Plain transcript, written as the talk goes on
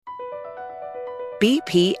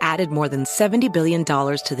BP added more than $70 billion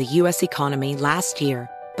to the U.S. economy last year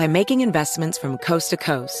by making investments from coast to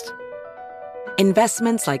coast.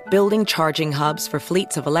 Investments like building charging hubs for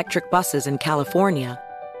fleets of electric buses in California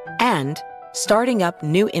and starting up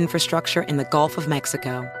new infrastructure in the Gulf of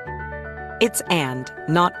Mexico. It's and,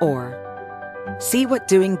 not or. See what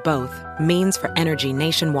doing both means for energy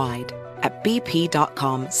nationwide at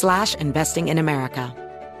bp.com/investing in America.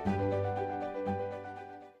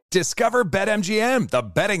 Discover BetMGM, the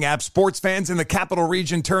betting app sports fans in the capital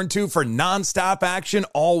region turn to for nonstop action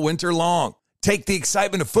all winter long. Take the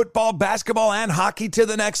excitement of football, basketball, and hockey to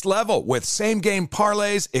the next level with same-game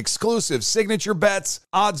parlays, exclusive signature bets,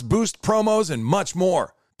 odds boost promos, and much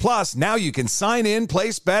more. Plus, now you can sign in,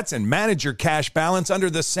 place bets, and manage your cash balance under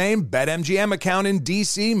the same BetMGM account in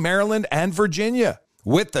D.C., Maryland, and Virginia.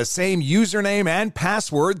 With the same username and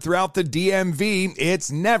password throughout the DMV, it's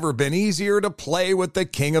never been easier to play with the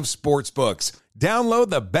king of sportsbooks. Download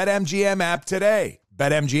the BetMGM app today.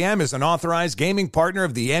 BetMGM is an authorized gaming partner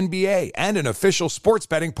of the NBA and an official sports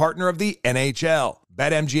betting partner of the NHL.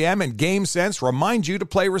 BetMGM and GameSense remind you to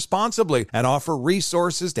play responsibly and offer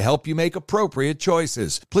resources to help you make appropriate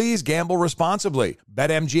choices. Please gamble responsibly.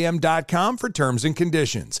 BetMGM.com for terms and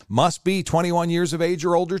conditions. Must be 21 years of age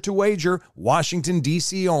or older to wager. Washington,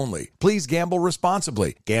 D.C. only. Please gamble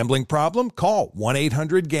responsibly. Gambling problem? Call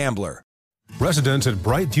 1-800-GAMBLER. Residents at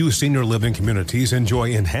Brightview Senior Living Communities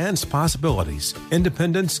enjoy enhanced possibilities,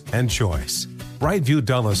 independence, and choice. Brightview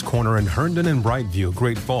Dulles Corner in Herndon and Brightview,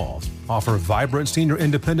 Great Falls, offer vibrant senior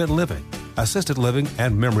independent living, assisted living,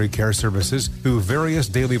 and memory care services through various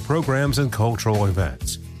daily programs and cultural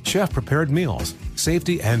events. Chef-prepared meals,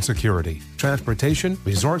 safety and security, transportation,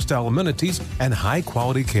 resort-style amenities, and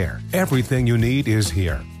high-quality care. Everything you need is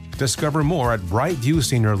here. Discover more at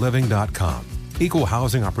brightviewseniorliving.com. Equal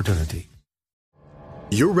housing opportunity.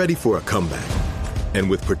 You're ready for a comeback. And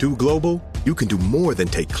with Purdue Global, you can do more than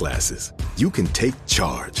take classes. You can take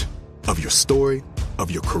charge of your story,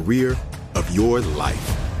 of your career, of your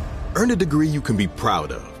life. Earn a degree you can be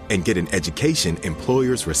proud of and get an education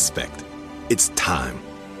employers respect. It's time,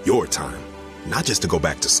 your time, not just to go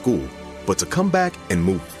back to school, but to come back and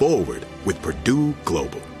move forward with Purdue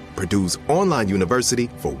Global, Purdue's online university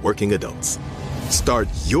for working adults. Start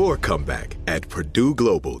your comeback at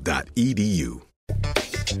purdueglobal.edu.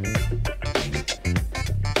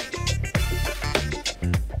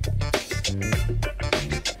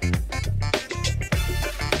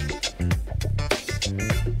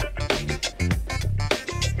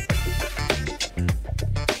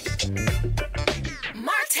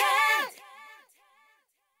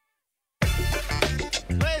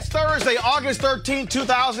 Thursday, August 13,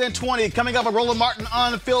 2020. Coming up on Roland Martin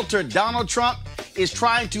Unfiltered, Donald Trump is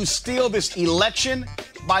trying to steal this election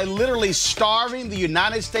by literally starving the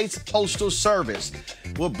United States Postal Service.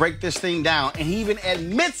 We'll break this thing down, and he even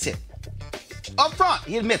admits it. Up front,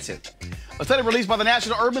 he admits it. A study released by the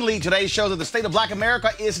National Urban League today shows that the state of Black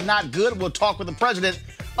America is not good. We'll talk with the president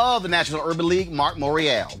of the National Urban League, Mark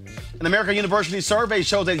Morial. An American University survey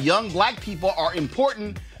shows that young black people are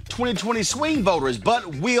important 2020 swing voters, but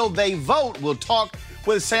will they vote? We'll talk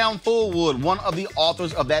with Sam Fullwood, one of the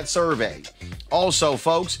authors of that survey. Also,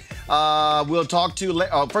 folks, we'll talk to,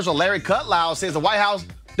 first of all, Larry Kudlow says the White House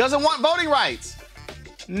doesn't want voting rights.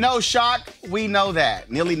 No shock, we know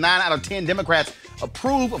that. Nearly 9 out of 10 Democrats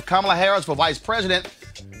approve of Kamala Harris for vice president,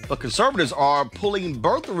 but conservatives are pulling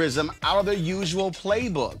birtherism out of their usual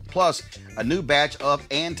playbook. Plus, a new batch of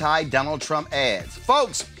anti-Donald Trump ads.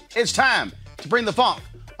 Folks, it's time to bring the funk.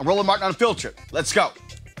 I'm Roland Martin Unfiltered. Let's go.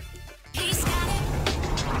 He's got it.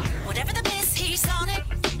 Whatever the biz, he's on it.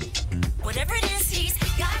 Whatever it is, he's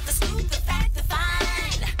got the scoop, the fact, the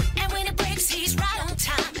find. And when it breaks, he's right on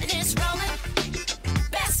time and it's rolling.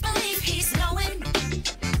 Best believe he's knowing.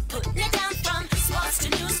 Putting it down from sports to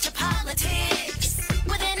news to politics.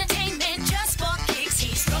 With entertainment just for kicks,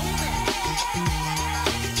 he's rolling.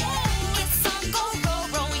 It's on go,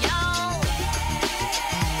 roll, y'all.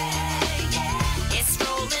 It's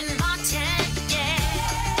Roland Martin, yeah.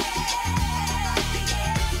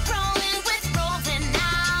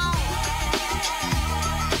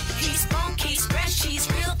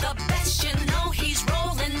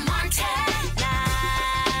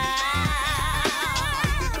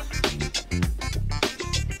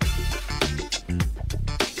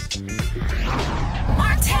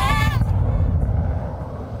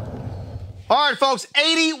 folks,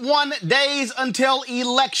 81 days until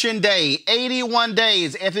Election Day. 81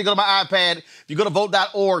 days. If you go to my iPad, if you go to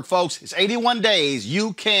vote.org, folks, it's 81 days.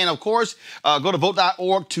 You can, of course, go to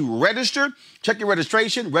vote.org to register. Check your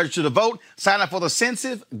registration, register to vote, sign up for the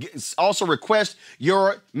census, also request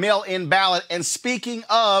your mail-in ballot. And speaking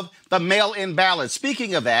of the mail-in ballot,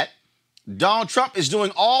 speaking of that, Donald Trump is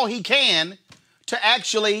doing all he can to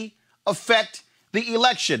actually affect the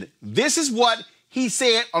election. This is what he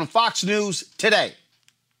said on Fox News today.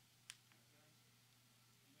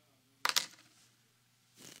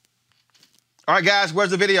 All right, guys,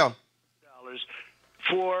 where's the video?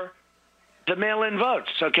 For the mail-in votes,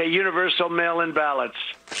 okay, universal mail-in ballots.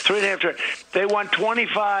 They want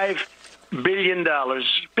 $25 billion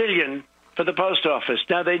for the post office.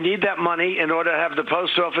 Now, they need that money in order to have the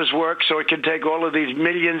post office work so it can take all of these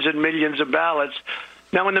millions and millions of ballots.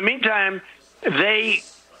 Now, in the meantime, they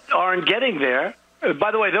aren't getting there.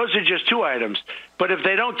 By the way, those are just two items. But if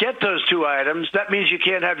they don't get those two items, that means you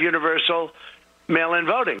can't have universal mail-in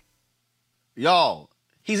voting. Y'all,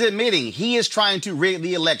 he's admitting he is trying to rig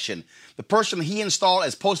the election. The person he installed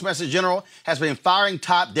as Postmaster General has been firing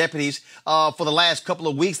top deputies for the last couple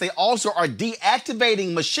of weeks. They also are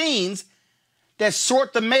deactivating machines that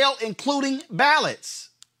sort the mail, including ballots.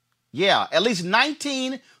 Yeah, at least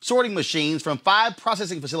 19 sorting machines from 5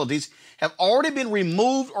 processing facilities have already been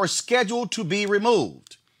removed or scheduled to be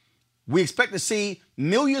removed. We expect to see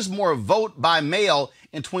millions more vote by mail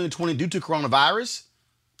in 2020 due to coronavirus,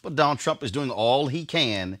 but Donald Trump is doing all he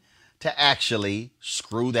can to actually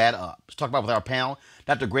screw that up. Let's talk about with our panel,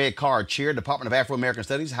 Dr. Greg Carr, Chair, Department of Afro-American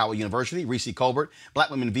Studies, Howard University, Reese Colbert,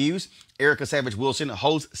 Black Women Views, Erica Savage Wilson,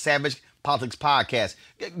 host Savage Politics Podcast.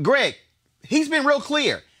 Greg, he's been real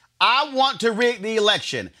clear. I want to rig the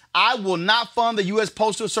election. I will not fund the U.S.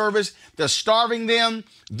 Postal Service. They're starving them.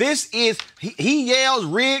 This is, he yells,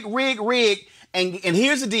 rig, rig, rig. And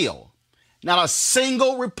here's the deal. Not a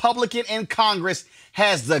single Republican in Congress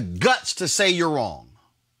has the guts to say you're wrong.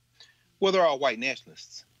 Well, they're all white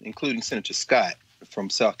nationalists, including Senator Scott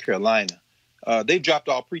from South Carolina. They've dropped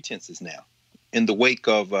all pretenses now. In the wake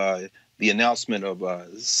of the announcement of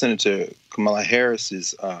Senator Kamala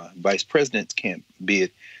Harris's vice president's camp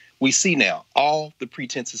bid, we see now all the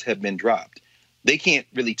pretenses have been dropped. They can't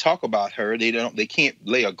really talk about her. They can't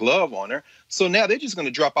lay a glove on her. So now they're just going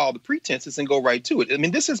to drop all the pretenses and go right to it. I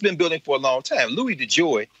mean, this has been building for a long time. Louis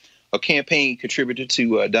DeJoy, a campaign contributor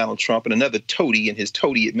to Donald Trump and another toady in his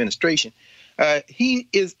toady administration, he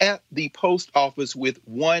is at the post office with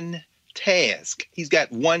one task. He's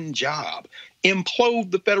got one job: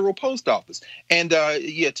 implode the federal post office. And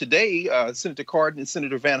today, Senator Cardin and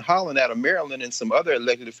Senator Van Hollen out of Maryland and some other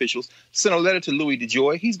elected officials sent a letter to Louis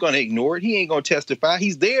DeJoy. He's going to ignore it. He ain't going to testify.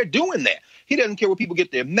 He's there doing that. He doesn't care where people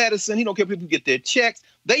get their medicine. He don't care where people get their checks.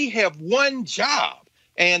 They have one job.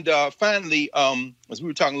 And finally, as we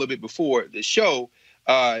were talking a little bit before the show,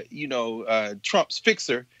 Trump's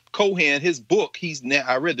fixer, Cohen, his book,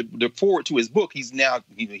 I read the forward to his book. He's now,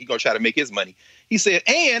 he's going to try to make his money. He said,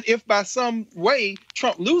 and if by some way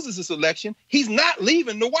Trump loses this election, he's not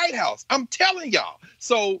leaving the White House. I'm telling y'all.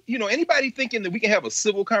 So, anybody thinking that we can have a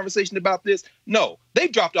civil conversation about this? No,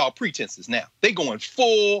 they've dropped all pretenses now. They're going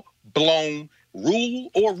full blown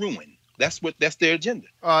rule or ruin. That's their agenda.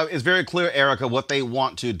 It's very clear, Erica, what they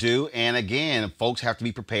want to do. And again, folks have to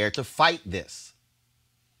be prepared to fight this.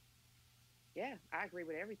 Yeah, I agree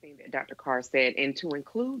with everything that Dr. Carr said. And to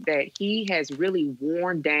include that, he has really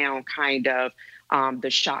worn down kind of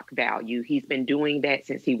the shock value. He's been doing that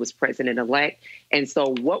since he was president-elect. And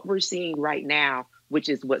so what we're seeing right now, which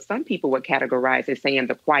is what some people would categorize as saying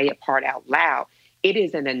the quiet part out loud, it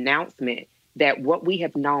is an announcement that what we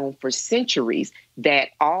have known for centuries, that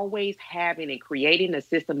always having and creating a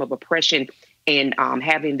system of oppression and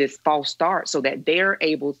having this false start so that they're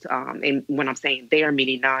able to, and when I'm saying they're,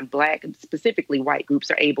 meaning non-Black, specifically white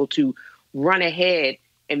groups, are able to run ahead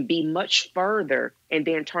and be much further and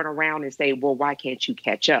then turn around and say, well, why can't you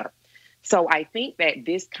catch up? So I think that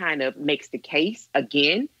this kind of makes the case,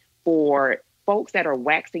 again, for folks that are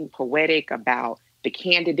waxing poetic about the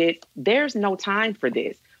candidates. There's no time for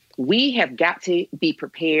this. We have got to be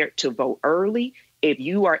prepared to vote early. If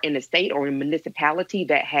you are in a state or a municipality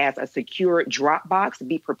that has a secure drop box,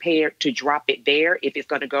 be prepared to drop it there if it's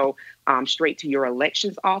going to go straight to your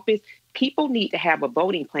elections office. People need to have a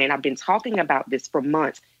voting plan. I've been talking about this for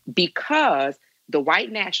months because the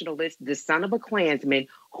white nationalist, the son of a Klansman,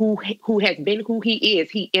 who has been who he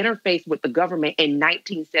is, he interfaced with the government in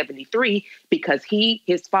 1973 because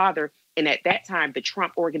his father And at that time, the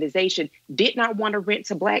Trump organization did not want to rent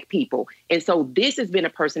to Black people. And so this has been a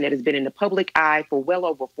person that has been in the public eye for well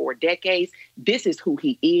over 4 decades. This is who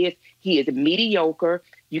he is. He is mediocre.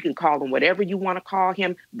 You can call him whatever you want to call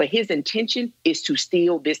him, but his intention is to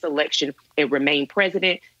steal this election and remain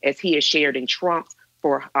president, as he has shared in Trump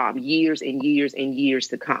for years and years and years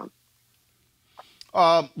to come.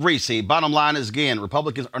 Reese, bottom line is, again,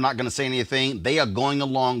 Republicans are not going to say anything. They are going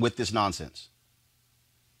along with this nonsense.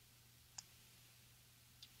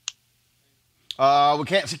 We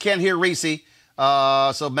can't hear Reese,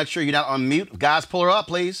 so make sure you're not on mute. Guys, pull her up,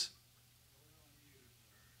 please.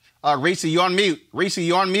 Reese, you're on mute. Reese,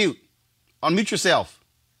 you're on mute. Unmute yourself.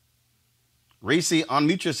 Reese,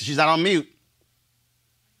 unmute yourself. She's not on mute.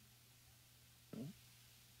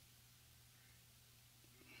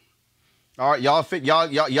 All right, y'all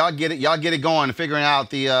get it. Y'all get it going, figuring out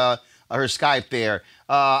the her Skype there.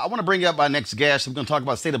 I want to bring up my next guest. I'm going to talk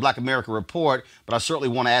about State of Black America report, but I certainly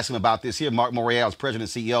want to ask him about this here. Mark Morial,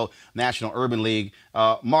 President and CEO, National Urban League.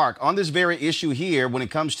 Mark, on this very issue here, when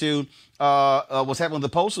it comes to what's happening with the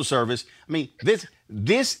Postal Service, I mean,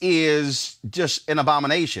 this is just an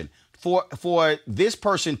abomination for this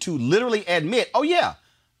person to literally admit, oh yeah,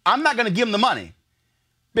 I'm not going to give them the money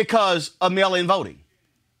because of mail-in voting.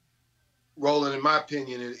 Roland, in my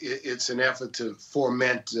opinion, it's an effort to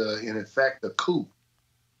foment, in effect, a coup,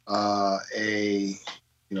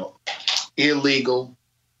 illegal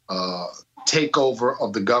takeover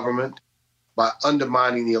of the government by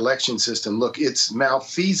undermining the election system. Look, it's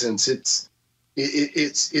malfeasance.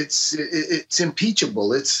 It's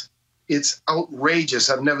impeachable. It's outrageous.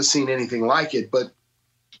 I've never seen anything like it. But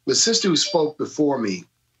the sister who spoke before me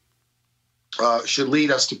should lead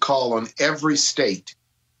us to call on every state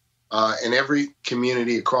and every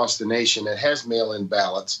community across the nation that has mail-in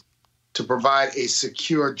ballots to provide a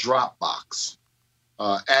secure drop box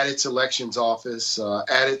at its elections office,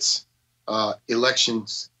 at its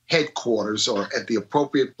elections headquarters, or at the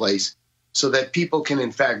appropriate place, so that people can,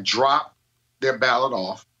 in fact, drop their ballot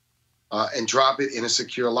off and drop it in a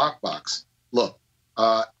secure lockbox. Look,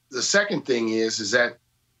 the second thing is that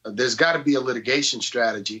there's got to be a litigation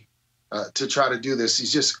strategy to try to do this.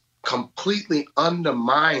 He's just completely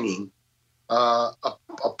undermining a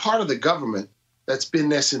part of the government that's been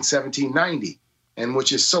there since 1790, and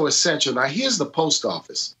which is so essential. Now, here's the post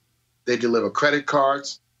office. They deliver credit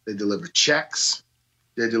cards, they deliver checks,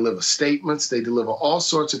 they deliver statements, they deliver all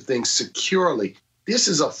sorts of things securely. This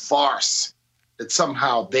is a farce that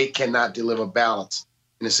somehow they cannot deliver ballots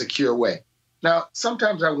in a secure way. Now,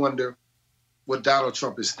 sometimes I wonder what Donald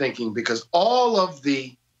Trump is thinking, because all of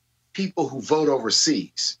the people who vote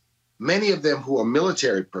overseas, many of them who are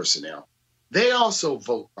military personnel, they also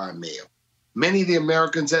vote by mail. Many of the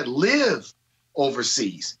Americans that live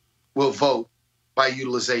overseas will vote by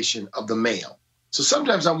utilization of the mail. So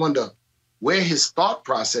sometimes I wonder where his thought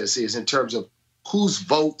process is in terms of whose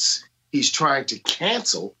votes he's trying to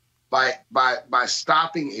cancel by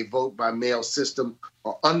stopping a vote by mail system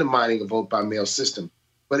or undermining a vote by mail system.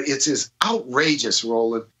 But it's as outrageous,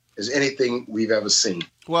 Roland, as anything we've ever seen.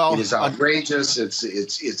 Well, it is outrageous. It's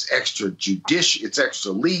extrajudicial. It's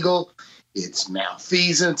extra legal. It's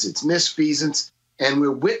malfeasance. It's misfeasance, and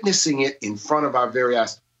we're witnessing it in front of our very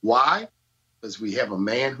eyes. Why? Because we have a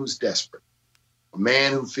man who's desperate, a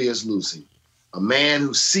man who fears losing, a man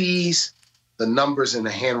who sees the numbers and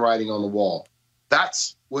the handwriting on the wall.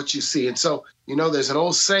 That's what you see. And so, there's an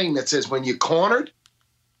old saying that says, when you're cornered,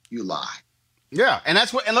 you lie. Yeah, and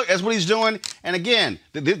that's what he's doing. And again,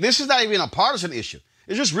 this is not even a partisan issue.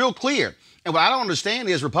 It's just real clear. And what I don't understand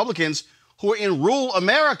is Republicans who are in rural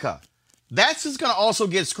America, that's just going to also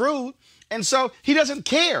get screwed. And so he doesn't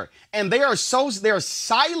care. And they're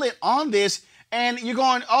silent on this. And you're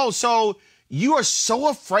going, oh, so you are so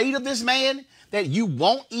afraid of this man that you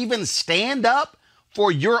won't even stand up for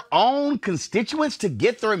your own constituents to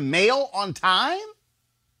get their mail on time?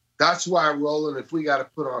 That's why, Roland, if we got to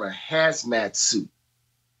put on a hazmat suit,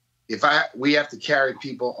 we have to carry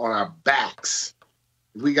people on our backs,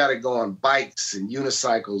 if we got to go on bikes and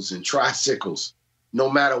unicycles and tricycles, no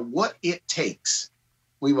matter what it takes,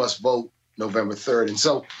 we must vote November 3rd. And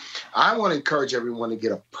so I want to encourage everyone to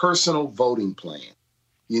get a personal voting plan.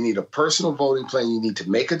 You need a personal voting plan. You need to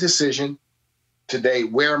make a decision today.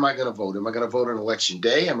 Where am I going to vote? Am I going to vote on election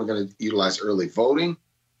day? Am I going to utilize early voting?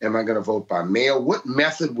 Am I going to vote by mail? What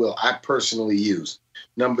method will I personally use?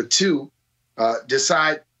 Number two,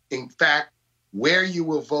 decide, in fact, where you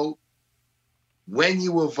will vote, when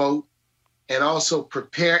you will vote, and also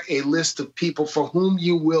prepare a list of people for whom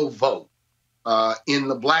you will vote. In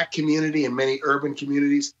the Black community and many urban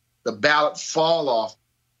communities, the ballot fall off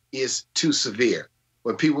is too severe.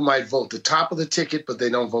 where people might vote the top of the ticket, but they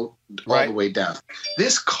don't vote all the way down.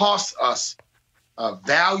 This costs us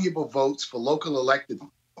valuable votes for local elected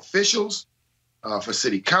officials, for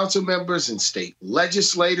city council members and state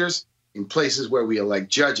legislators in places where we elect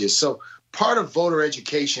judges. So part of voter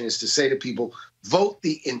education is to say to people, vote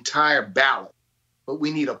the entire ballot, but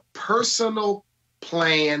we need a personal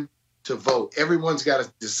plan to vote. Everyone's got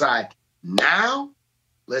to decide now.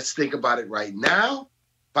 Let's think about it right now.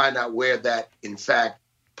 Find out where that, in fact,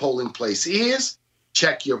 polling place is.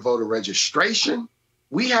 Check your voter registration.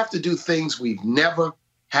 We have to do things we've never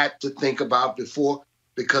had to think about before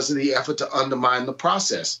because of the effort to undermine the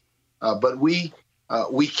process. But we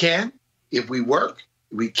can if we work.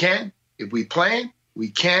 We can if we plan. We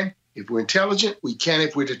can if we're intelligent. We can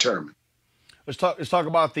if we're determined. Let's talk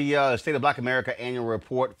about the State of Black America annual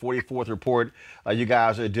report, 44th report you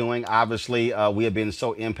guys are doing. Obviously, we have been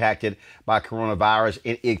so impacted by coronavirus.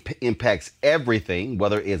 It impacts everything,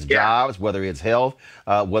 whether it's jobs, whether it's health,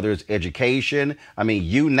 whether it's education. I mean,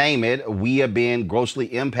 you name it. We have been grossly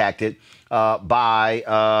impacted by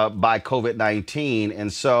COVID-19.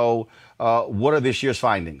 And so what are this year's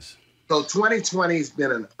findings? So 2020 has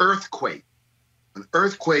been an earthquake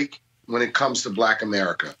when it comes to Black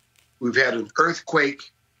America. We've had an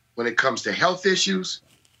earthquake when it comes to health issues,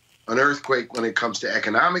 an earthquake when it comes to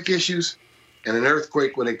economic issues, and an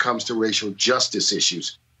earthquake when it comes to racial justice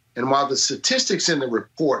issues. And while the statistics in the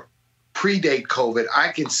report predate COVID, I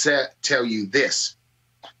can tell you this.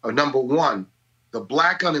 Number one, the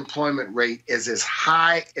Black unemployment rate is as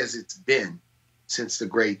high as it's been since the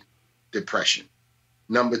Great Depression.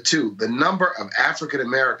 Number two, the number of African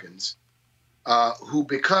Americans who,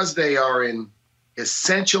 because they are in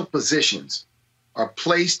essential positions, are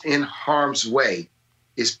placed in harm's way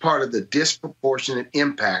is part of the disproportionate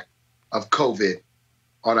impact of COVID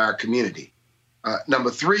on our community.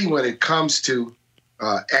 Number three, when it comes to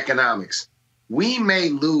economics, we may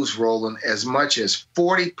lose, Roland, as much as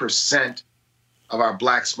 40% of our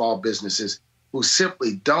Black small businesses who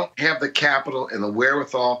simply don't have the capital and the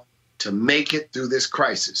wherewithal to make it through this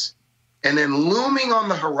crisis. And then looming on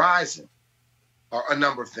the horizon are a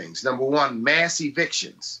number of things. Number one, mass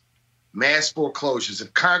evictions, mass foreclosures.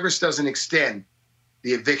 If Congress doesn't extend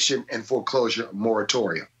the eviction and foreclosure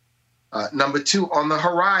moratorium. Number two, on the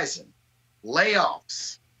horizon,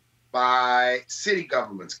 layoffs by city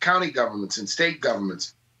governments, county governments, and state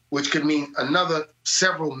governments, which could mean another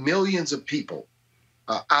several millions of people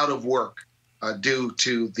out of work due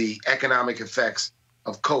to the economic effects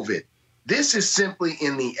of COVID. This is simply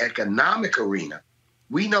in the economic arena.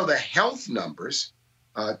 We know the health numbers,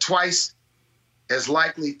 twice as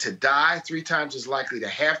likely to die, 3 times as likely to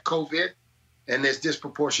have COVID. And there's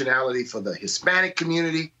disproportionality for the Hispanic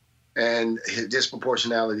community and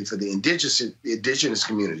disproportionality for the indigenous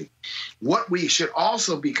community. What we should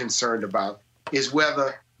also be concerned about is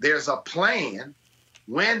whether there's a plan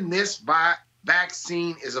when this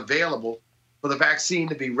vaccine is available for the vaccine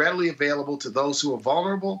to be readily available to those who are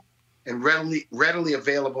vulnerable and readily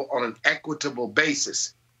available on an equitable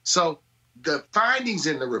basis. So the findings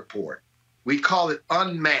in the report, we call it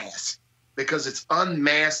unmasked because it's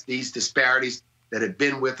unmasked these disparities that have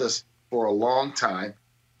been with us for a long time.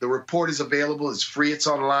 The report is available. It's free. It's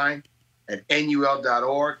online at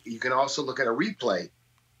NUL.org. You can also look at a replay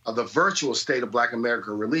of the virtual State of Black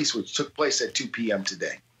America release, which took place at 2 p.m.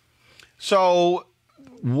 today. So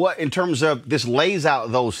what, in terms of this lays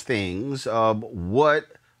out those things, what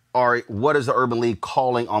is the Urban League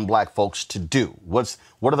calling on Black folks to do? What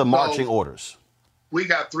are the marching orders? We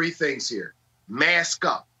got 3 things here. Mask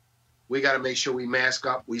up. We got to make sure we mask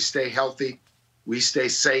up. We stay healthy. We stay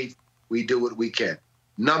safe. We do what we can.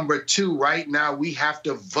 Number 2, right now, we have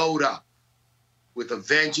to vote up with a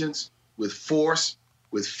vengeance, with force,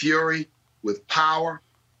 with fury, with power,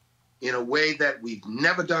 in a way that we've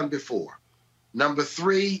never done before. Number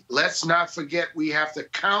 3, let's not forget we have to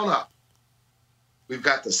count up. We've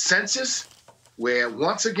got the census, where,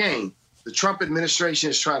 once again, the Trump administration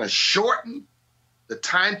is trying to shorten the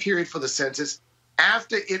time period for the census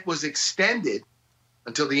after it was extended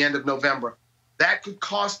until the end of November. That could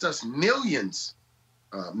cost us millions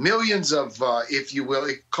of, if you will,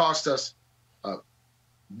 it cost us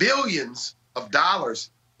billions of dollars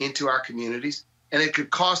into our communities, and it could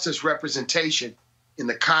cost us representation in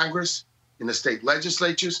the Congress, in the state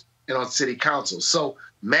legislatures, and on city councils. So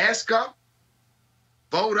mask up,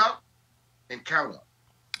 vote up, and count up.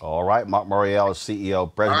 All right, Mark Morial,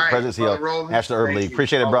 CEO, President CEO, National Urban League.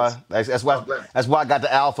 Appreciate it, bro. That's why I got the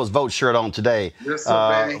Alphas Vote shirt on today. Yes,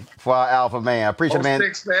 sir, baby. For our Alpha man. I appreciate it, man.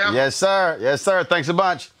 Yes, sir. Yes, sir. Thanks a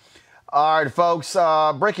bunch. All right, folks.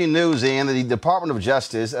 Breaking news the Department of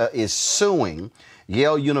Justice is suing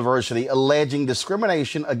Yale University, alleging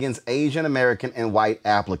discrimination against Asian American and white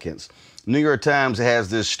applicants. New York Times has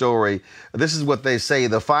this story. This is what they say.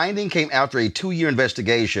 The finding came after a 2-year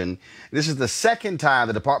investigation. This is the second time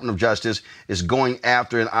the Department of Justice is going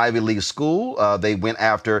after an Ivy League school. They went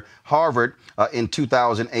after Harvard in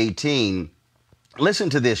 2018. Listen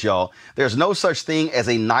to this, y'all. There's no such thing as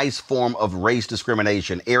a nice form of race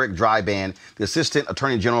discrimination. Eric Dryban, the Assistant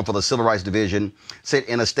Attorney General for the Civil Rights Division, said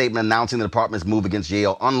in a statement announcing the department's move against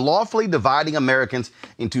Yale, unlawfully dividing Americans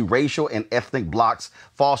into racial and ethnic blocks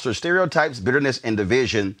fosters stereotypes, bitterness, and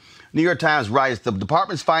division. New York Times writes, the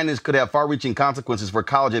department's findings could have far-reaching consequences for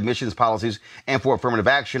college admissions policies and for affirmative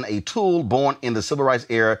action, a tool born in the civil rights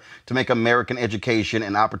era to make American education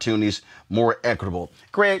and opportunities more equitable.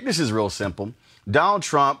 Greg, this is real simple. Donald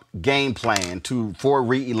Trump game plan for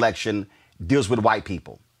re-election deals with white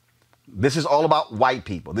people. This is all about white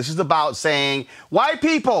people. This is about saying, white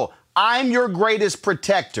people, I'm your greatest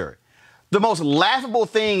protector. The most laughable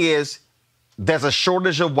thing is there's a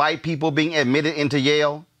shortage of white people being admitted into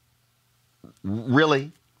Yale.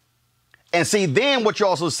 Really? And see, then what you're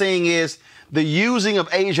also seeing is the using of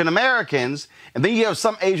Asian Americans. And then you have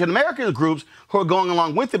some Asian American groups who are going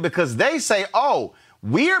along with it because they say, oh,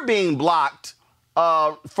 we're being blocked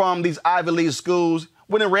from these Ivy League schools,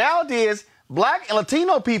 when the reality is black and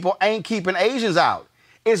Latino people ain't keeping Asians out.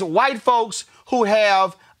 It's white folks who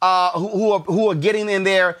have who are getting in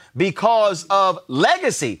there because of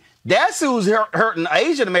legacy. That's who's hurting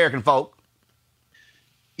Asian American folk.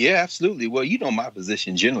 Yeah, absolutely. Well, you know my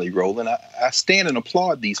position generally, Roland. I stand and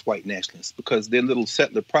applaud these white nationalists because their little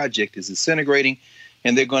settler project is disintegrating,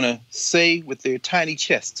 and they're going to say with their tiny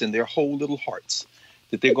chests and their whole little hearts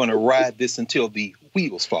that they're going to ride this until the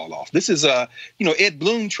wheels fall off. This is, Ed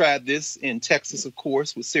Bloom tried this in Texas, of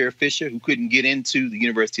course, with Sarah Fisher, who couldn't get into the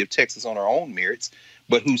University of Texas on her own merits,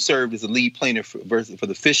 but who served as the lead plaintiff for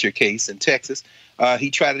the Fisher case in Texas.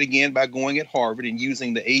 He tried it again by going at Harvard and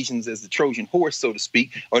using the Asians as the Trojan horse, so to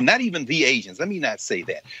speak, or not even the Asians. Let me not say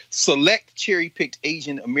that. Select cherry-picked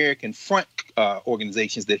Asian American front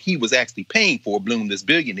organizations that he was actually paying for, Bloom, this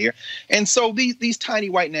billionaire. And so these tiny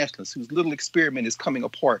white nationalists whose little experiment is coming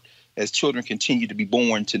apart as children continue to be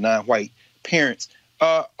born to non-white parents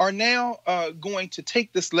are now going to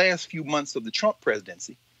take this last few months of the Trump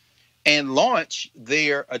presidency and launch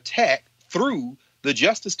their attack through the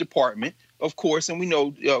Justice Department, of course, and we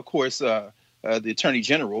know, of course, the Attorney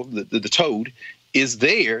General, the Toad, is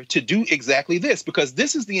there to do exactly this, because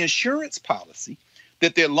this is the insurance policy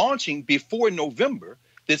that they're launching before November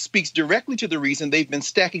that speaks directly to the reason they've been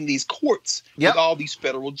stacking these courts with all these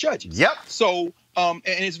federal judges. Yep. So, and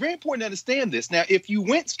it's very important to understand this. Now, if you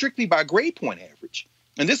went strictly by grade point average,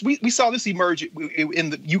 and this we saw this emerge in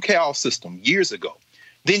the UCal system years ago,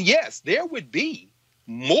 then yes, there would be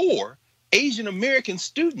more Asian American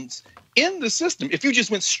students in the system if you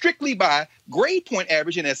just went strictly by grade point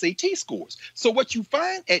average and SAT scores. So what you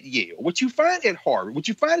find at Yale, what you find at Harvard, what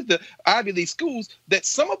you find at the Ivy League schools, that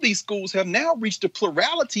some of these schools have now reached a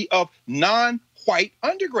plurality of non-white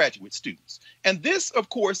undergraduate students. And this, of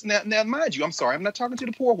course, now mind you, I'm sorry, I'm not talking to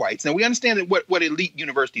the poor whites. Now, we understand that what elite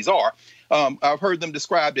universities are. I've heard them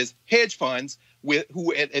described as hedge funds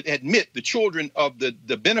who admit the children of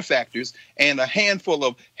the benefactors and a handful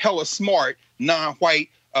of hella smart non-white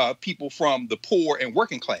people from the poor and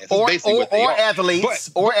working class. Or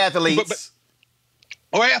athletes.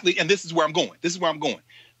 And this is where I'm going.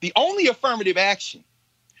 The only affirmative action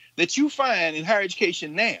that you find in higher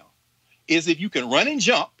education now is if you can run and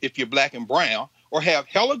jump, if you're black and brown, or have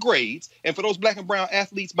hella grades. And for those black and brown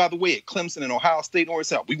athletes, by the way, at Clemson and Ohio State and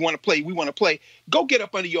Oregon, we want to play. Go get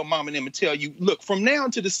up under your mom and them and tell you, look, from now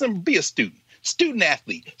until December, be a student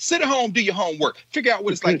athlete. Sit at home, do your homework, figure out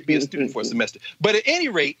what it's like to be a student for a semester. But at any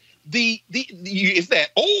rate, it's that,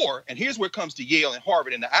 or, and here's where it comes to Yale and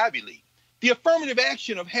Harvard and the Ivy League, the affirmative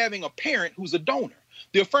action of having a parent who's a donor.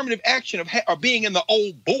 The affirmative action of being in the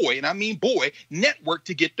old boy, and I mean boy, network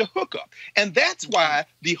to get the hookup. And that's why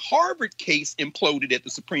the Harvard case imploded at the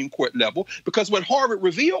Supreme Court level, because what Harvard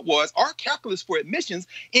revealed was our calculus for admissions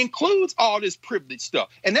includes all this privileged stuff.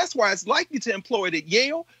 And that's why it's likely to implode at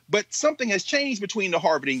Yale, but something has changed between the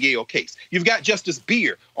Harvard and Yale case. You've got Justice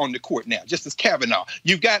Beer on the court now, Justice Kavanaugh.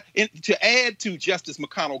 You've got, to add to Justice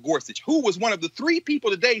McConnell Gorsuch, who was one of the 3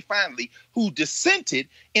 people today, finally, who dissented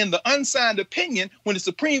in the unsigned opinion when the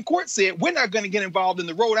Supreme Court said we're not going to get involved in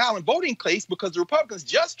the Rhode Island voting case because the Republicans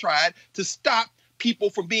just tried to stop people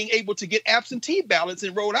from being able to get absentee ballots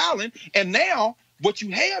in Rhode Island. And now what you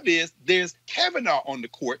have is there's Kavanaugh on the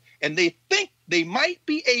court, and they think they might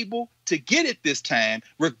be able to get it this time,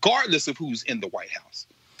 regardless of who's in the White House.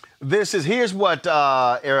 Here's what,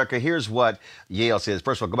 Erica, here's what Yale says.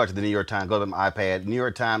 First of all, go back to the New York Times, go to my iPad. New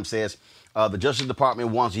York Times says the Justice Department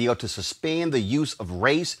wants Yale to suspend the use of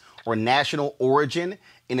race or national origin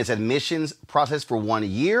in its admissions process for 1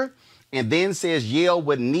 year, and then says Yale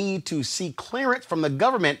would need to seek clearance from the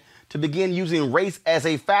government to begin using race as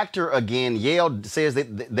a factor again. Yale says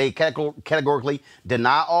that they categorically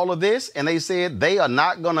deny all of this, and they said they are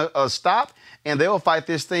not going to stop, and they'll fight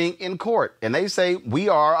this thing in court. And they say we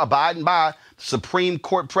are abiding by Supreme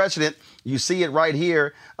Court precedent. You see it right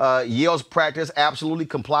here. Yale's practice absolutely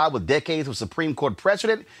comply with decades of Supreme Court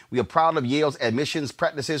precedent. We are proud of Yale's admissions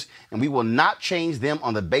practices, and we will not change them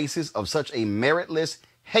on the basis of such a meritless,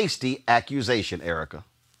 hasty accusation, Erica.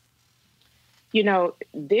 You know,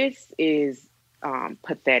 this is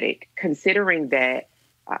pathetic, considering that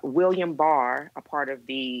William Barr, a part of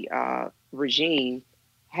the regime,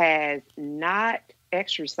 has not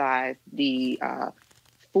exercised the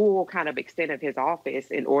full kind of extent of his office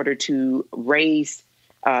in order to raise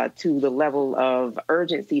to the level of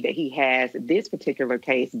urgency that he has this particular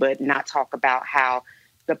case, but not talk about how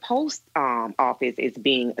the post office is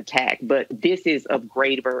being attacked. But this is of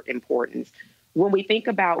greater importance. When we think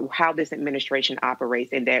about how this administration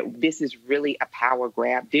operates and that this is really a power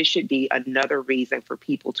grab, this should be another reason for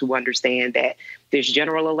people to understand that this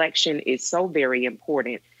general election is so very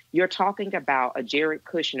important. You're talking about a Jared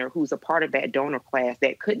Kushner who's a part of that donor class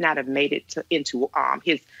that could not have made it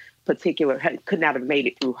could not have made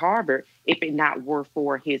it through Harvard if it not were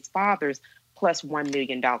for his father's plus $1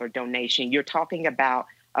 million donation. You're talking about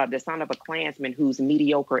the son of a Klansman who's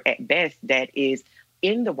mediocre at best, that is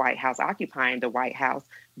in the White House, occupying the White House,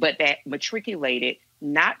 but that matriculated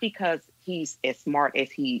not because he's as smart as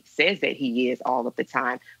he says that he is all of the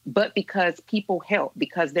time, but because people help,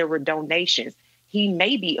 because there were donations. He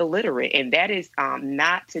may be illiterate, and that is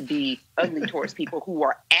not to be ugly towards people who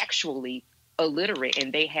are actually illiterate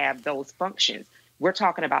and they have those functions. We're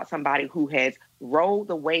talking about somebody who has rolled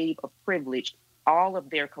the wave of privilege all of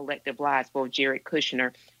their collective lives, both Jared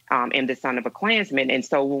Kushner and the son of a Klansman. And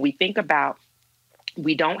so when we think about,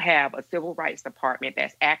 we don't have a civil rights department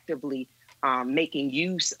that's actively making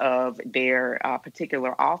use of their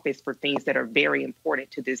particular office for things that are very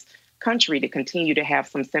important to this country to continue to have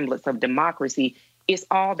some semblance of democracy. It's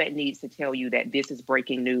all that needs to tell you that this is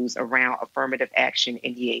breaking news around affirmative action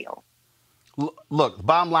in Yale. Look,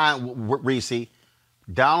 bottom line, Reese,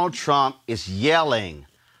 Donald Trump is yelling,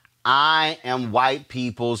 "I am white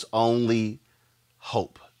people's only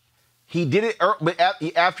hope." He did it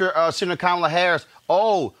after Senator Kamala Harris.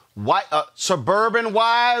 Oh, white suburban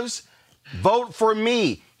wives, vote for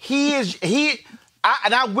me.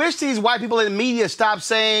 I wish these white people in the media stop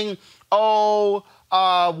saying, "Oh,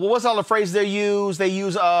 what's all the phrases they use? They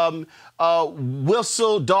use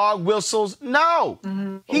whistle, dog whistles."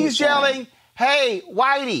 No, he's yelling, "Hey,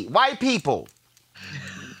 white people,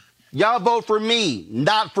 y'all vote for me,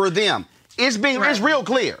 not for them." It's real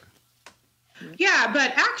clear. Yeah,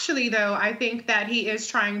 but actually, though, I think that he is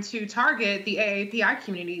trying to target the AAPI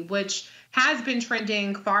community, which has been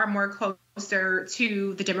trending far more closer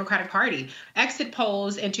to the Democratic Party. Exit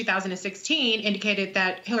polls in 2016 indicated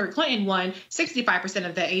that Hillary Clinton won 65%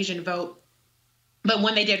 of the Asian vote. But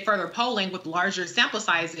when they did further polling with larger sample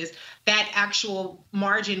sizes, that actual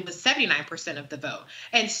margin was 79% of the vote.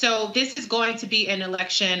 And so this is going to be an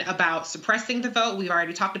election about suppressing the vote. We've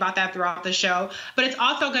already talked about that throughout the show. But it's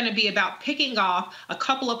also going to be about picking off a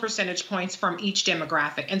couple of percentage points from each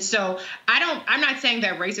demographic. And so I'm not saying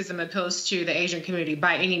that racism appeals to the Asian community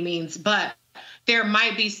by any means, but there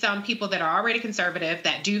might be some people that are already conservative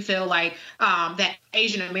that do feel like that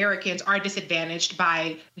Asian Americans are disadvantaged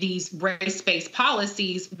by these race-based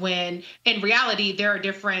policies, when in reality there are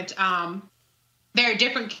different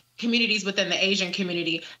communities within the Asian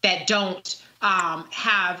community that don't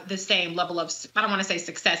have the same level of, I don't want to say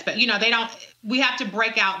success, but we have to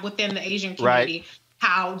break out within the Asian community. Right.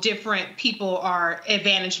 How different people are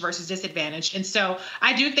advantaged versus disadvantaged. And so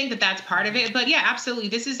I do think that that's part of it. But yeah, absolutely.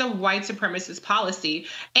 This is a white supremacist policy.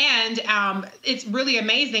 And it's really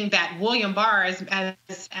amazing that William Barr,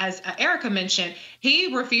 as Erica mentioned,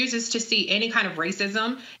 he refuses to see any kind of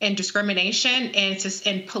racism and discrimination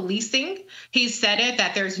and policing. He's said it,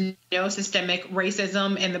 that there's no systemic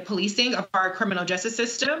racism in the policing of our criminal justice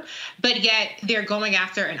system, but yet they're going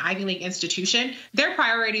after an Ivy League institution. Their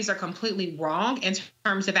priorities are completely wrong in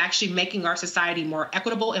terms of actually making our society more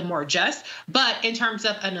equitable and more just. But in terms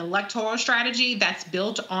of an electoral strategy that's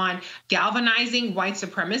built on galvanizing white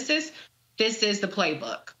supremacists, this is the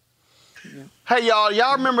playbook. Hey,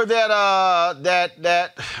 y'all remember that I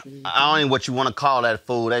don't know what you want to call that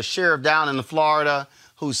fool, that sheriff down in Florida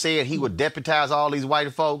who said he would deputize all these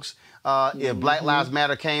white folks if Black Lives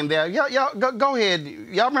Matter came there. Y'all go ahead.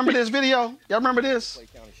 Y'all remember this video? Y'all remember this? Clay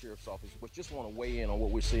County Sheriff's Office, but just want to weigh in on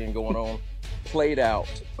what we're seeing going on, played out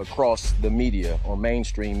across the media or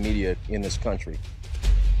mainstream media in this country.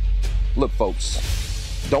 Look,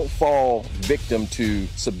 folks, don't fall victim to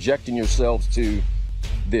subjecting yourselves to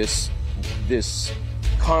this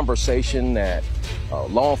conversation that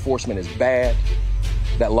law enforcement is bad,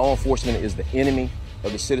 that law enforcement is the enemy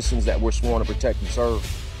of the citizens that we're sworn to protect and serve.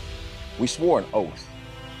 We swore an oath.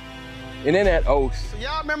 And in that oath... So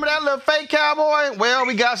y'all remember that little fake cowboy? Well,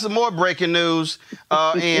 we got some more breaking news,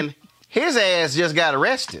 and his ass just got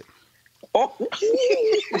arrested.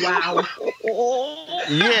 Wow.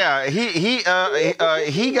 Yeah,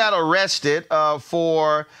 he got arrested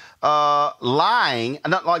for lying.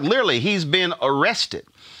 Not, like literally, he's been arrested.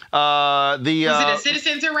 Was it a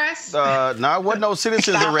citizen's arrest? No, it wasn't no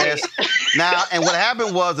citizen's arrest. Now, and what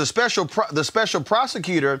happened was the special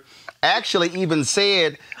prosecutor actually even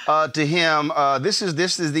said to him, this is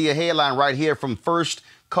the headline right here from First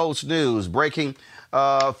Coast News. Breaking.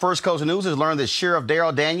 First Coast News has learned that Sheriff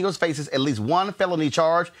Daryl Daniels faces at least one felony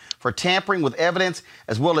charge for tampering with evidence,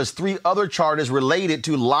 as well as 3 other charges related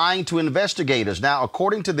to lying to investigators. Now,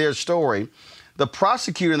 according to their story, the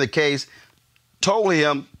prosecutor in the case told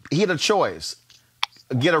him he had a choice: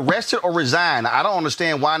 get arrested or resign. I don't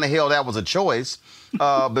understand why in the hell that was a choice,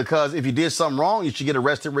 because if you did something wrong, you should get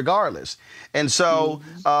arrested regardless. And so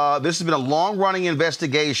this has been a long-running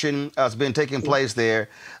investigation. It's been taking place there.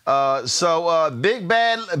 So big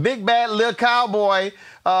bad little cowboy,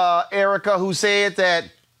 Erica, who said that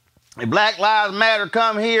if Black Lives Matter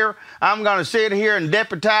come here, I'm going to sit here and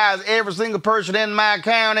deputize every single person in my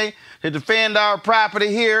county to defend our property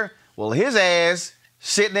here. Well, his ass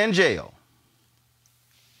sitting in jail.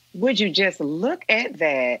 Would you just look at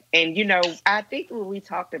that? And, you know, I think when we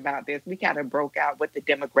talked about this, we kind of broke out what the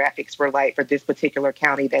demographics were like for this particular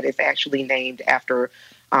county that is actually named after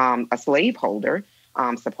a slaveholder.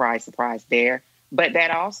 Surprise, surprise there. But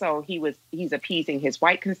that also he's appeasing his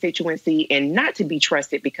white constituency and not to be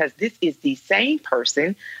trusted, because this is the same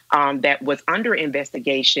person that was under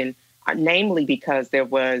investigation, namely because there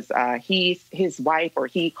was his wife, or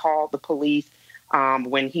he called the police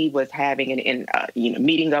when he was having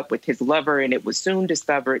meeting up with his lover, and it was soon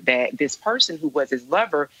discovered that this person who was his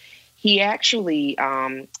lover, he actually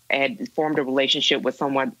had formed a relationship with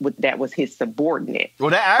someone that was his subordinate. Well,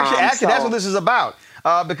 that's what this is about,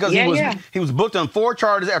 because he was booked on 4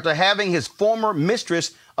 charges after having his former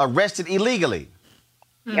mistress arrested illegally.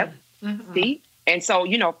 Yep. Mm-hmm. See? And so,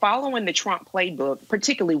 you know, following the Trump playbook,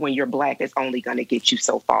 particularly when you're Black, is only going to get you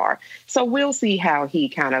so far. So we'll see how he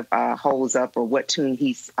kind of holds up, or what tune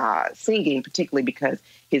he's singing, particularly because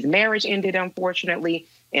his marriage ended, unfortunately,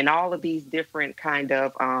 and all of these different kind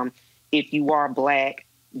of, if you are Black,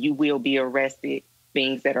 you will be arrested,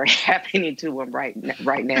 things that are happening to him right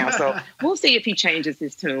now. So we'll see if he changes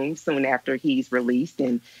his tune soon after he's released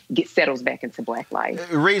and settles back into Black life.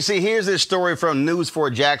 Reese, here's this story from News 4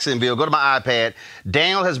 Jacksonville. Go to my iPad.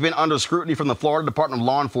 Daniel has been under scrutiny from the Florida Department of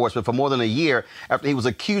Law Enforcement for more than a year after he was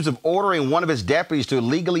accused of ordering one of his deputies to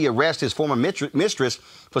illegally arrest his former mistress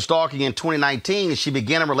for stalking in 2019. She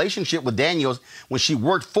began a relationship with Daniels when she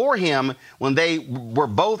worked for him when they were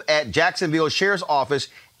both at Jacksonville Sheriff's Office,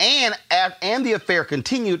 and the affair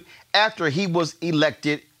continued after he was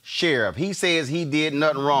elected sheriff. He says he did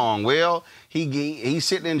nothing wrong. Well, he's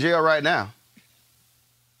sitting in jail right now.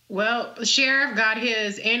 Well, the sheriff got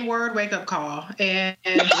his N-word wake-up call, and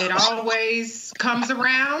it always comes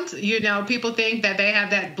around. You know, people think that they have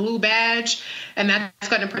that blue badge, and that's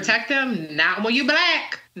going to protect them. Not when you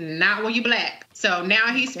Black. Not when you Black. So now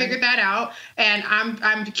he's figured that out, and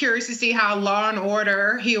I'm curious to see how law and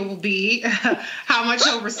order he will be, how much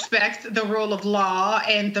he'll respect the rule of law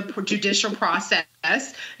and the judicial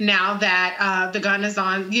process now that the gun is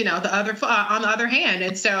on, you know, the other hand.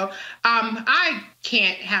 And so I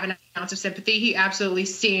can't have an ounce of sympathy. He absolutely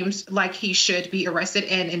seems like he should be arrested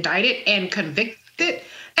and indicted and convicted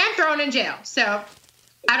and thrown in jail. So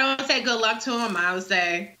I don't say good luck to him. I would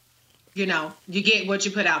say, you know, you get what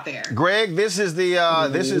you put out there. Greg, this is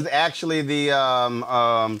actually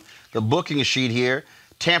the booking sheet here.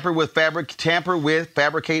 Tamper with,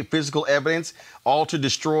 fabricate physical evidence, alter,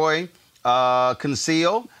 destroy,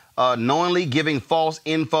 conceal, knowingly giving false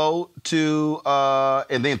info to,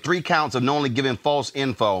 and then 3 counts of knowingly giving false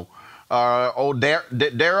info.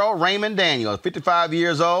 Daryl Raymond Daniels, 55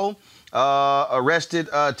 years old, arrested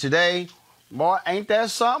today. Boy, ain't that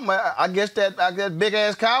something? I guess that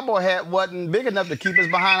big-ass cowboy hat wasn't big enough to keep his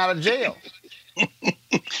behind out of jail.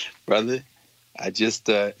 Brother,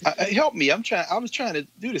 Help me. I was trying to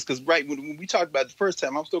do this because when we talked about it the first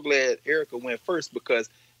time, I'm so glad Erica went first because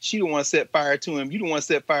she the one set fire to him. You the one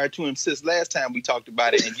set fire to him since last time we talked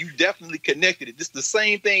about it, and you definitely connected it. This is the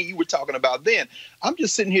same thing you were talking about then. I'm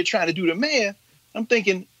just sitting here trying to do the math. I'm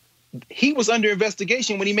thinking he was under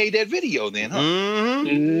investigation when he made that video then, huh?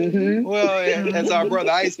 Mm-hmm. Well, as our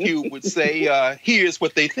brother Ice Cube would say, here's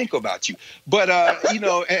what they think about you. But, at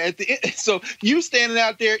the end, so you standing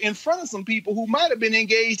out there in front of some people who might have been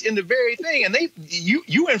engaged in the very thing, and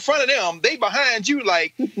you in front of them, they behind you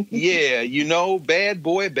like, yeah, bad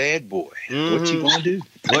boy. Mm-hmm. What you gonna do?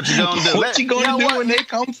 What you gonna do? What you gonna do when they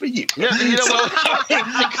come for you? Yeah, you know what?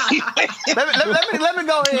 let me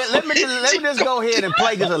go ahead. Let me just go ahead and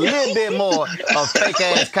play just a little bit more of fake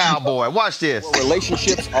ass cowboy. Watch this.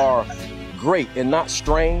 Relationships are great and not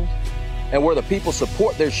strained, and where the people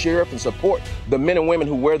support their sheriff and support the men and women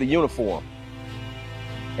who wear the uniform.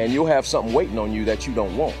 And you'll have something waiting on you that you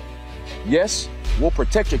don't want. Yes, we'll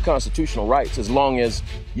protect your constitutional rights as long as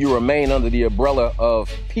you remain under the umbrella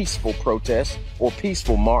of peaceful protest or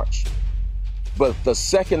peaceful march. But the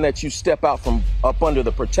second that you step out from up under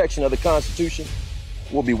the protection of the Constitution,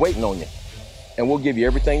 we'll be waiting on you. And we'll give you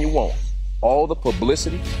everything you want. All the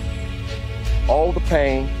publicity, all the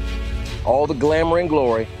pain, all the glamour and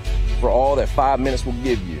glory for all that 5 minutes will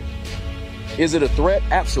give you. Is it a threat?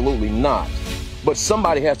 Absolutely not. But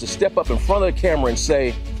somebody has to step up in front of the camera and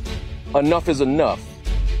say, enough is enough.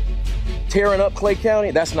 Tearing up Clay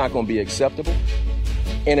County, that's not going to be acceptable.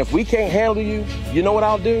 And if we can't handle you, you know what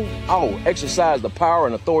I'll do? I'll exercise the power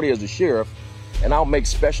and authority as the sheriff, and I'll make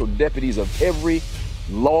special deputies of every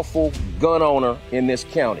lawful gun owner in this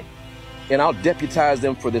county. And I'll deputize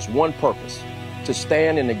them for this one purpose, to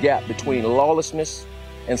stand in the gap between lawlessness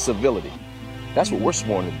and civility. That's what we're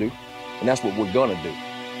sworn to do, and that's what we're gonna do.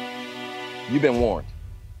 You've been warned.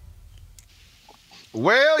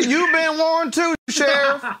 Well, you've been warned too,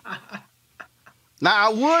 Sheriff. Now,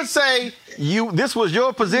 I would say this was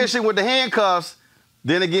your position with the handcuffs.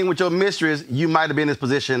 Then again, with your mistress, you might have been in this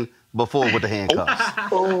position before with the handcuffs.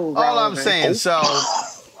 All I'm saying.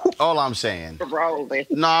 All I'm saying.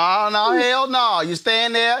 No, hell no. You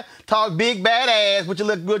stand there, talk big bad ass with your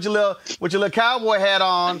little cowboy hat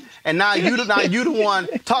on, and now you the one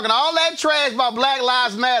talking all that trash about Black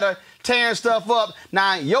Lives Matter, tearing stuff up.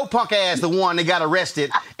 Now your punk ass the one that got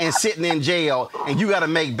arrested and sitting in jail, and you got to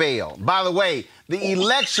make bail. By the way, the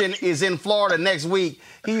election is in Florida next week.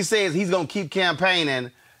 He says he's gonna keep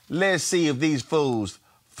campaigning. Let's see if these fools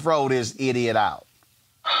throw this idiot out.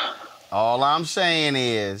 All I'm saying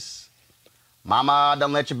is, mama,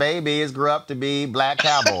 don't let your babies grow up to be black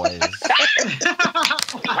cowboys.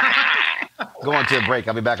 Going to a break.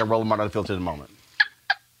 I'll be back at Roland Martin Unfiltered in a moment.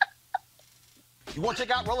 You want to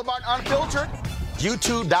check out Roland Martin Unfiltered?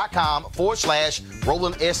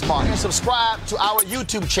 YouTube.com/Roland S. Martin. And subscribe to our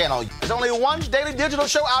YouTube channel. There's only one daily digital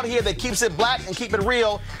show out here that keeps it black and keep it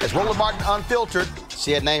real. It's Roland Martin Unfiltered.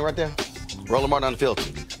 See that name right there? Roland Martin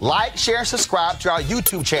Unfiltered. Like, share, and subscribe to our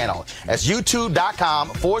YouTube channel. That's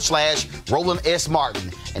youtube.com/Roland S.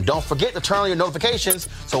 Martin. And don't forget to turn on your notifications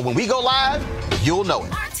so when we go live, you'll know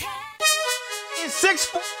it. It's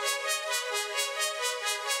 6-4.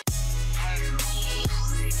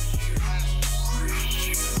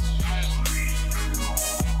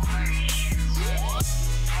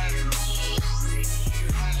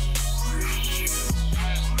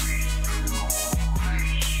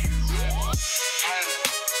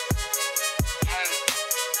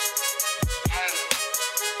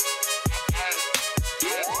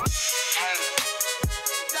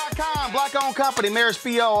 Black-owned company, Mary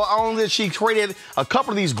Spio owns it. She created a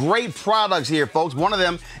couple of these great products here, folks. One of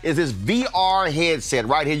them is this VR headset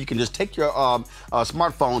right here. You can just take your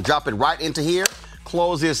smartphone, drop it right into here,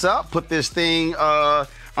 close this up, put this thing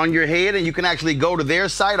on your head, and you can actually go to their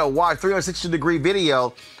site or watch 360-degree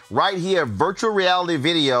video right here, virtual reality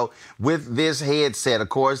video with this headset. Of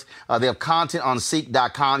course, they have content on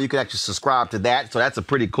Seek.com. You can actually subscribe to that. So that's a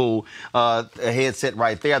pretty cool headset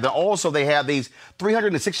right there. Then also they have these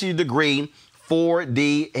 360-degree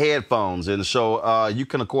 4D headphones. And so you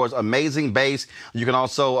can, of course, amazing bass. You can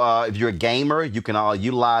also, if you're a gamer, you can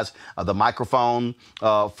utilize the microphone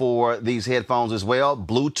for these headphones as well.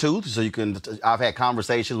 Bluetooth, so you can, I've had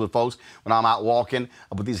conversations with folks when I'm out walking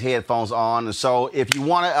with these headphones on. And so if you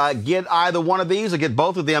want to get either one of these or get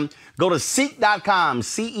both of them, go to Seek.com,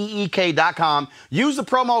 CEEK.com. Use the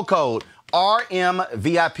promo code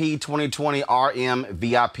RMVIP2020,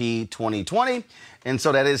 RMVIP2020. And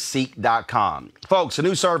so that is Seek.com. Folks, a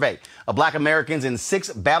new survey of Black Americans in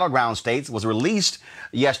 6 battleground states was released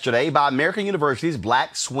yesterday by American University's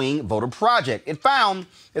Black Swing Voter Project. It found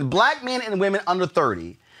that Black men and women under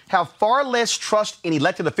 30 have far less trust in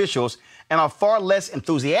elected officials and are far less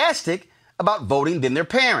enthusiastic about voting than their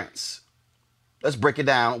parents. Let's break it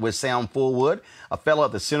down with Sam Fullwood, a fellow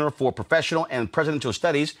at the Center for Professional and Presidential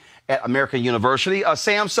Studies at American University.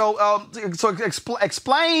 Sam,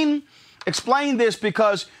 explain this,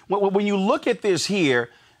 because when you look at this here,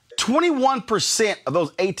 21% of those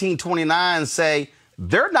 18-29 say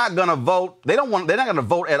they're not going to vote. They're not going to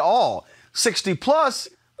vote at all. 60 plus,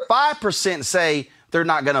 5% say they're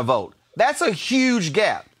not going to vote. That's a huge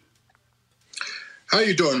gap. How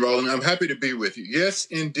you doing, Roland? I'm happy to be with you. Yes,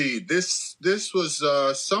 indeed. This was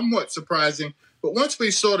somewhat surprising, but once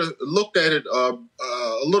we sort of looked at it a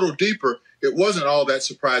little deeper, it wasn't all that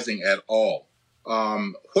surprising at all.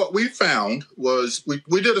 What we found was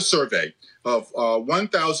we did a survey of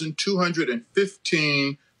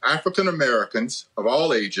 1,215 African Americans of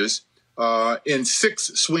all ages in 6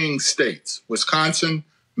 swing states: Wisconsin,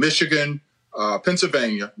 Michigan,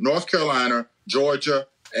 Pennsylvania, North Carolina, Georgia,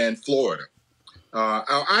 and Florida.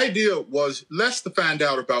 Our idea was less to find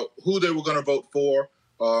out about who they were going to vote for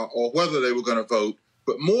or whether they were going to vote,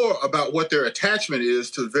 but more about what their attachment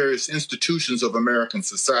is to various institutions of American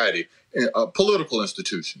society, political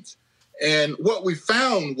institutions. And what we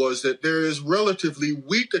found was that there is relatively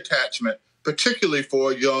weak attachment, particularly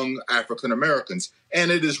for young African Americans,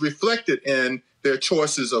 and it is reflected in their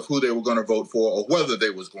choices of who they were going to vote for or whether they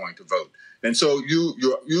was going to vote. And so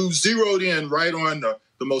you zeroed in right on the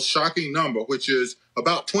most shocking number, which is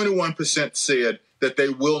about 21% said that they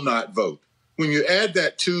will not vote. When you add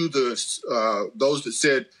that to those that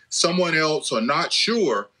said someone else or not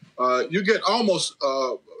sure, you get almost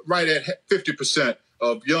right at 50%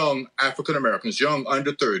 of young African Americans, young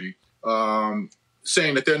under 30,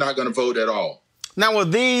 saying that they're not going to vote at all. Now, were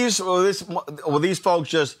these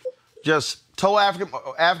folks just told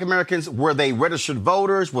African Americans? Were they registered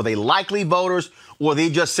voters? Were they likely voters? Or were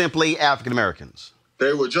they just simply African Americans?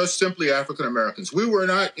 They were just simply African Americans. We were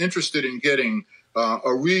not interested in getting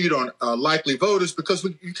a read on likely voters because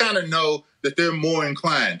you kind of know that they're more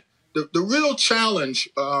inclined. The real challenge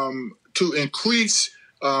to increase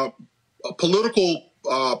political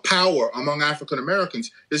power among African Americans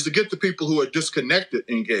is to get the people who are disconnected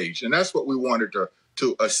engaged, and that's what we wanted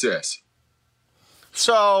to assess.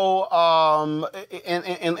 So,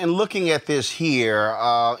 in looking at this here,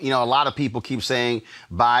 a lot of people keep saying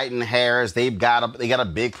Biden, Harris, they got a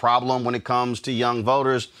big problem when it comes to young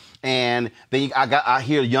voters, and then I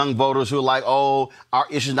hear young voters who are like, "Oh, our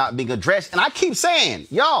issue's not being addressed," and I keep saying,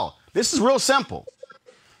 y'all, this is real simple.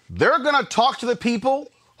 They're gonna talk to the people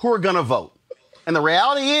who are gonna vote, and the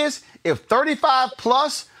reality is, if 35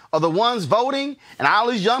 plus are the ones voting, and all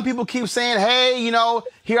these young people keep saying, "Hey,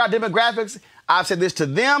 here are demographics." I've said this to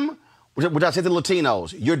them, which I said to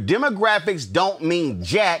Latinos. Your demographics don't mean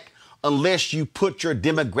jack unless you put your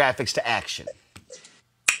demographics to action.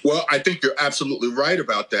 Well, I think you're absolutely right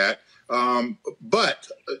about that. But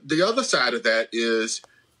the other side of that is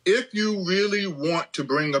if you really want to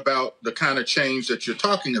bring about the kind of change that you're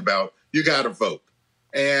talking about, you got to vote.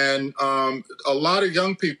 And a lot of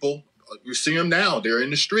young people, you see them now, they're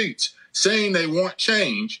in the streets saying they want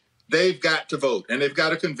change. They've got to vote, and they've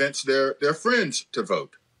got to convince their friends to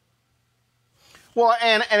vote. Well,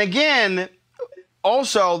 and again,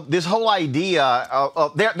 also this whole idea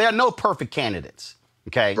of there are no perfect candidates,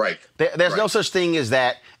 okay? Right. There's no such thing as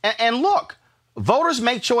that. And look, voters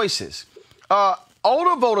make choices.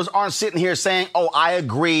 Older voters aren't sitting here saying, "Oh, I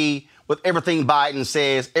agree with everything Biden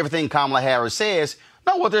says, everything Kamala Harris says."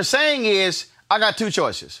 No, what they're saying is, I got 2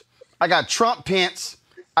 choices. I got Trump, Pence.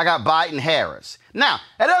 I got Biden, Harris. Now,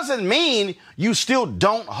 that doesn't mean you still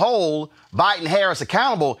don't hold Biden, Harris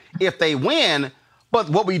accountable if they win. But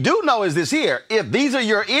what we do know is this here. If these are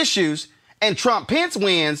your issues and Trump, Pence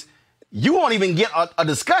wins, you won't even get a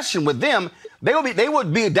discussion with them. They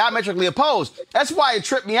would be diametrically opposed. That's why it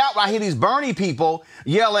tripped me out when I hear these Bernie people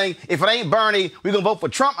yelling, "If it ain't Bernie, we're going to vote for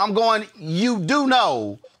Trump." I'm going, you do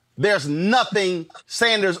know there's nothing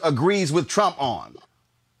Sanders agrees with Trump on.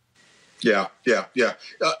 Yeah.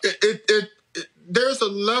 There's a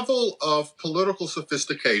level of political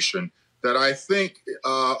sophistication that I think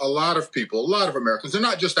a lot of Americans, and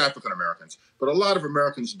not just African Americans, but a lot of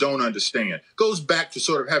Americans don't understand. It goes back to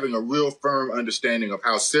sort of having a real firm understanding of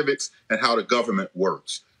how civics and how the government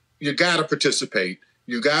works. You got to participate.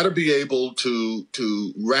 You got to be able to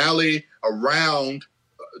rally around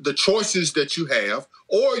the choices that you have,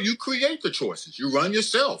 or you create the choices. You run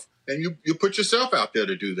yourself, and you put yourself out there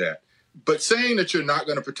to do that. But saying that you're not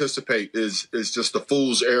going to participate is just a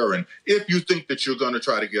fool's errand if you think that you're going to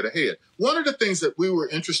try to get ahead. One of the things that we were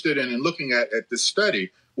interested in looking at this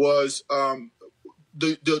study was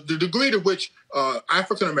the degree to which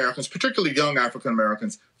African Americans, particularly young African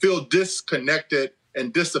Americans, feel disconnected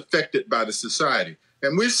and disaffected by the society.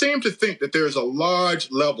 And we seem to think that there's a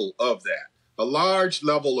large level of that, a large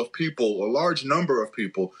level of people, a large number of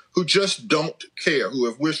people who just don't care, who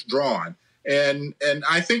have withdrawn. And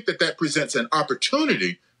I think that presents an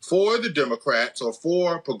opportunity for the Democrats or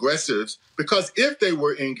for progressives, because if they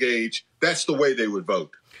were engaged, that's the way they would vote.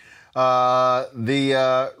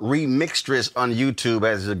 The Remixtress on YouTube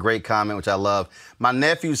has a great comment, which I love. My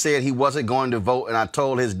nephew said he wasn't going to vote, and I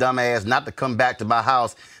told his dumb ass not to come back to my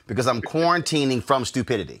house because I'm quarantining from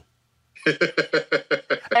stupidity.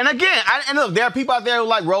 And again, and look, there are people out there who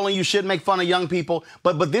like, Roland, you should make fun of young people,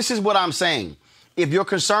 but this is what I'm saying. If your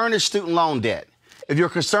concern is student loan debt, if your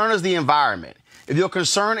concern is the environment, if your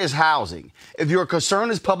concern is housing, if your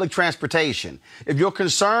concern is public transportation, if your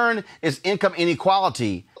concern is income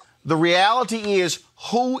inequality, the reality is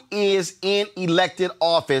who is in elected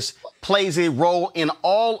office plays a role in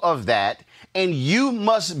all of that. And you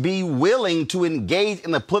must be willing to engage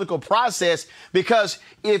in the political process, because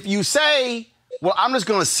if you say, well, I'm just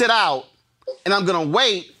going to sit out and I'm going to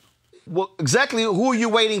wait, well, exactly who are you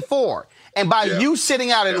waiting for? And by you sitting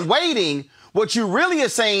out and waiting, what you really are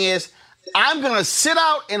saying is, I'm going to sit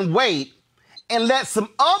out and wait and let some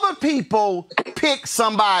other people pick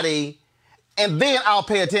somebody, and then I'll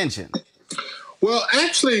pay attention. Well,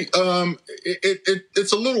 actually,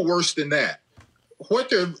 it's a little worse than that. What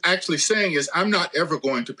they're actually saying is, I'm not ever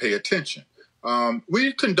going to pay attention.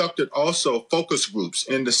 We conducted also focus groups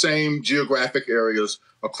in the same geographic areas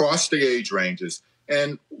across the age ranges.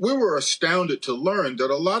 And we were astounded to learn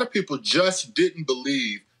that a lot of people just didn't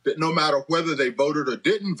believe that no matter whether they voted or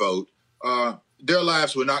didn't vote, their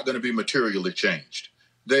lives were not going to be materially changed.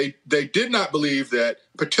 They did not believe that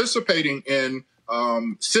participating in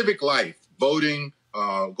civic life, voting,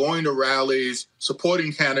 going to rallies,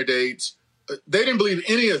 supporting candidates, they didn't believe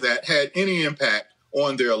any of that had any impact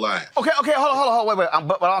on their lives. Okay, hold on, wait.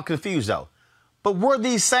 But I'm confused, though. But were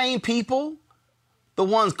these same people the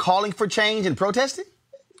ones calling for change and protesting?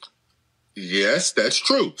 Yes, that's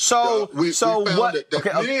true. So we found what? that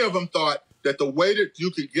many of them thought that the way that you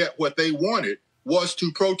could get what they wanted was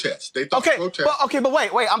to protest. They thought protest. But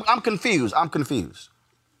wait. I'm confused.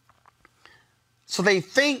 So they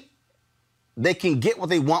think they can get what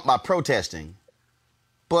they want by protesting,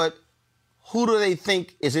 but who do they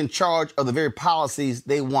think is in charge of the very policies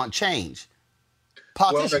they want changed?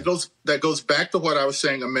 Politicians. Well, that goes back to what I was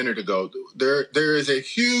saying a minute ago. There is a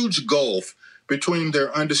huge gulf between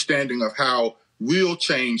their understanding of how real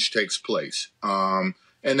change takes place, and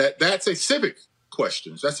that's a civic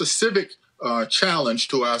question. That's a civic challenge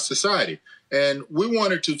to our society. And we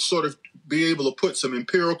wanted to sort of be able to put some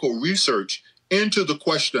empirical research into the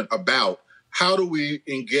question about how do we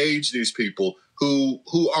engage these people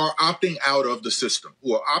who are opting out of the system,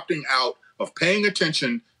 who are opting out of paying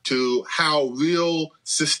attention to how real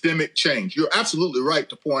systemic change. You're absolutely right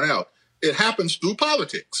to point out it happens through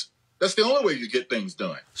politics. That's the only way you get things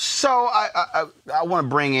done. So I want to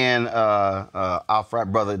bring in our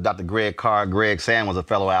frat brother, Dr. Greg Carr. Greg Sam was a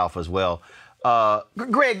fellow Alpha as well.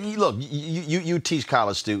 Greg, look, you teach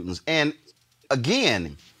college students, and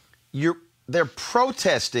again, they're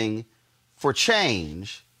protesting for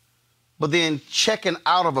change, but then checking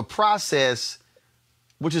out of a process,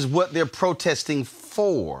 which is what they're protesting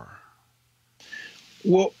for.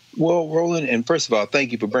 Well, Roland, and first of all,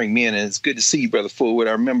 thank you for bringing me in, and it's good to see you, Brother Fullwood.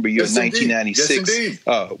 I remember you in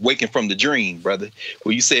 1996, Waking from the Dream, brother,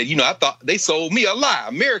 where you said, I thought they sold me a lie.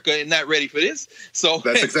 America is not ready for this. So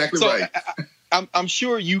that's exactly right. I'm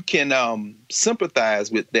sure you can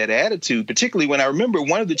sympathize with that attitude, particularly when I remember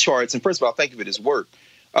one of the charts, and first of all, thank you for this work.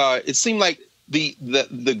 It seemed like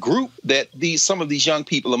the group that some of these young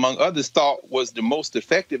people, among others, thought was the most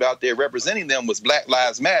effective out there representing them was Black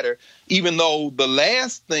Lives Matter, even though the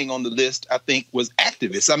last thing on the list, I think, was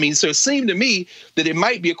activists. I mean, so it seemed to me that it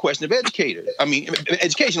might be a question of education.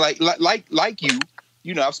 Like you,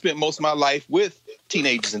 I've spent most of my life with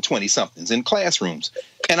teenagers and 20-somethings in classrooms.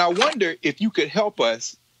 And I wonder if you could help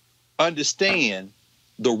us understand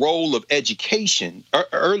the role of education.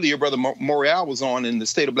 Earlier, Brother Morial was on in the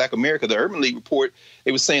State of Black America, the Urban League report.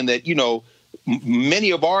 It was saying that,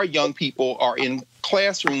 many of our young people are in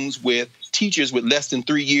classrooms with teachers with less than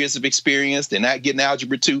 3 years of experience. They're not getting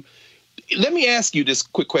Algebra 2. Let me ask you this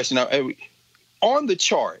quick question. on the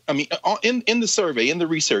chart, I mean, in the survey, in the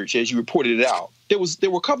research, as you reported it out, there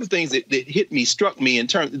were a couple of things that hit me, struck me in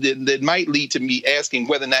terms that might lead to me asking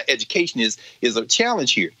whether or not education is a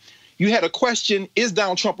challenge here. You had a question: is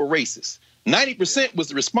Donald Trump a racist? 90% was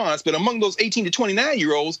the response, but among those 18 to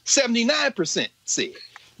 29-year-olds, 79% said.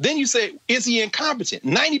 Then you say, is he incompetent?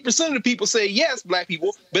 90% of the people say yes, black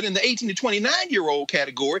people, but in the 18 to 29-year-old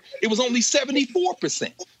category, it was only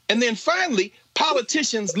 74%. And then finally,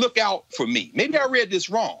 politicians look out for me. Maybe I read this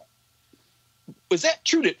wrong. Was that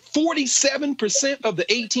true that 47% of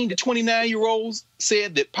the 18 to 29-year-olds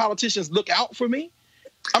said that politicians look out for me?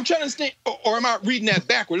 I'm trying to understand, or am I reading that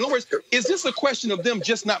backwards? In other words, is this a question of them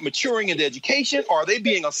just not maturing into education? Or are they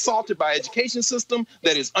being assaulted by an education system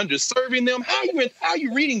that is underserving them? How are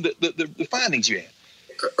you reading the findings you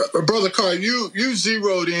had? Brother Carr, you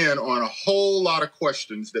zeroed in on a whole lot of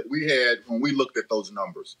questions that we had when we looked at those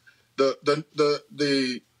numbers.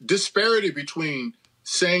 The disparity between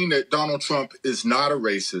saying that Donald Trump is not a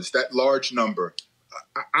racist, that large number,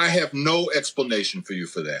 I have no explanation for you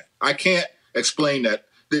for that. I can't explain that.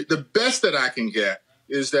 The best that I can get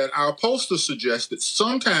is that our pollster suggests that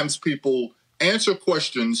sometimes people answer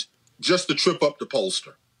questions just to trip up the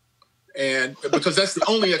pollster. And because that's the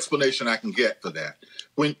only explanation I can get for that.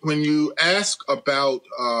 When you ask about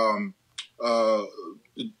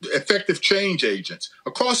effective change agents,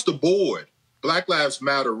 across the board, Black Lives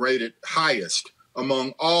Matter rated highest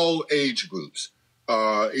among all age groups.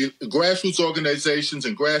 Grassroots organizations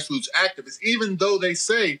and grassroots activists, even though they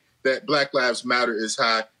say that Black Lives Matter is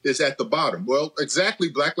high, is at the bottom. Well, exactly,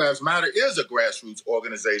 Black Lives Matter is a grassroots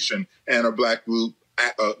organization and a black group,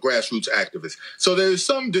 grassroots activist. So there's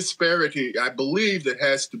some disparity, I believe, that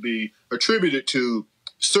has to be attributed to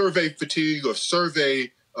survey fatigue or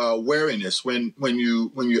survey wariness when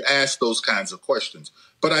you ask those kinds of questions.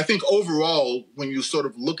 But I think overall, when you sort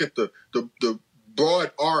of look at the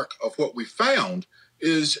broad arc of what we found,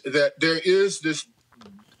 is that there is this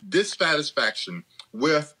dissatisfaction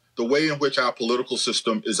with the way in which our political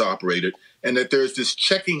system is operated, and that there's this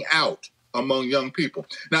checking out among young people.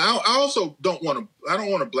 Now, I also don't want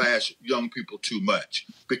to blast young people too much,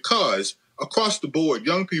 because across the board,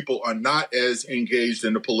 young people are not as engaged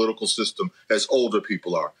in the political system as older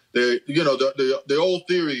people are. The old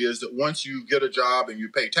theory is that once you get a job and you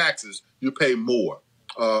pay taxes, you pay more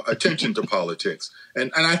attention to politics.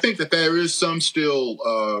 And I think that there is some still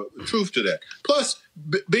truth to that. Plus,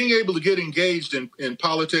 being able to get engaged in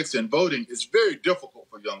politics and voting is very difficult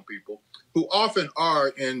for young people who often are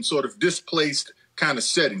in sort of displaced kind of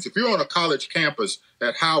settings. If you're on a college campus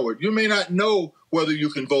at Howard, you may not know whether you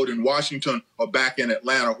can vote in Washington or back in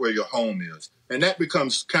Atlanta where your home is. And that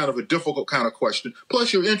becomes kind of a difficult kind of question.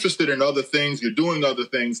 Plus, you're interested in other things, you're doing other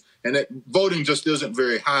things, and that voting just isn't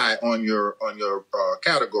very high on your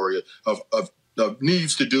category of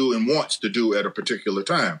needs to do and wants to do at a particular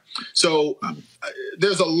time. So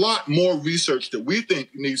there's a lot more research that we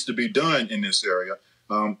think needs to be done in this area.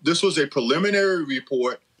 This was a preliminary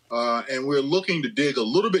report, and we're looking to dig a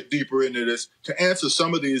little bit deeper into this to answer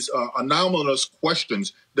some of these anomalous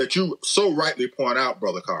questions that you so rightly point out,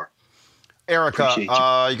 Brother Carr. Erica, you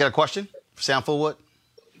got a question for Sam Fullwood?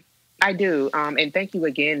 I do, and thank you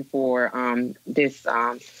again for this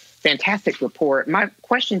fantastic report. My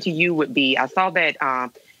question to you would be, I saw that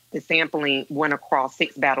the sampling went across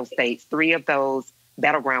 6 battleground states, 3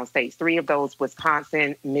 of those,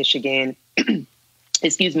 Wisconsin, Michigan, and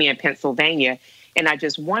Pennsylvania. And I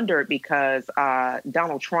just wondered, because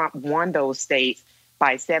Donald Trump won those states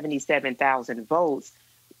by 77,000 votes,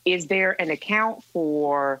 is there an account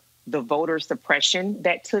for the voter suppression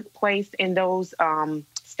that took place in those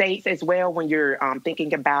states as well, when you're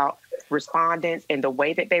thinking about respondents and the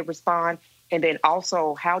way that they respond? And then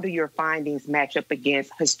also, how do your findings match up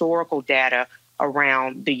against historical data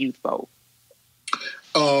around the youth vote?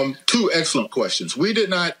 2 excellent questions. We did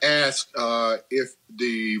not ask if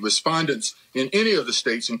the respondents in any of the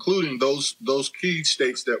states, including those key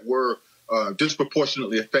states that were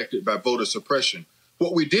disproportionately affected by voter suppression.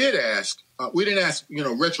 What we did ask, we didn't ask,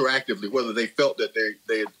 retroactively whether they felt that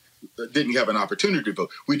they didn't have an opportunity to vote.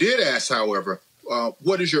 We did ask, however,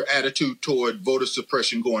 what is your attitude toward voter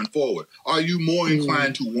suppression going forward? Are you more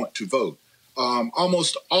inclined to want to vote?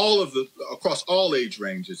 Almost all of across all age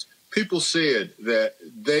ranges, people said that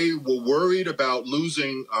they were worried about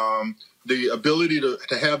losing the ability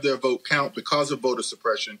to have their vote count because of voter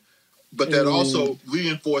suppression, but that also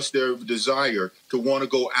reinforced their desire to want to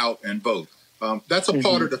go out and vote. That's a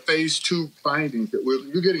part of the phase 2 findings that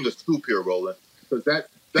you're getting a scoop here, Roland, because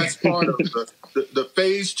that's part of the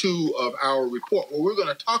phase 2 of our report, where we're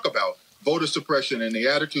going to talk about voter suppression and the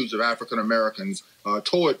attitudes of African Americans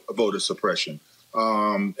toward voter suppression.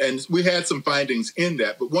 And we had some findings in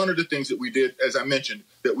that. But one of the things that we did, as I mentioned,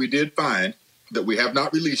 that we did find that we have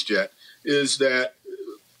not released yet is that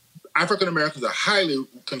African Americans are highly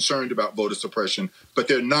concerned about voter suppression, but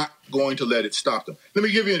they're not going to let it stop them. Let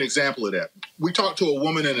me give you an example of that. We talked to a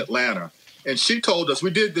woman in Atlanta, and she told us,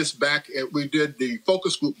 we did the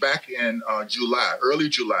focus group back in July, early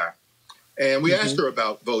July, and we asked her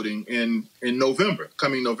about voting in November,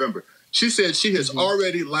 coming November. She said she has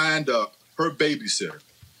already lined up her babysitter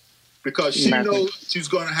because she knows she's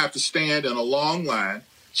going to have to stand in a long line.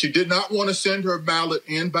 She did not want to send her ballot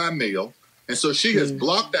in by mail. And so she has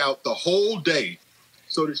blocked out the whole day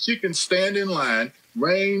so that she can stand in line,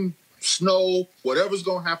 rain, snow, whatever's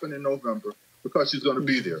going to happen in November, because she's going to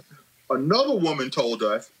be there. Another woman told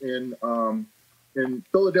us in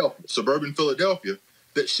Philadelphia, suburban Philadelphia,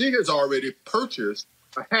 that she has already purchased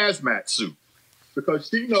a hazmat suit because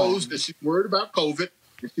she knows that she's worried about COVID,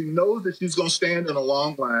 and she knows that she's going to stand in a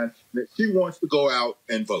long line, and that she wants to go out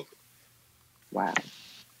and vote. Wow.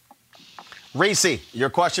 Reese, your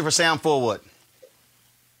question for Sam Fullwood.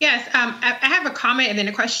 Yes, I have a comment and then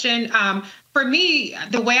a question. For me,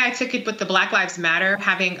 the way I took it with the Black Lives Matter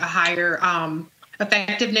having a higher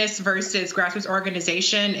effectiveness versus grassroots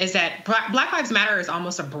organization is that Black Lives Matter is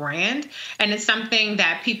almost a brand, and it's something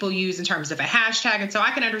that people use in terms of a hashtag. And so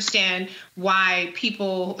I can understand why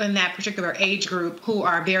people in that particular age group who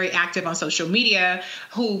are very active on social media,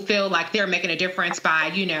 who feel like they're making a difference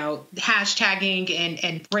by, hashtagging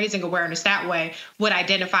and raising awareness that way, would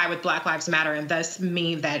identify with Black Lives Matter and thus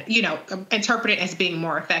mean that, interpret it as being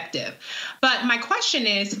more effective. But my question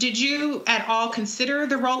is, did you at all consider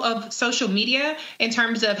the role of social media in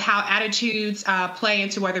terms of how attitudes play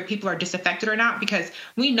into whether people are disaffected or not? Because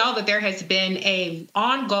we know that there has been a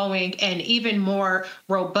ongoing and even more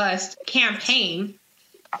robust campaign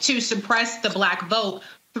to suppress the Black vote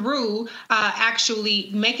through actually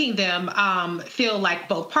making them feel like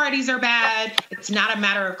both parties are bad. It's not a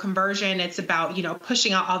matter of conversion. It's about,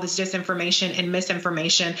 pushing out all this disinformation and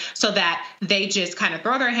misinformation so that they just kind of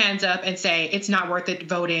throw their hands up and say, it's not worth it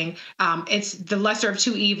voting. It's the lesser of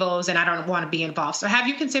two evils, and I don't want to be involved. So have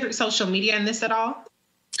you considered social media in this at all?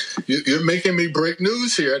 You're making me break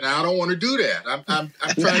news here, and I don't want to do that. I'm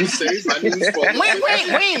trying to save my news for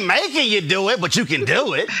we ain't making you do it, but you can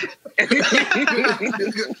do it.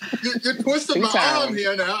 You're twisting my arm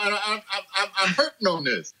here now, and I'm hurting on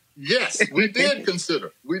this. Yes, we did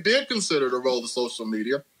consider the role of social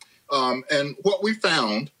media, and what we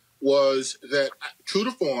found was that, true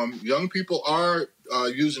to form, young people are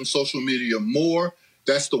using social media more.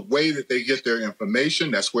 That's the way that they get their information.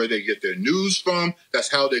 That's where they get their news from.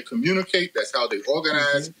 That's how they communicate. That's how they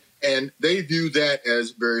organize. And they view that as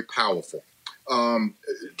very powerful.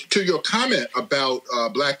 To your comment about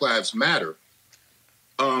Black Lives Matter,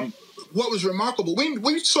 what was remarkable,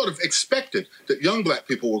 we sort of expected that young Black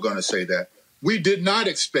people were going to say that. We did not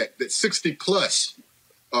expect that 60-plus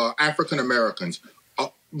African Americans,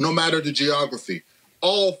 no matter the geography,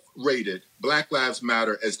 all rated Black Lives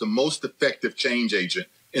Matter as the most effective change agent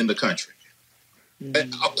in the country.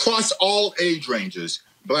 And across all age ranges,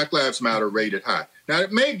 Black Lives Matter rated high. Now,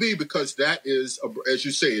 it may be because that is, as you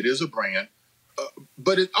say, it is a brand,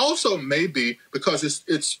 but it also may be because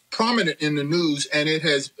it's prominent in the news, and it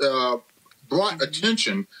has brought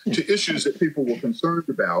attention to issues that people were concerned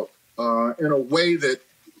about in a way that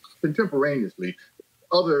contemporaneously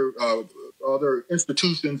other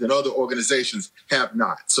institutions and other organizations have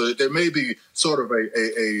not. So there may be sort of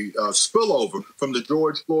a spillover from the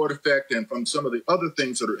George Floyd effect and from some of the other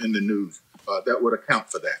things that are in the news that would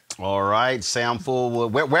account for that. All right, Sam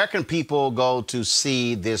Fullwood, where can people go to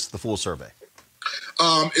see the full survey?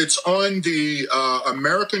 It's on the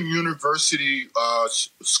American University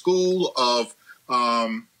School of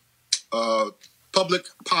Public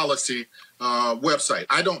Policy website.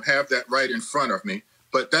 I don't have that right in front of me,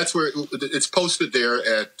 but that's where it's posted there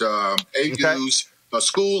at AU's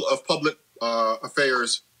School of Public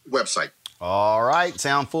Affairs website. All right.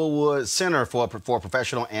 Sam Fullwood, Center for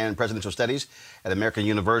Professional and Presidential Studies at American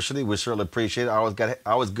University. We certainly appreciate it. Always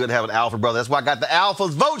good to have an Alpha brother. That's why I got the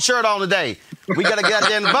Alpha's vote shirt on today. We got to get out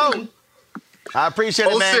there and vote. I appreciate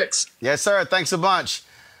it, man. 06. Yes, sir. Thanks a bunch.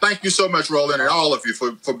 Thank you so much, Roland, and all of you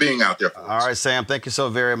for being out there for us. All right, Sam. Thank you so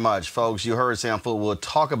very much. Folks, you heard Sam Fullwood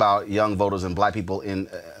talk about young voters and Black people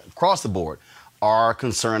across the board are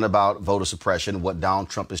concerned about voter suppression. What Donald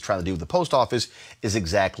Trump is trying to do with the post office is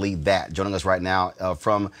exactly that. Joining us right now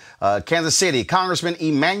from Kansas City, Congressman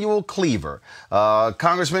Emanuel Cleaver.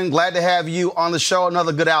 Congressman, glad to have you on the show.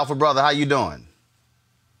 Another good Alpha brother. How you doing?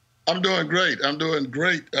 I'm doing great. One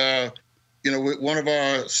of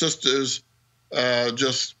our sisters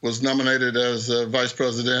just was nominated as vice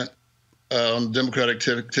president on the Democratic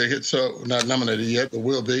ticket. So not nominated yet, but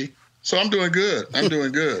will be. So I'm doing good.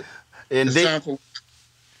 Indeed. It's time for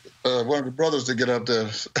one of the brothers to get up there.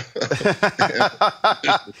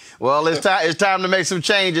 Well, it's time to make some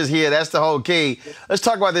changes here. That's the whole key. Let's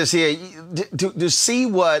talk about this here. To see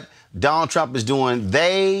what Donald Trump is doing,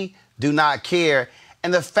 they do not care.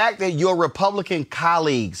 And the fact that your Republican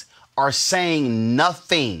colleagues are saying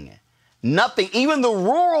nothing, even the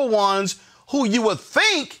rural ones who you would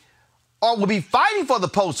think will be fighting for the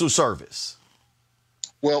Postal Service.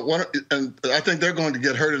 Well, and I think they're going to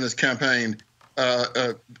get hurt in this campaign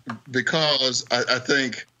because I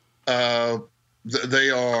think they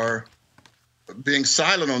are being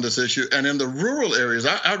silent on this issue. And in the rural areas,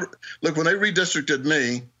 look, when they redistricted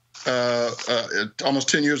me almost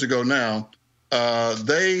 10 years ago now,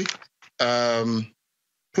 they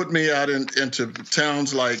put me out into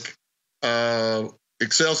towns like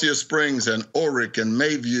Excelsior Springs and Orick and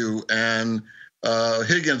Mayview and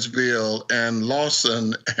Higginsville and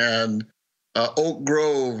Lawson and Oak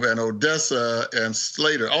Grove and Odessa and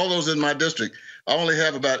Slater, all those in my district. I only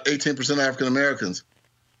have about 18% African Americans,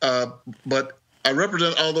 but I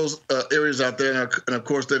represent all those areas out there, and of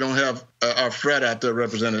course they don't have our frat out there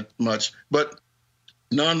represented much. But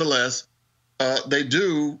nonetheless, they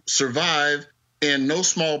do survive in no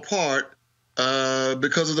small part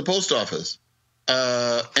because of the post office.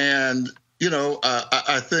 And, you know,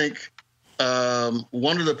 I think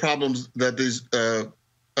one of the problems that these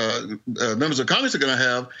members of Congress are going to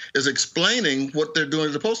have is explaining what they're doing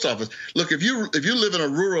at the post office. Look, if you live in a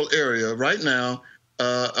rural area right now,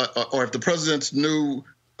 or if the president's new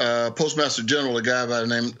postmaster general, a guy by the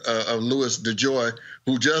name of Louis DeJoy,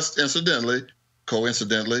 who just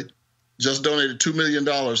coincidentally, just donated $2 million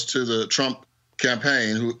to the Trump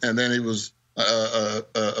campaign, and then he was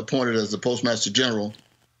appointed as the postmaster general.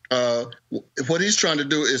 What he's trying to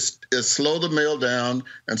do is slow the mail down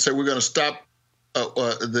and say we're going to stop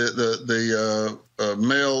the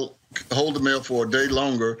mail, hold the mail for a day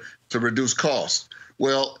longer to reduce costs.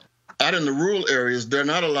 Well, out in the rural areas, there are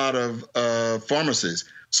not a lot of pharmacies.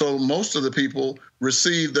 So most of the people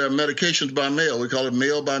receive their medications by mail. We call it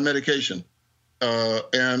mail by medication.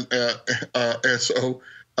 And so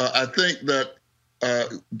I think that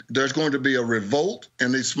there's going to be a revolt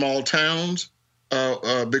in these small towns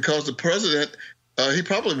because the president, he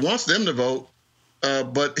probably wants them to vote,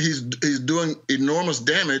 but he's doing enormous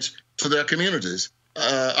damage to their communities.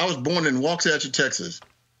 I was born in Waxahachie, Texas,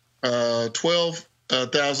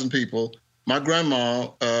 12,000 people. My grandma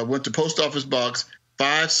went to Post Office Box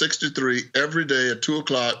 563 every day at 2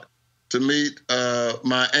 o'clock to meet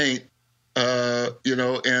my aunt,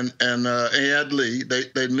 and Aunt Lee.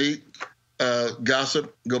 They'd meet,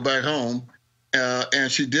 gossip, go back home,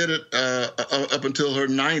 and she did it up until her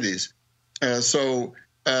 90s. So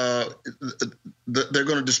they're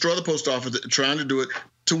going to destroy the post office, trying to do it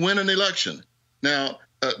to win an election. Now,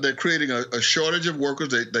 they're creating a shortage of workers.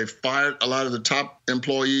 They fired a lot of the top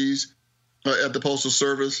employees at the Postal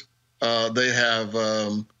Service. They have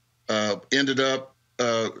ended up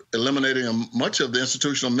eliminating much of the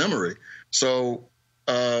institutional memory. So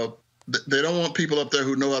they don't want people up there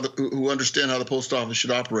who understand how the post office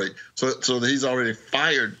should operate. So he's already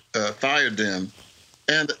fired them.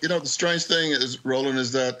 And the strange thing is, Roland,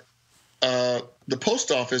 is that the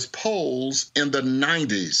post office polls in the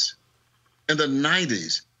 90s. In the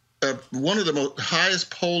 90s, one of the highest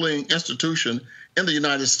polling institution in the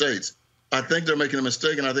United States. I think they're making a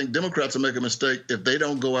mistake, and I think Democrats will make a mistake if they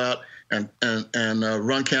don't go out and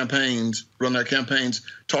run their campaigns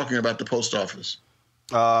talking about the post office.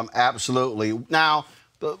 Absolutely. Now,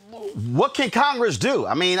 what can Congress do?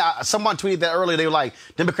 I mean, someone tweeted that earlier. They were like,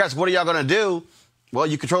 Democrats, what are y'all going to do? Well,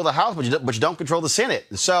 you control the House, but you don't control the Senate.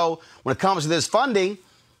 So when it comes to this funding,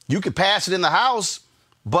 you could pass it in the House,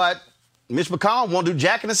 but Mitch McConnell won't do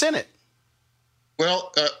jack in the Senate.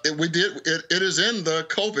 Well, we did. It is in the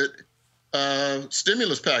COVID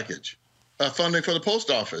stimulus package, funding for the post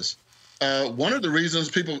office. One of the reasons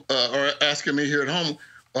people are asking me here at home,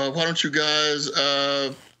 why don't you guys,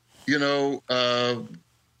 go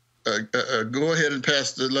ahead and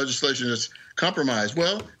pass the legislation that's compromised?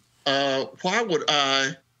 Well, why would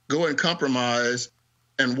I go and compromise,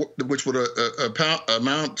 and which would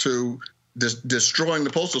amount to destroying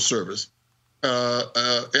the Postal Service?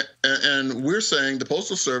 And we're saying the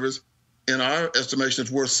Postal Service, in our estimation,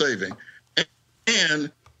 is worth saving.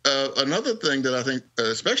 And another thing that I think,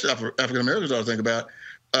 especially African Americans ought to think about,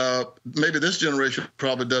 maybe this generation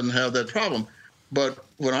probably doesn't have that problem, but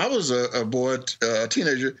when I was a boy, a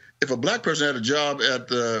teenager, if a black person had a job at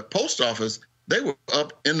the post office, they were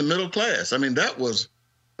up in the middle class. I mean, that was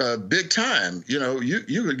big time. You know,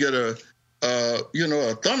 you could get a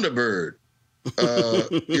Thunderbird.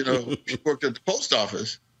 Worked at the post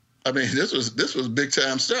office. I mean, this was big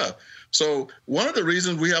time stuff. So one of the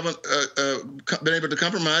reasons we haven't been able to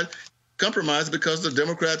compromise because the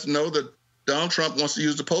Democrats know that Donald Trump wants to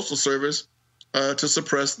use the Postal Service to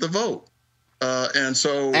suppress the vote, and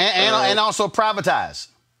also privatize.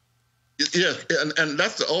 Yeah, and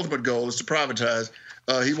that's the ultimate goal, is to privatize.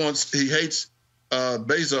 He hates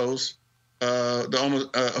Bezos,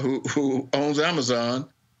 who owns Amazon,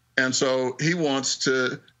 and so he wants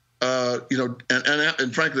to,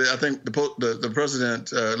 and frankly, I think the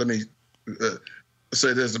president. Let me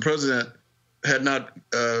say this: the president had not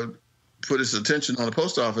put his attention on the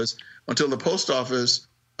post office until the post office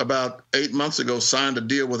about 8 months ago signed a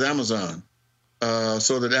deal with Amazon,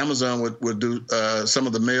 so that Amazon would do some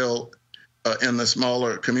of the mail in the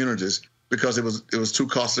smaller communities, because it was too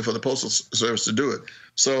costly for the Postal Service to do it.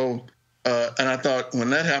 So, and I thought when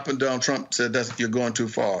that happened, Donald Trump said that you're going too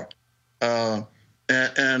far, and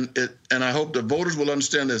I hope the voters will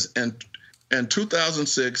understand this. And in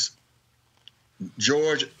 2006,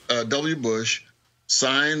 George W. Bush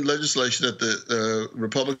signed legislation that the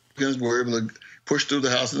Republicans were able to push through the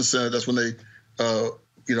House and the Senate. That's when they,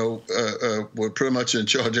 were pretty much in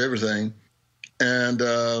charge of everything. And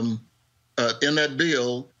in that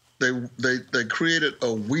bill, they created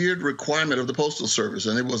a weird requirement of the Postal Service,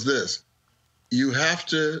 and it was this: you have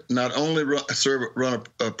to not only run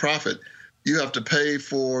a profit, you have to pay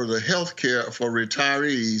for the health care for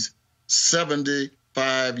retirees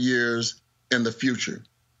 75 years in the future.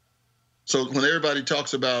 So when everybody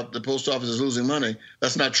talks about the post office is losing money,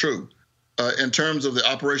 that's not true. In terms of the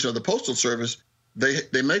operation of the Postal Service,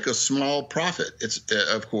 they make a small profit. It's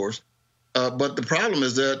of course, but the problem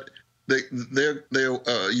is that they're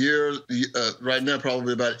years right now,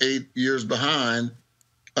 probably about 8 years behind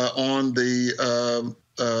on the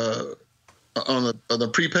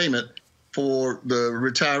prepayment for the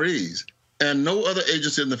retirees. And no other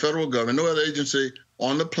agency in the federal government, no other agency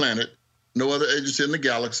on the planet, no other agency in the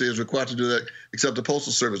galaxy is required to do that except the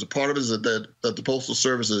Postal Service. A part of it is that the Postal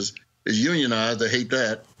Service is unionized. They hate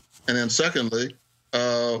that. And then secondly,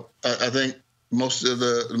 I think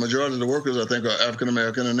the majority of the workers, I think, are African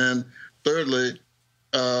American. And then thirdly,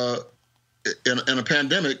 in a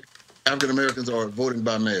pandemic, African Americans are voting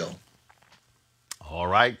by mail. All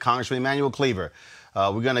right, Congressman Emanuel Cleaver.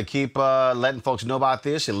 We're going to keep letting folks know about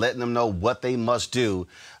this and letting them know what they must do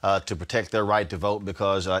to protect their right to vote,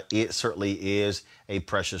 because it certainly is a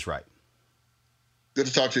precious right. Good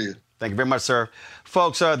to talk to you. Thank you very much, sir.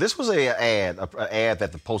 Folks, this was an ad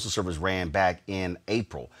that the Postal Service ran back in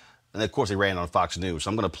April. And, of course, they ran on Fox News. So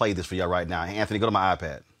I'm going to play this for y'all right now. Anthony, go to my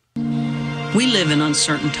iPad. We live in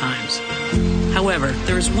uncertain times. However,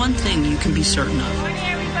 there is one thing you can be certain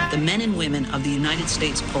of: the men and women of the United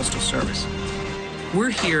States Postal Service. We're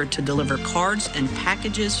here to deliver cards and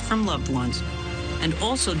packages from loved ones, and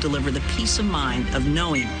also deliver the peace of mind of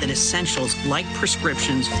knowing that essentials like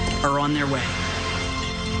prescriptions are on their way.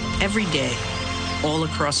 Every day, all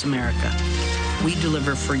across America, we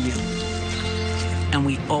deliver for you, and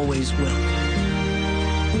we always will.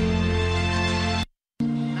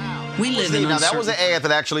 We live in now, that was an ad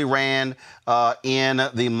that actually ran in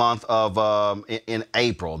the month of in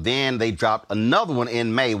April. Then they dropped another one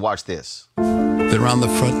in May. Watch this. They're on the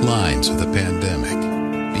front lines of the pandemic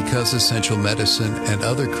because essential medicine and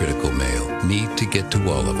other critical mail need to get to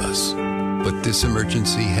all of us. But this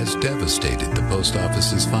emergency has devastated the post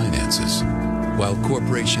office's finances. While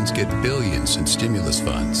corporations get billions in stimulus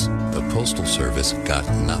funds, the Postal Service got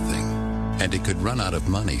nothing, and it could run out of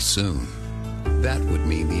money soon. That would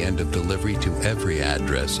mean the end of delivery to every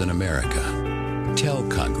address in America. Tell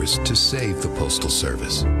Congress to save the Postal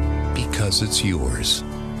Service, because it's yours.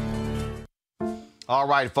 All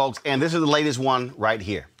right, folks, and this is the latest one right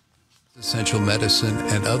here. Essential medicine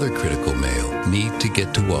and other critical mail need to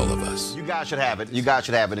get to all of us. You guys should have it. You guys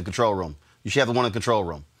should have it in the control room. You should have the one in the control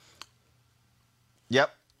room. Yep.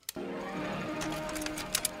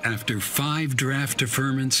 After 5 draft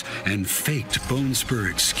deferments and faked bone spur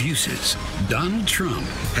excuses, Donald Trump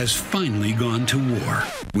has finally gone to war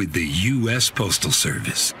with the U.S. Postal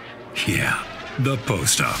Service. Yeah, the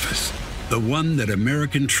post office. The one that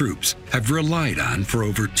American troops have relied on for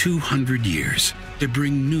over 200 years to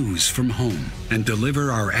bring news from home and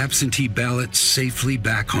deliver our absentee ballots safely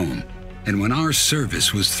back home. And when our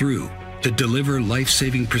service was through, to deliver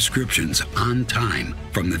life-saving prescriptions on time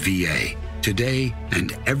from the VA. Today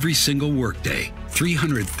and every single workday,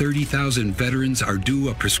 330,000 veterans are due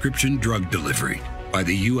a prescription drug delivery by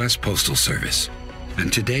the U.S. Postal Service.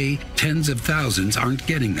 And today, tens of thousands aren't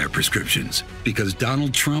getting their prescriptions because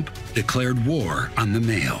Donald Trump declared war on the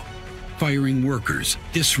mail, firing workers,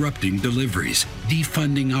 disrupting deliveries,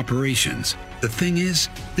 defunding operations. The thing is,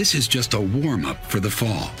 this is just a warm-up for the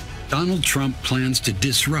fall. Donald Trump plans to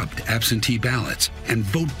disrupt absentee ballots and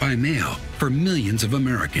vote by mail for millions of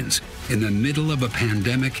Americans in the middle of a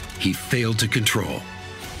pandemic he failed to control.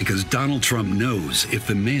 Because Donald Trump knows if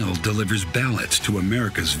the mail delivers ballots to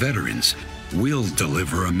America's veterans, we'll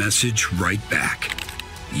deliver a message right back.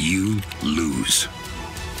 You lose.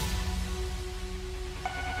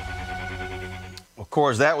 Of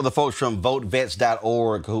course, that were the folks from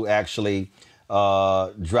votevets.org who actually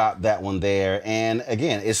dropped that one there. And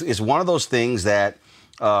again, it's one of those things that,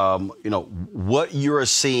 what you're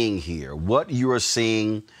seeing here, what you are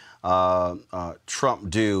seeing Trump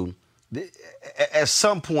do, at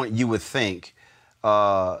some point you would think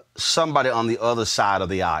somebody on the other side of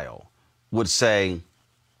the aisle would say,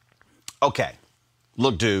 okay,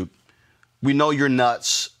 look, dude, we know you're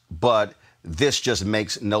nuts, but this just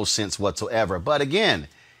makes no sense whatsoever. But again,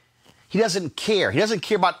 he doesn't care. He doesn't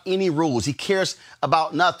care about any rules. He cares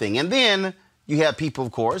about nothing. And then you have people,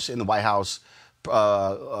 of course, in the White House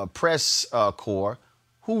press corps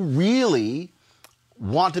who really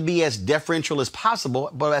want to be as deferential as possible,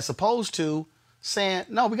 but as opposed to saying,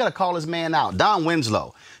 no, we got to call this man out. Don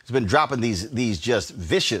Winslow has been dropping these just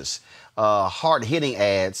vicious, hard-hitting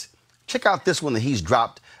ads. Check out this one that he's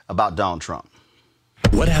dropped about Donald Trump.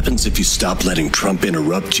 What happens if you stop letting Trump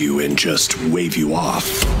interrupt you and just wave you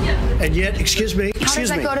off? And yet, excuse me. How does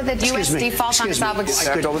that go to the U.S. default on its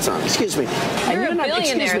obligation? All the time. Excuse me. You're a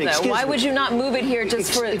billionaire, though. Why would you not move it here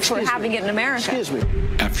just for having it in America? Excuse me.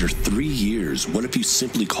 After 3 years, what if you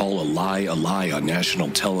simply call a lie on national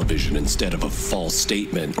television instead of a false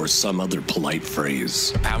statement or some other polite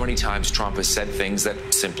phrase? How many times Trump has said things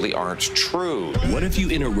that simply aren't true? What if you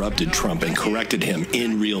interrupted Trump and corrected him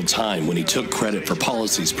in real time when he took credit for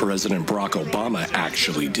policies President Barack Obama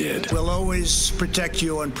actually did? We'll always protect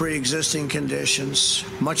you on pre-existing conditions,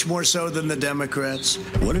 much more so than the Democrats.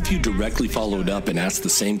 What if you directly followed up and asked the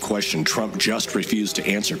same question Trump just refused to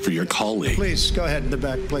answer for your colleague? Please, go ahead in the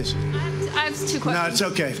back, please. I have two questions. No, it's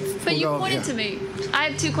okay. But you pointed to me. I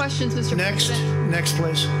have two questions, Mr. President. Next,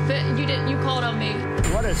 please. But you didn't. You called on me.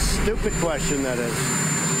 What a stupid question that is.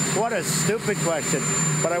 What a stupid question.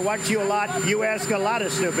 But I watch you a lot. You ask a lot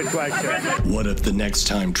of stupid questions. What if the next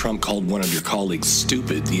time Trump called one of your colleagues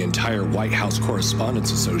stupid, the entire White House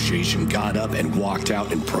Correspondents Association got up and walked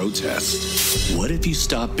out in protest? What if you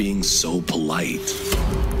stopped being so polite?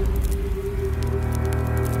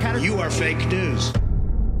 You are fake news.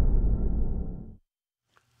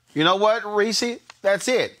 You know what, Reese? That's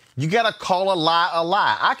it. You got to call a lie a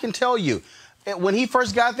lie. I can tell you, when he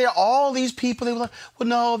first got there, all these people, they were like, well,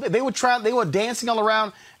 no, they were dancing all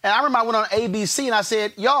around. And I remember I went on ABC and I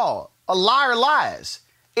said, y'all, a liar lies.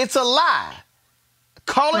 It's a lie.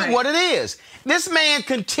 Call it what it is. This man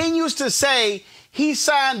continues to say he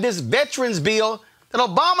signed this veterans bill that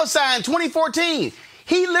Obama signed in 2014.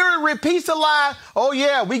 He literally repeats the lie, oh,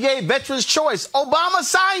 yeah, we gave veterans choice. Obama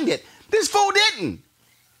signed it. This fool didn't.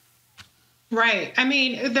 Right. I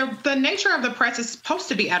mean, the nature of the press is supposed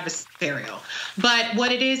to be adversarial, but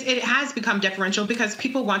what it is, it has become deferential because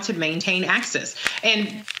people want to maintain access.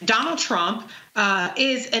 And Donald Trump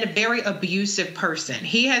is a very abusive person.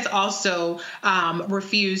 He has also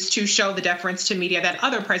refused to show the deference to media that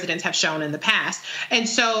other presidents have shown in the past. And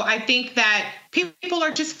so I think that people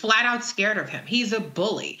are just flat out scared of him. He's a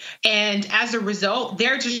bully. And as a result,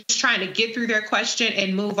 they're just trying to get through their question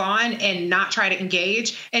and move on and not try to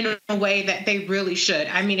engage in a way that they really should.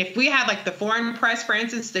 I mean, if we had like the foreign press, for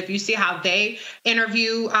instance, if you see how they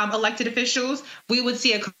interview elected officials, we would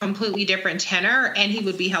see a completely different tenor and he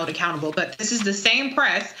would be held accountable. But this is the same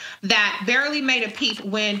press that barely made a peep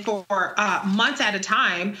when for months at a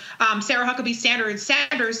time, Sarah Huckabee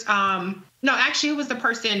Sanders, no, actually, it was the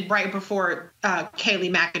person right before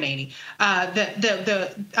Kayleigh McEnany.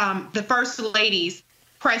 The first lady's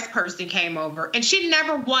press person came over, and she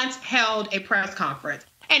never once held a press conference.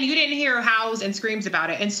 And you didn't hear howls and screams about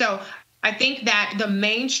it. And so I think that the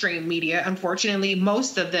mainstream media, unfortunately,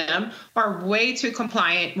 most of them are way too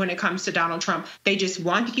compliant when it comes to Donald Trump. They just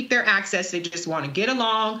want to keep their access. They just want to get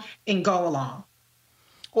along and go along.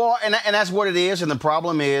 Well, and that's what it is. And the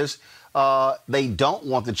problem is, they don't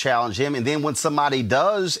want to challenge him. And then when somebody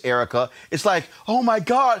does, Erica, it's like, oh, my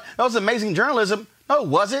God, that was amazing journalism. No, it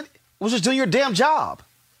wasn't. It was just doing your damn job.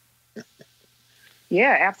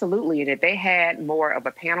 Yeah, absolutely. And if they had more of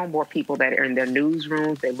a panel, more people that are in their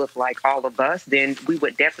newsrooms, they look like all of us, then we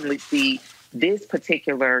would definitely see this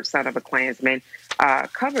particular son of a Klansman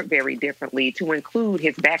covered very differently, to include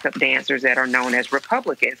his backup dancers that are known as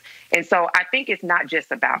Republicans. And so I think it's not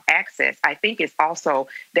just about access. I think it's also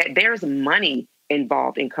that there's money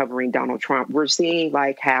involved in covering Donald Trump. We're seeing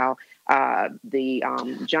like how the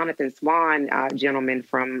Jonathan Swan gentleman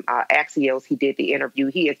from Axios, he did the interview.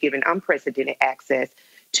 He has given unprecedented access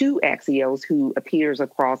to Axios, who appears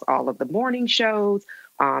across all of the morning shows.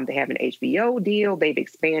 They have an HBO deal. They've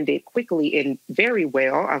expanded quickly and very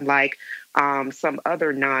well, unlike some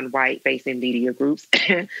other non-white facing media groups.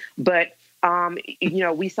 But,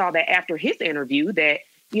 we saw that after his interview that,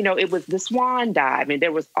 it was the Swan dive, and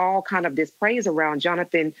there was all kind of this praise around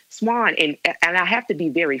Jonathan Swan. And I have to be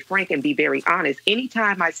very frank and be very honest.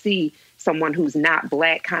 Anytime I see someone who's not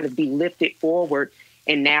Black kind of be lifted forward,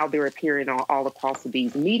 and now they're appearing on all across of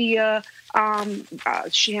these media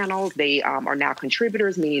channels. They are now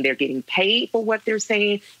contributors, meaning they're getting paid for what they're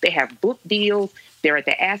saying. They have book deals. They're at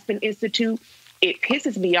the Aspen Institute. It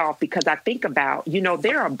pisses me off because I think about,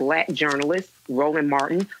 there are Black journalists, Roland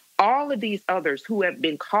Martin, all of these others who have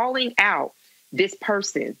been calling out this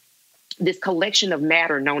person, this collection of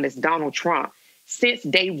matter known as Donald Trump, since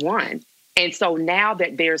day one. And so now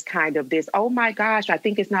that there's kind of this, oh my gosh, I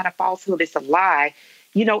think it's not a falsehood, it's a lie,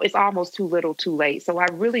 it's almost too little too late. So I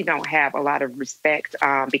really don't have a lot of respect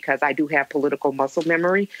because I do have political muscle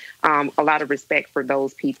memory, a lot of respect for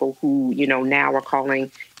those people who, now are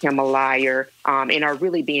calling him a liar and are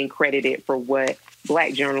really being credited for what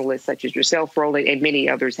Black journalists such as yourself, Roland, and many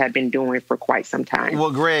others have been doing for quite some time.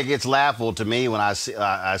 Well, Greg, it's laughable to me when I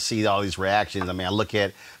see all these reactions. I mean, I look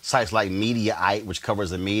at sites like Mediaite, which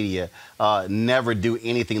covers the media, never do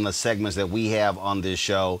anything in the segments that we have on this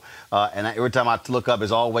show. And every time I look up,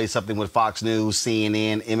 it's always something with Fox News,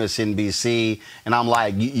 CNN, MSNBC. And I'm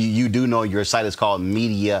like, you do know your site is called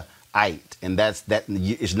Mediaite, and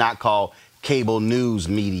it's not called cable news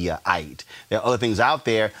Mediaite. There are other things out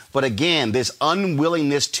there. But again, this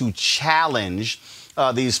unwillingness to challenge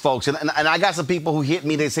these folks. And I got some people who hit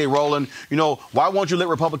me. They say, Roland, why won't you let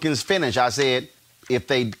Republicans finish? I said, if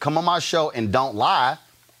they come on my show and don't lie,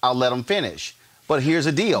 I'll let them finish. But here's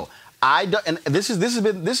the deal. This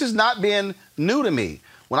has not been new to me.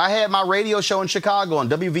 When I had my radio show in Chicago on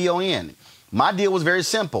WVON, my deal was very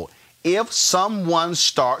simple. If someone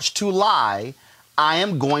starts to lie, I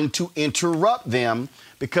am going to interrupt them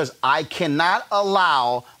because I cannot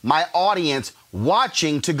allow my audience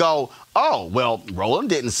watching to go, oh, well, Roland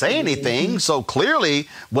didn't say anything, so clearly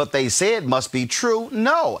what they said must be true.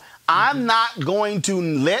 No, I'm not going to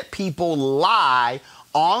let people lie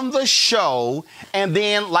on the show and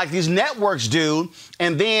then, like these networks do,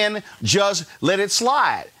 and then just let it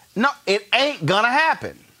slide. No, it ain't gonna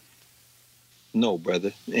happen. No,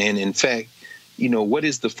 brother. And in fact, what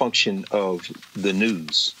is the function of the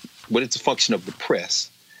news? What is the function of the press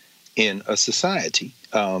in a society?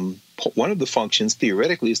 One of the functions,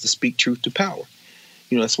 theoretically, is to speak truth to power.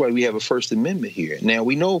 That's why we have a First Amendment here. Now,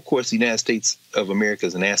 we know, of course, the United States of America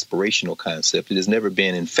is an aspirational concept. It has never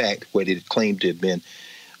been, in fact, what it claimed to have been,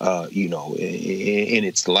 in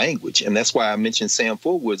its language. And that's why I mentioned Sam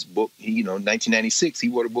Forward's book, 1996. He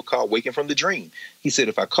wrote a book called Waking from the Dream. He said,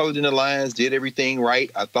 if I colored in the lines, did everything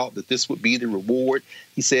right, I thought that this would be the reward.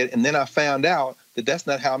 He said, and then I found out that that's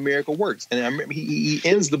not how America works. And I remember he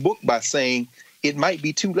ends the book by saying, it might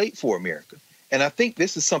be too late for America. And I think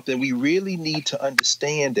this is something we really need to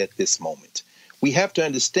understand at this moment. We have to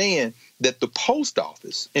understand that the post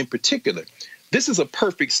office in particular, this is a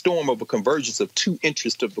perfect storm of a convergence of two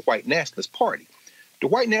interests of the white nationalist party. The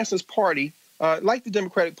white nationalist party, like the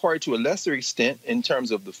Democratic Party to a lesser extent in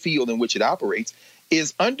terms of the field in which it operates,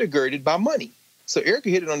 is undergirded by money. So Erica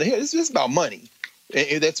hit it on the head. It's just about money.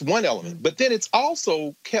 And that's one element. But then it's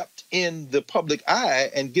also kept in the public eye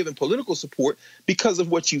and given political support because of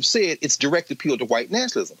what you've said. It's direct appeal to white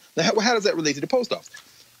nationalism. Now, how does that relate to the post office?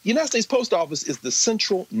 The United States Post Office is the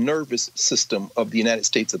central nervous system of the United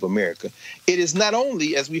States of America. It is not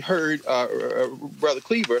only, as we heard Brother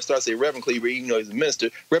Cleaver, Reverend Cleaver, even though he's a minister,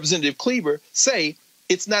 Representative Cleaver say,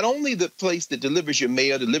 it's not only the place that delivers your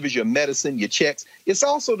mail, delivers your medicine, your checks, it's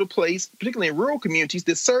also the place, particularly in rural communities,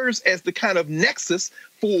 that serves as the kind of nexus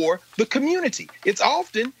for the community. It's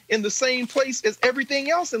often in the same place as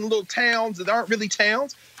everything else in little towns that aren't really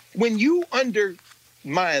towns. When you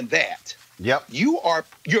undermine that, yep, you're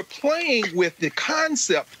playing with the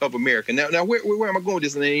concept of America. Now where am I going with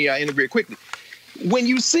this? And then I end very quickly. When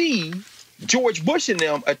you see George Bush and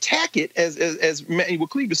them attack it, as Emmanuel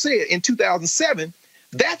Cleaver said, in 2007,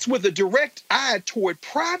 that's with a direct eye toward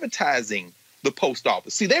privatizing the post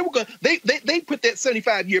office. See, they put that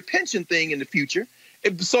 75-year pension thing in the future,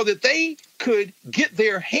 so that they could get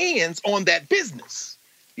their hands on that business.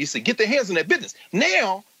 You see, get their hands on that business.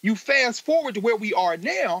 Now, you fast forward to where we are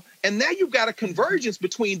now, and now you've got a convergence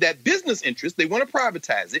between that business interest, they want to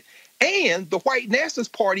privatize it, and the white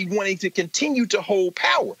nationalist party wanting to continue to hold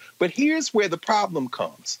power. But here's where the problem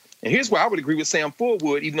comes. And here's where I would agree with Sam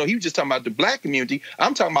Fullwood, even though he was just talking about the black community.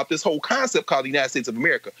 I'm talking about this whole concept called the United States of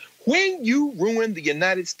America. When you ruin the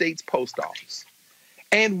United States Post Office,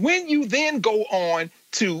 and when you then go on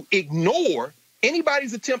to ignore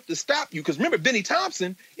anybody's attempt to stop you, because remember, Benny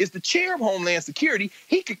Thompson is the chair of Homeland Security.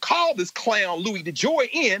 He could call this clown Louis DeJoy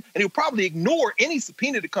in, and he'll probably ignore any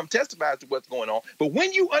subpoena to come testify to what's going on. But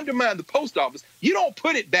when you undermine the post office, you don't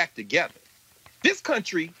put it back together. This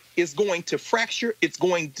country is going to fracture. It's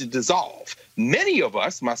going to dissolve. Many of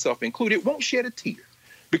us, myself included, won't shed a tear.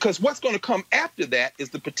 Because what's going to come after that is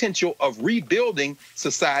the potential of rebuilding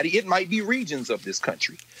society. It might be regions of this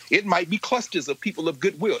country. It might be clusters of people of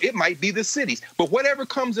goodwill. It might be the cities. But whatever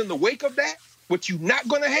comes in the wake of that, what you're not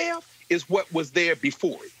going to have is what was there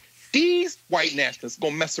before it. These white nationalists are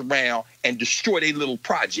going to mess around and destroy their little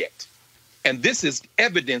project. And this is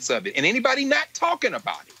evidence of it. And anybody not talking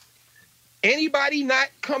about it, anybody not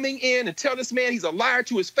coming in and tell this man he's a liar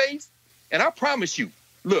to his face, and I promise you,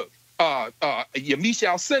 look, Yamiche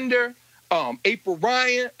Alcindor, April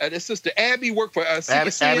Ryan, their sister Abby worked for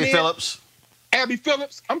CNN. Abby Phillips. Abby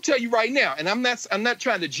Phillips. I'm telling you right now, and I'm not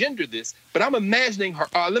trying to gender this, but I'm imagining her.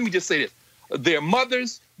 Let me just say this: their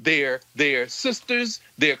mothers, their sisters,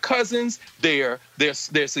 their cousins, their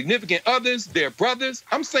significant others, their brothers.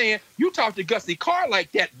 I'm saying, you talk to Gussie Carr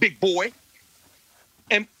like that, big boy,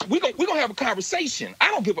 and we're gonna have a conversation. I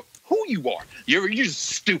don't give a who you are. You're just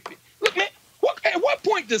stupid. Look, man. At what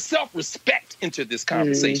point does self-respect enter this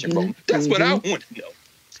conversation, bro? That's what I want to know.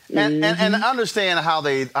 And understand how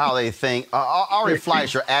they think. Ari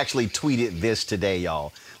Fleischer actually tweeted this today,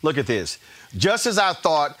 y'all. Look at this. Just as I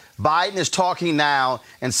thought, Biden is talking now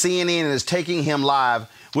and CNN is taking him live,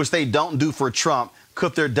 which they don't do for Trump.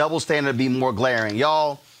 Could their double standard be more glaring?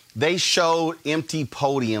 Y'all, they showed empty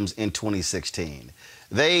podiums in 2016.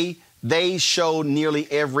 They showed nearly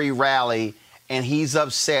every rally. And he's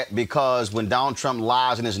upset because when Donald Trump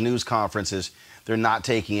lies in his news conferences, they're not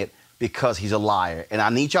taking it because he's a liar. And I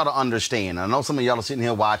need y'all to understand. I know some of y'all are sitting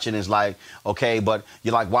here watching. It's like, okay, but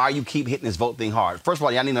you're like, why you keep hitting this vote thing hard? First of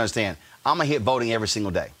all, y'all need to understand, I'm going to hit voting every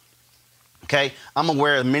single day. Okay? I'm going to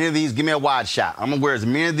wear as many of these. Give me a wide shot. I'm going to wear as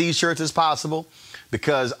many of these shirts as possible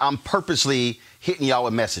because I'm purposely hitting y'all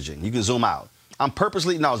with messaging. You can zoom out. I'm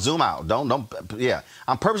purposely hitting you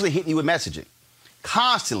with messaging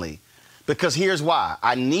constantly. Because here's why.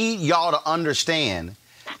 I need y'all to understand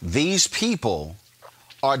these people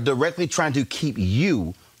are directly trying to keep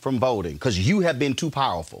you from voting because you have been too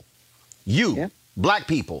powerful. Black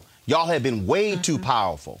people, y'all have been way too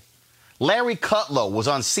powerful. Larry Kudlow was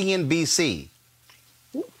on CNBC.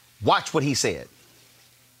 Watch what he said.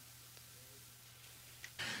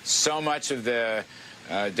 So much of the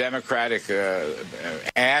Democratic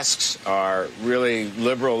asks are really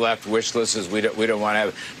liberal left wish lists. We don't want to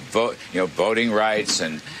have voting rights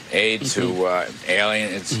and aid to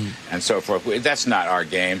aliens and so forth. That's not our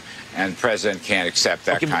game, and the president can't accept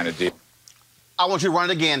that kind of deal. I want you to run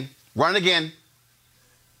it again. Run it again.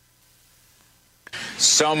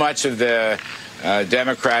 So much of the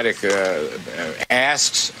Democratic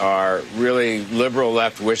asks are really liberal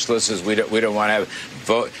left wish lists. We don't want to have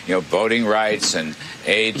voting rights and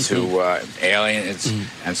aid to aliens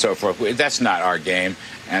and so forth. That's not our game,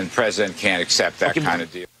 and the president can't accept that kind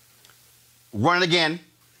of deal. Run it again.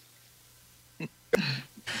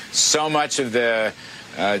 So much of the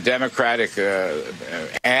Democratic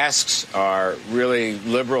asks are really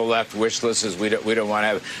liberal left wish lists. We don't want to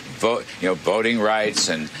have voting rights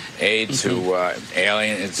and aid to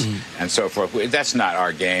aliens and so forth. That's not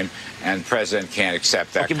our game, and the president can't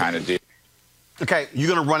accept that kind of deal. Okay,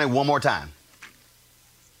 you're going to run it one more time.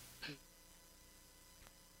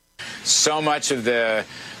 So much of the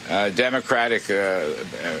Democratic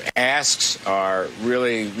asks are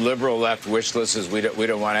really liberal left wish lists. We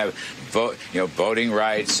don't want to have voting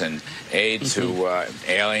rights and aid to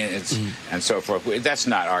aliens and so forth. That's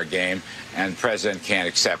not our game, and the president can't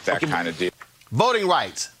accept that kind of deal. Voting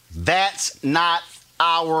rights. That's not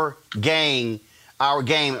our game. Our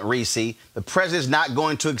game, Reese. The president's not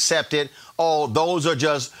going to accept it. Oh, those are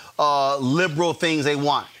just liberal things they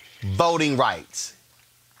want. Voting rights.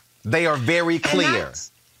 They are very clear.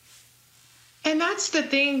 And that's the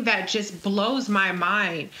thing that just blows my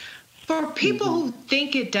mind. For people who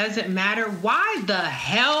think it doesn't matter, why the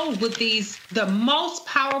hell would the most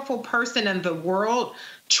powerful person in the world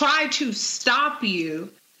try to stop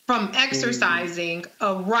you from exercising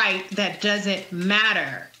a right that doesn't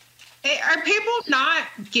matter. Are people not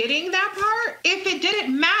getting that part? If it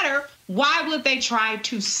didn't matter, why would they try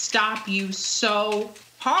to stop you so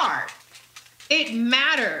hard? It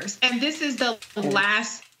matters. And this is the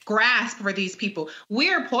last grasp for these people.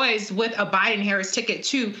 We're poised with a Biden-Harris ticket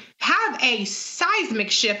to have a seismic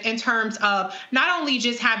shift in terms of not only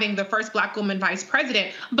just having the first Black woman vice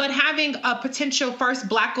president, but having a potential first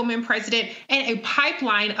Black woman president and a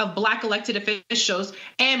pipeline of Black elected officials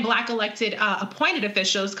and Black elected appointed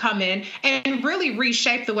officials come in and really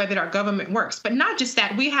reshape the way that our government works. But not just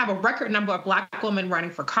that, we have a record number of Black women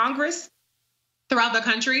running for Congress throughout the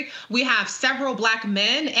country. We have several Black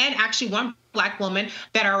men and actually one Black woman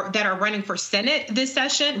that are running for Senate this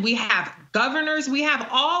session. We have governors. We have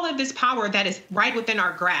all of this power that is right within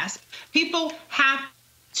our grasp. People have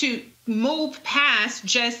to move past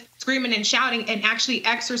just screaming and shouting and actually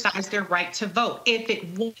exercise their right to vote. If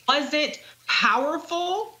it wasn't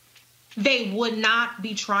powerful, they would not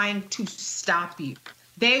be trying to stop you.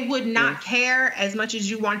 They would not care as much as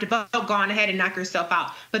you want to vote. Go on ahead and knock yourself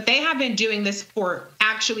out. But they have been doing this for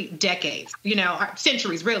actually decades,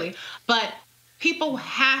 centuries really. But people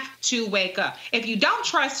have to wake up. If you don't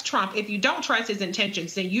trust Trump, if you don't trust his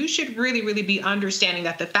intentions, then you should really, really be understanding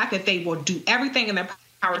that the fact that they will do everything in their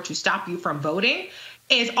power to stop you from voting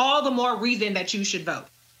is all the more reason that you should vote.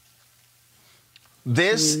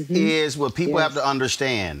 This is what people have to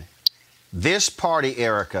understand. This party,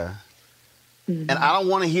 Erica, and I don't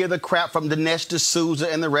want to hear the crap from Dinesh D'Souza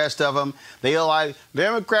and the rest of them. They're like,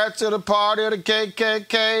 Democrats are the party of the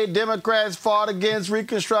KKK. Democrats fought against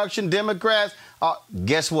Reconstruction. Democrats.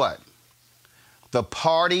 Guess what? The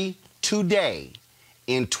party today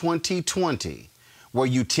in 2020, where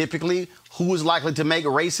you typically, who is likely to make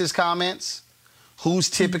racist comments? Who's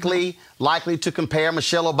typically likely to compare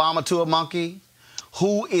Michelle Obama to a monkey?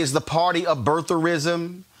 Who is the party of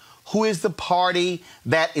birtherism? Who is the party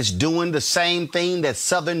that is doing the same thing that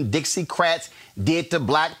Southern Dixiecrats did to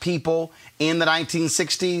Black people in the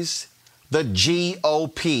 1960s? The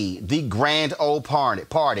GOP, the Grand Old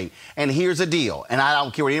Party. And here's the deal, and I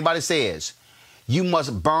don't care what anybody says. You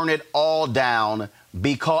must burn it all down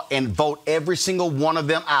and vote every single one of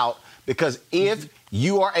them out, because if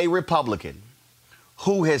you are a Republican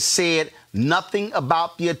who has said nothing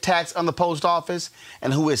about the attacks on the post office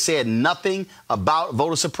and who has said nothing about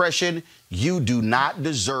voter suppression, you do not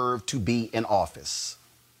deserve to be in office.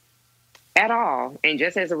 At all. And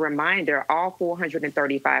just as a reminder, all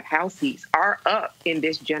 435 House seats are up in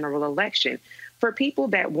this general election. For people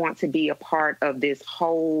that want to be a part of this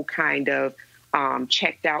whole kind of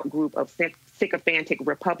checked out group of sycophantic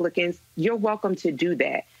Republicans, you're welcome to do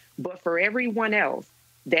that. But for everyone else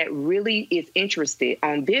that really is interested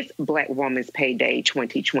on this Black Women's Payday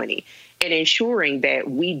 2020 and ensuring that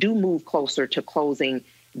we do move closer to closing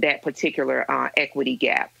that particular equity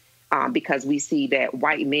gap, because we see that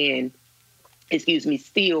white men,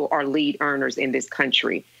 still are lead earners in this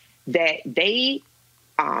country, that they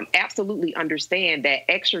absolutely understand that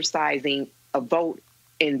exercising a vote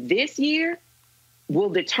in this year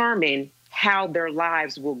will determine how their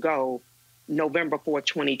lives will go November 4th,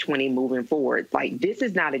 2020 moving forward. Like, this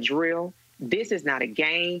is not a drill. This is not a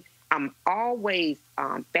game. I'm always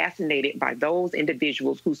fascinated by those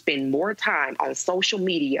individuals who spend more time on social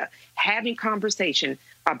media having conversation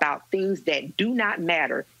about things that do not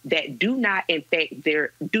matter, that do not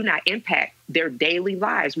impact their daily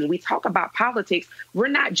lives. When we talk about politics, we're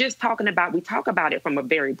not just talking about, we talk about it from a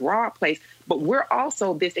very broad place, but we're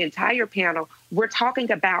also, this entire panel, we're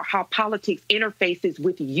talking about how politics interfaces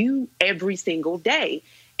with you every single day.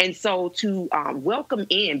 And so to welcome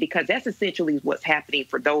in, because that's essentially what's happening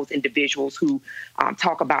for those individuals who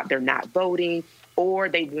talk about they're not voting, or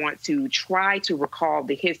they want to try to recall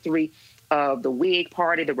the history of the Whig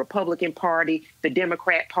Party, the Republican Party, the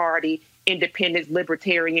Democrat Party, Independence,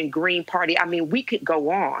 Libertarian, Green Party. I mean, we could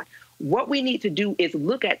go on. What we need to do is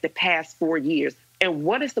look at the past 4 years and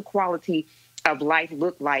what does the quality of life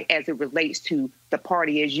look like as it relates to the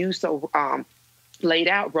party, as you so laid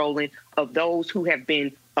out, Roland, of those who have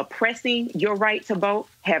been oppressing your right to vote,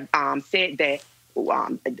 have said that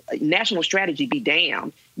national strategy be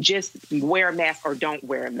damned, just wear a mask or don't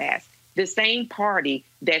wear a mask. The same party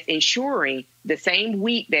that's ensuring the same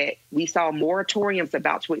week that we saw moratoriums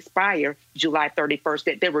about to expire, July 31st,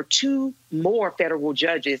 that there were 2 more federal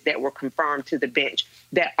judges that were confirmed to the bench,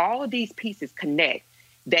 that all of these pieces connect,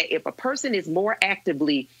 that if a person is more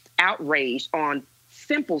actively outraged on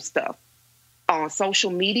simple stuff on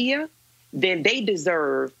social media, then they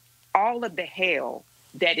deserve all of the hell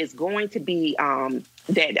that is going to be,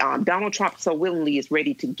 that Donald Trump so willingly is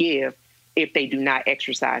ready to give if they do not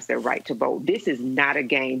exercise their right to vote. This is not a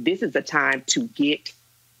game. This is a time to get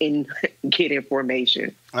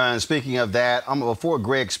information. And speaking of that, before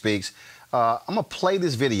Greg speaks, I'm going to play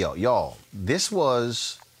this video. Y'all, this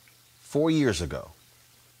was 4 years ago.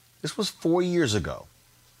 This was 4 years ago.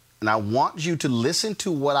 And I want you to listen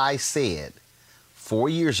to what I said 4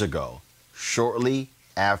 years ago, shortly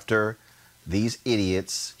after these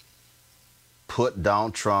idiots put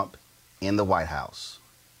Donald Trump in the White House.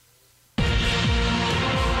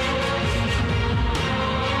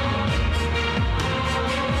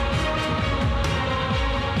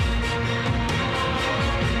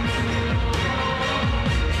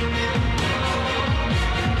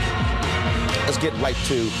 Let's get right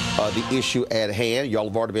to the issue at hand. Y'all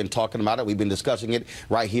have already been talking about it. We've been discussing it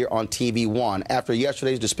right here on TV One. After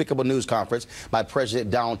yesterday's despicable news conference by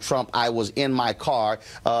President Donald Trump, I was in my car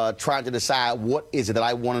trying to decide what is it that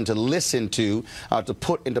I wanted to listen to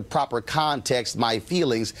put into proper context my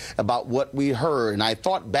feelings about what we heard. And I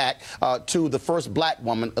thought back to the first black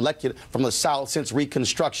woman elected from the South since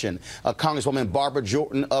Reconstruction, Congresswoman Barbara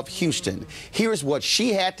Jordan of Houston. Here's what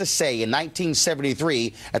she had to say in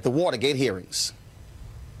 1973 at the Watergate hearings.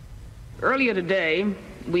 Earlier today,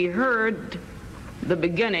 we heard the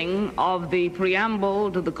beginning of the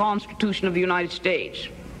preamble to the Constitution of the United States.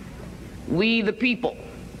 We the people.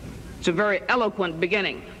 It's a very eloquent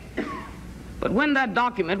beginning. But when that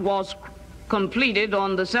document was completed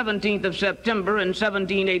on the 17th of September in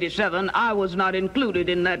 1787, I was not included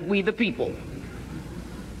in that we the people.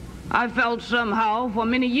 I felt somehow for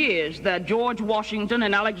many years that George Washington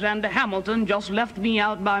and Alexander Hamilton just left me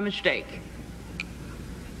out by mistake.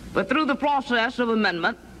 But through the process of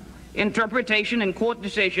amendment, interpretation, and court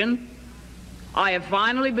decision, I have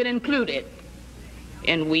finally been included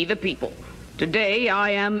in we the people. Today, I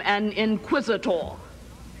am an inquisitor.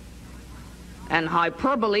 And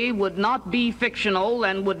hyperbole would not be fictional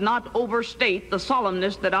and would not overstate the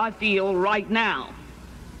solemnness that I feel right now.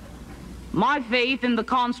 My faith in the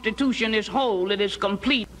Constitution is whole, it is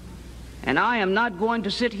complete, and I am not going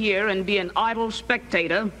to sit here and be an idle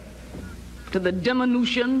spectator to the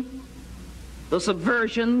diminution, the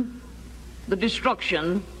subversion, the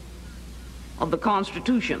destruction of the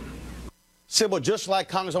Constitution. Sybil, just like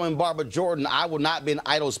Congresswoman Barbara Jordan, I will not be an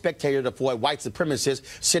idle spectator for a white supremacist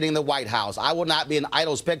sitting in the White House. I will not be an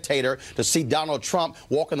idle spectator to see Donald Trump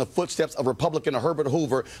walk in the footsteps of Republican Herbert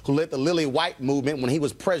Hoover, who led the Lily White movement when he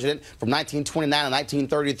was president from 1929 to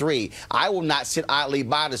 1933. I will not sit idly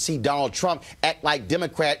by to see Donald Trump act like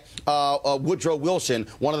Democrat Woodrow Wilson,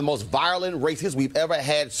 one of the most violent racists we've ever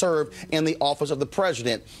had served in the office of the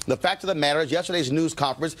president. The fact of the matter is, yesterday's news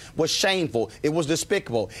conference was shameful. It was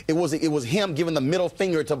despicable. It was him giving the middle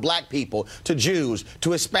finger to black people, to Jews, to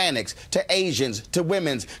Hispanics, to Asians, to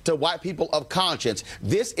women, to white people of conscience.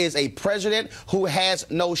 This is a president who has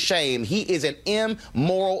no shame. He is an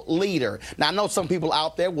immoral leader. Now, I know some people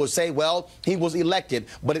out there will say, well, he was elected.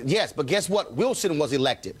 But yes, but guess what? Wilson was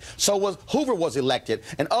elected. So was Hoover was elected,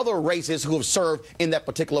 and other racists who have served in that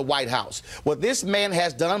particular White House. What this man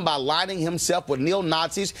has done by lining himself with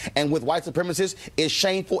neo-Nazis and with white supremacists is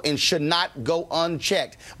shameful and should not go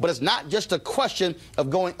unchecked. But it's not just a question of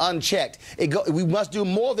going unchecked. We must do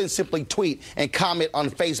more than simply tweet and comment on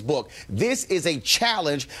Facebook. This is a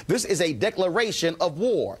challenge. This is a declaration of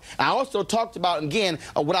war. I also talked about, again,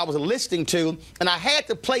 what I was listening to, and I had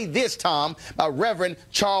to play this, Tom, by Reverend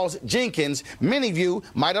Charles Jenkins. Many of you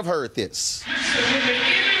might have heard this. When the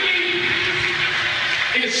enemy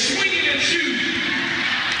is swinging at you,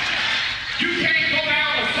 you can't go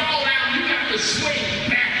down or fall down. You got to swing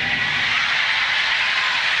back.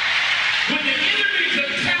 When the enemy's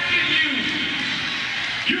attacking you,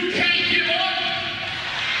 you can't give up.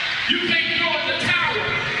 You can't throw in the towel.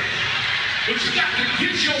 But you got to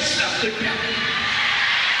get yourself together.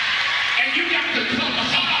 And you got to come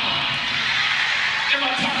hard. Am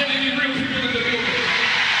I talking to any real people in the building?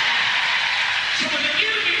 So when the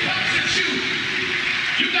enemy comes at you,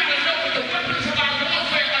 you got to know that the weapons of our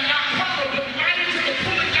warfare are not carnal, but mighty to the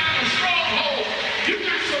pulling down of strongholds. You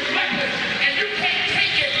got some weapons, and you can't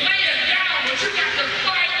take it laying down, but you got to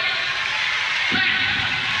fight back.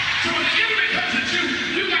 So when the enemy comes at you,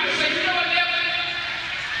 you got to say, you know what, devil?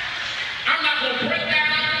 I'm not going to break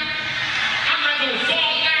down. I'm not going to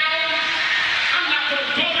fall down. I'm not going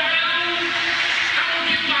to go down. I'm going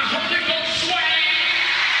to get my Holy Ghost.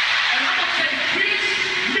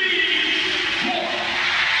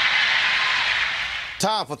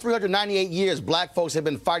 Tom, for 398 years, black folks have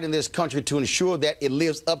been fighting this country to ensure that it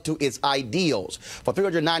lives up to its ideals. For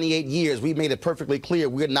 398 years, we've made it perfectly clear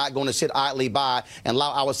we're not going to sit idly by and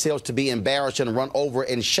allow ourselves to be embarrassed and run over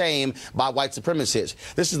in shame by white supremacists.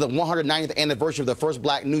 This is the 190th anniversary of the first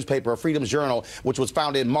black newspaper, Freedom's Journal, which was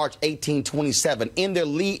founded in March 1827. In their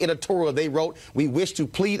lead editorial, they wrote, "We wish to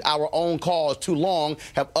plead our own cause. Too long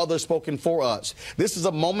have others spoken for us." This is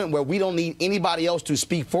a moment where we don't need anybody else to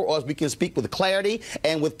speak for us. We can speak with clarity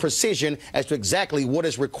and with precision as to exactly what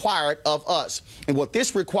is required of us. And what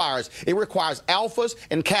this requires, it requires alphas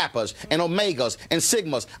and kappas and omegas and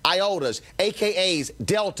sigmas, iotas, AKAs,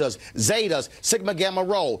 deltas, zetas, sigma gamma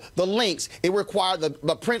rho, the links. It requires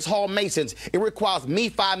the Prince Hall Masons. It requires me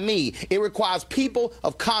Phi Me. It requires people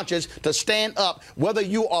of conscience to stand up, whether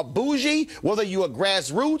you are bougie, whether you are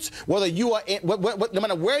grassroots, whether you are, no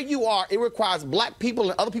matter where you are, it requires black people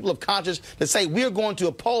and other people of conscience to say we're going to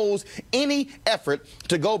oppose any effort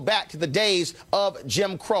to go back to the days of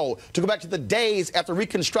Jim Crow, to go back to the days after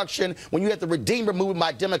Reconstruction when you had the Redeemer movement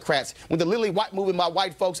by Democrats, when the Lily White movement by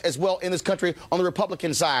white folks as well in this country on the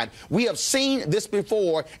Republican side. We have seen this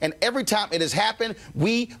before, and every time it has happened,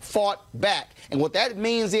 we fought back. And what that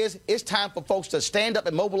means is it's time for folks to stand up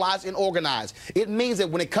and mobilize and organize. It means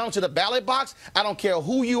that when it comes to the ballot box, I don't care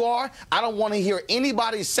who you are. I don't want to hear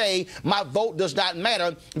anybody say my vote does not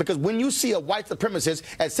matter, because when you see a white supremacist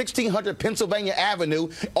at 1600 Pennsylvania Avenue,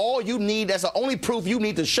 all you need, that's the only proof you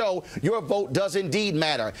need to show your vote does indeed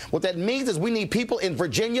matter. What that means is we need people in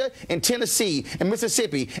Virginia, in Tennessee, in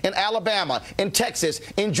Mississippi, in Alabama, in Texas,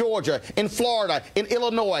 in Georgia, in Florida, in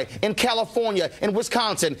Illinois, in California, in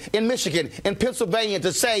Wisconsin, in Michigan, in Pennsylvania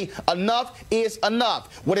to say enough is enough.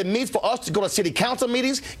 What it means for us to go to city council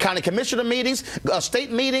meetings, county commissioner meetings,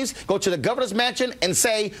 state meetings, go to the governor's mansion and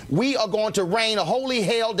say we are going to rain holy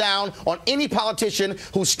hell down on any politician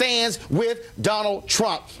who stands with Donald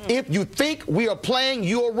Trump. If you think we are playing,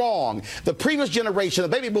 you are wrong. The previous generation, the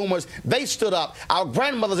baby boomers, they stood up. Our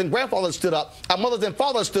grandmothers and grandfathers stood up. Our mothers and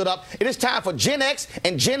fathers stood up. It is time for Gen X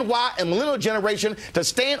and Gen Y and millennial generation to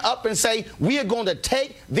stand up and say we are going to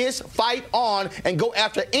take this fight on and go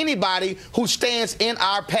after anybody who stands in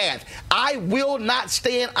our path. I will not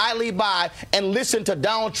stand idly by and listen to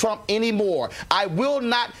Donald Trump anymore. I will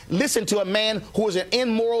not listen to a man who is an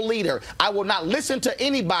immoral leader. I will not listen to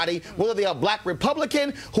anybody, whether they are black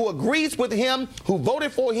Republican, who agrees with him, who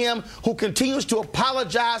voted for him, who continues to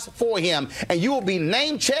apologize for him. And you will be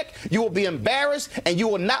name-checked, you will be embarrassed, and you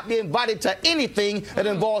will not be invited to anything that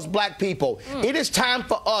involves black people. It is time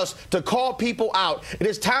for us to call people out. It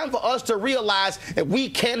is time for us to realize that we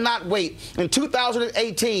cannot wait. In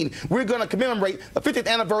 2018, we're going to commemorate the 50th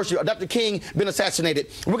anniversary of Dr. King being assassinated.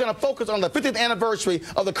 We're going to focus on the 50th anniversary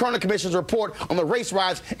of the Kerner Commission's report on the race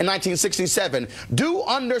riots in 1967. Do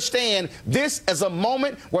understand this as a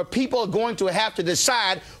moment where people are going to have to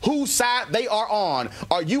decide whose side they are on.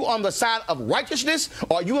 Are you on the side of righteousness,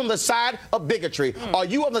 or are you on the side of bigotry? Are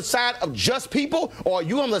you on the side of just people, or are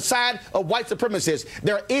you on the side of white supremacists?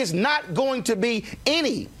 There is not going to be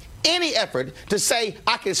any effort to say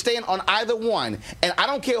I can stand on either one. And I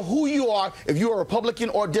don't care who you are, if you're a Republican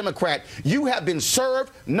or a Democrat, you have been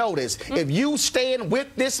served notice. If you stand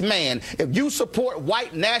with this man, if you support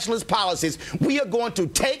white nationalist policies, we are going to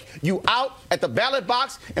take you out at the ballot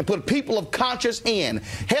box and put people of conscience in.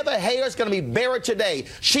 Heather Heyer is going to be buried today.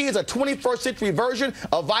 She is a 21st century version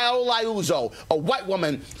of Viola Liuzzo, a white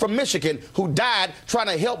woman from Michigan who died trying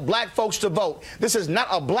to help black folks to vote. This is not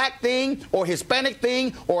a black thing or Hispanic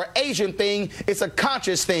thing or Asian thing. It's a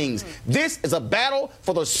conscious thing. This is a battle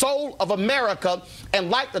for the soul of America. And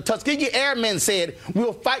like the Tuskegee Airmen said, we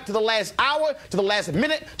will fight to the last hour, to the last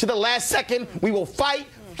minute, to the last second. We will fight,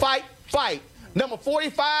 fight, fight. Number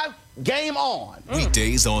 45, game on.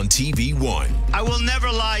 Weekdays on TV One. I will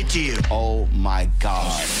never lie to you. Oh, my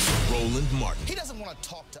God. Roland Martin. He doesn't want to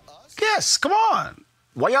talk to us. Yes, come on.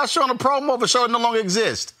 Why y'all showing a promo of a show that no longer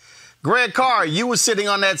exists? Greg Carr, you were sitting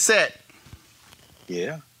on that set.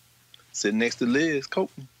 Yeah. Sitting next to Liz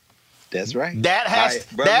Copeland. That's right. That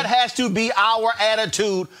has to be our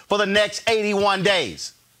attitude for the next 81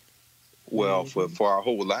 days. Well, for our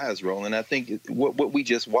whole lives, Roland, I think what we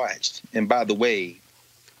just watched, and by the way,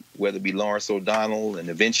 whether it be Lawrence O'Donnell and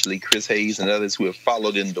eventually Chris Hayes and others who have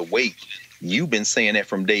followed in the wake, you've been saying that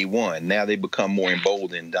from day one. Now they become more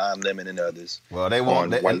emboldened, Don Lemon and others. Well, they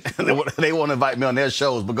won't invite me on their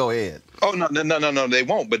shows, but go ahead. Oh, no, they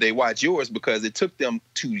won't, but they watch yours because it took them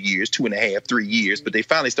 2 years, 2.5, 3 years, but they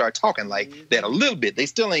finally started talking like that a little bit. They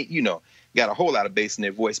still ain't, got a whole lot of bass in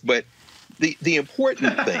their voice. But the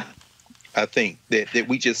important thing, I think, that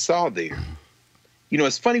we just saw there,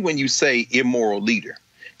 it's funny when you say immoral leader.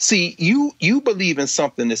 See, you believe in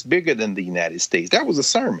something that's bigger than the United States. That was a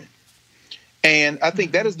sermon. And I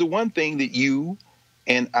think that is the one thing that you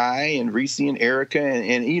and I and Reese and Erica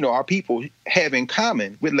and you know, our people have in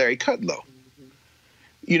common with Larry Kudlow.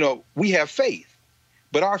 You know, we have faith.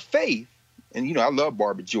 But our faith, and, you know, I love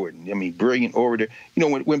Barbara Jordan. I mean, brilliant orator. You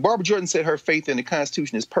know, when Barbara Jordan said her faith in the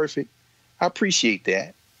Constitution is perfect, I appreciate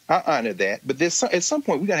that. I honor that. But at some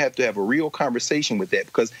point, we're going to have a real conversation with that,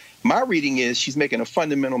 because my reading is she's making a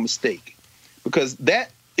fundamental mistake, because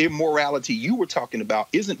that immorality you were talking about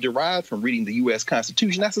isn't derived from reading the U.S.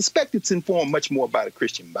 Constitution. I suspect it's informed much more by the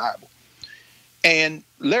Christian Bible. And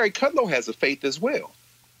Larry Kudlow has a faith as well.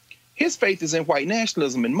 His faith is in white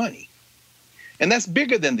nationalism and money. And that's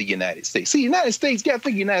bigger than the United States. See, the United States, you got to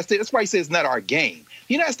think of the United States. That's why he says it's not our game.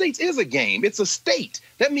 The United States is a game. It's a state.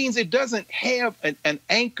 That means it doesn't have an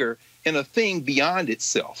anchor in a thing beyond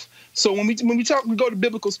itself. So when we go to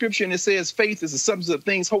biblical scripture and it says faith is the substance of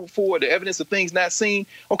things hoped for, the evidence of things not seen.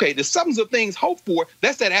 Okay, the substance of things hoped for,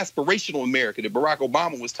 that's that aspirational America that Barack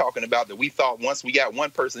Obama was talking about, that we thought once we got one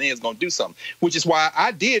person in, it's going to do something, which is why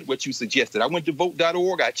I did what you suggested. I went to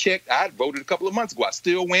vote.org. I checked. I voted a couple of months ago. I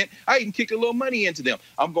still went. I even kicked a little money into them.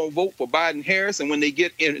 I'm going to vote for Biden Harris. And when they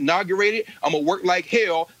get inaugurated, I'm going to work like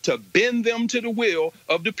hell to bend them to the will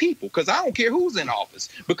of the people, because I don't care who's in office,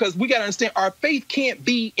 because we got to understand our faith can't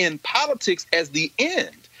be in politics as the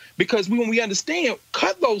end, because when we understand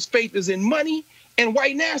Kudlow's faith is in money and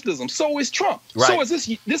white nationalism, so is Trump. Right. So is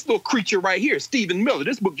this little creature right here, Stephen Miller.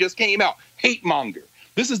 This book just came out, Hate Monger.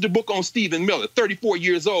 This is the book on Stephen Miller, 34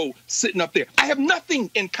 years old, sitting up there. I have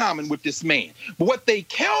nothing in common with this man, but what they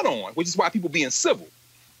count on, which is why people being civil,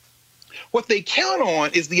 what they count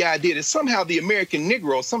on is the idea that somehow the American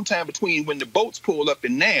Negro, sometime between when the boats pulled up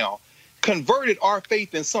and now, converted our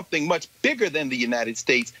faith in something much bigger than the United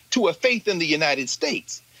States to a faith in the United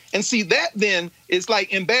States. And see, that then is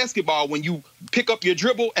like in basketball, when you pick up your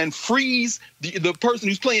dribble and freeze the person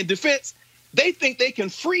who's playing defense. They think they can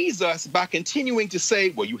freeze us by continuing to say,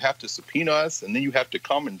 well, you have to subpoena us, and then you have to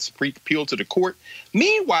come and appeal to the court.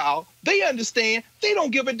 Meanwhile, they understand they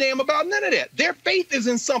don't give a damn about none of that. Their faith is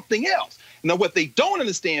in something else. Now, what they don't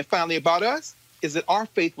understand, finally, about us is that our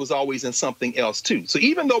faith was always in something else, too. So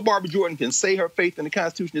even though Barbara Jordan can say her faith in the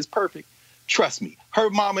Constitution is perfect, trust me, her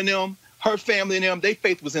mom and them, her family and them, their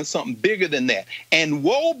faith was in something bigger than that. And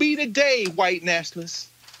woe be the day, white nationalists,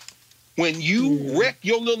 when you wreck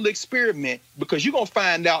your little experiment, because you're going to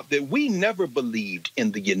find out that we never believed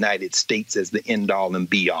in the United States as the end-all and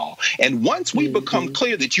be-all. And once we become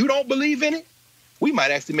clear that you don't believe in it, we might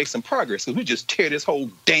actually make some progress, because we just tear this whole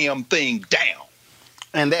damn thing down.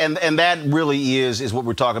 And that really is what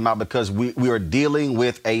we're talking about, because we are dealing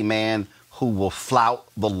with a man who will flout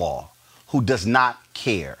the law, who does not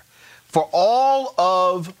care. For all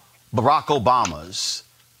of Barack Obama's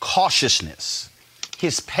cautiousness,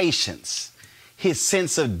 his patience, his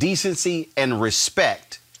sense of decency and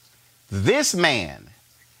respect, this man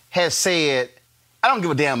has said, I don't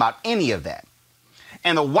give a damn about any of that.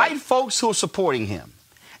 And the white folks who are supporting him,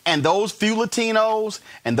 and those few Latinos,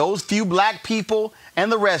 and those few black people,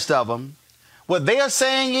 and the rest of them, what they are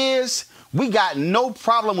saying is, we got no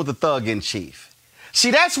problem with the thug in chief. See,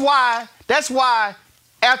 that's why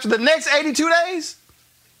after the next 82 days,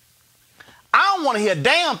 I don't want to hear a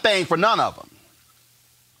damn thing for none of them.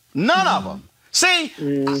 None of them. See,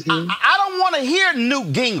 I don't want to hear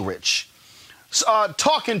Newt Gingrich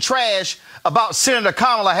talking trash about Senator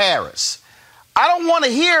Kamala Harris. I don't want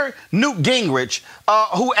to hear Newt Gingrich,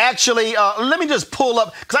 who actually, let me just pull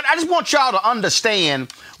up, because I just want y'all to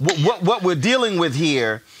understand what we're dealing with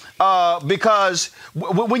here, because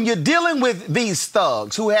when you're dealing with these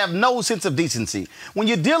thugs who have no sense of decency, when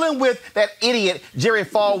you're dealing with that idiot Jerry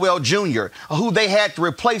Falwell Jr., who they had to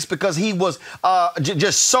replace because he was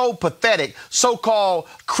just so pathetic, so-called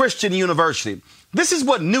Christian university. This is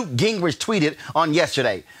what Newt Gingrich tweeted on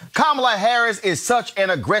yesterday. Kamala Harris is such an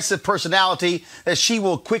aggressive personality that she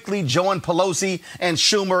will quickly join Pelosi and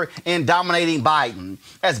Schumer in dominating Biden.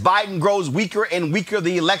 As Biden grows weaker and weaker,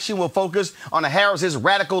 the election will focus on Harris's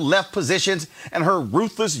radical left positions and her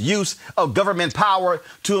ruthless use of government power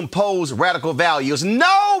to impose radical values.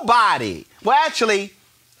 Nobody. Well, actually,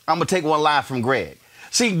 I'm going to take one line from Greg.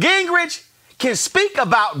 See, Gingrich can speak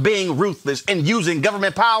about being ruthless and using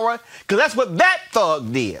government power, because that's what that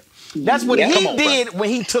thug did. That's what he did when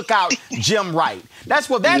he took out Jim Wright. That's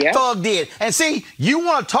what that thug did. And see, you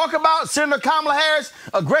want to talk about Senator Kamala Harris,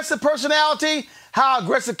 aggressive personality? How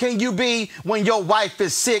aggressive can you be when your wife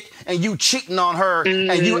is sick and you cheating on her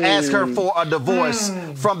and you ask her for a divorce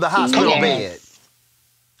from the hospital bed?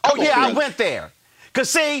 Oh, yeah, I went there. Because,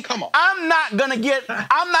 see, I'm not going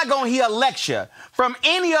to hear a lecture from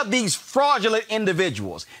any of these fraudulent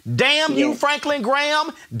individuals. Damn you, Franklin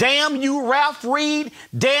Graham. Damn you, Ralph Reed.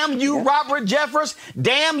 Damn you, Robert Jeffers.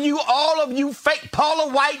 Damn you, all of you fake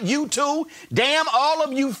Paula White, you too. Damn all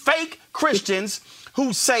of you fake Christians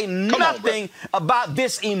who say nothing about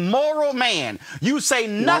this immoral man. You say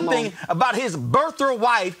nothing about his birther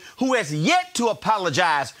wife who has yet to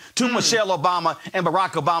apologize to Michelle Obama and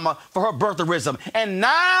Barack Obama for her birtherism. And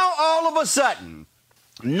now, all of a sudden,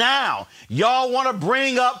 now, y'all want to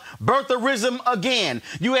bring up birtherism again.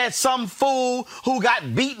 You had some fool who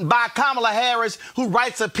got beaten by Kamala Harris who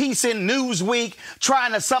writes a piece in Newsweek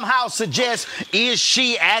trying to somehow suggest, is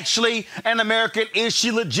she actually an American? Is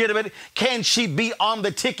she legitimate? Can she be on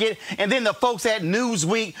the ticket? And then the folks at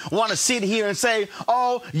Newsweek want to sit here and say,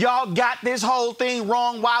 oh, y'all got this whole thing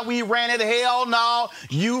wrong. Why we ran it? Hell no,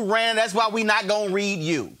 you ran it. That's why we not going to read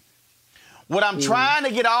you. What I'm trying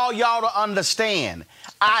to get all y'all to understand,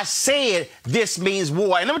 I said this means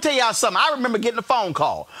war. And let me tell y'all something. I remember getting a phone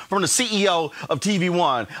call from the CEO of TV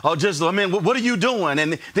One. Oh, just, I mean, what are you doing?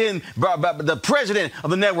 And then the president of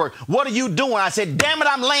the network, what are you doing? I said, damn it,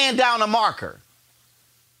 I'm laying down a marker.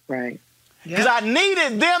 Right. Because I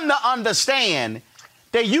needed them to understand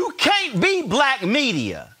that you can't be black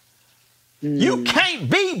media. You can't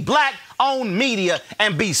be black-owned media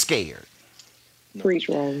and be scared. Preach,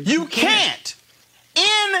 Ron. You can't.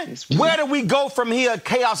 Where do we go from here,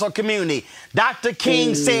 chaos or community? Dr.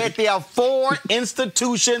 King said there are 4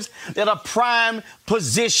 institutions that are prime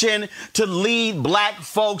position to lead black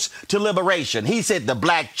folks to liberation. He said the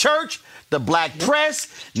black church, the black press,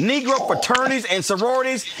 Negro fraternities and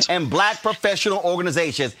sororities, and black professional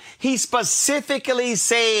organizations. He specifically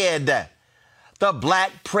said the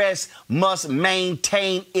black press must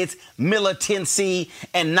maintain its militancy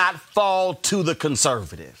and not fall to the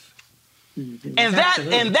conservative. And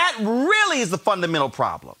that really is the fundamental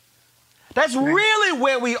problem. That's really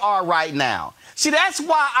where we are right now. See, that's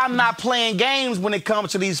why I'm not playing games when it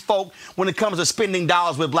comes to these folk, when it comes to spending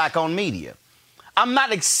dollars with black-owned media. I'm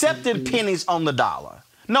not accepting pennies on the dollar.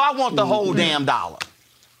 No, I want the whole damn dollar.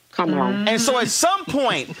 Come on. And so at some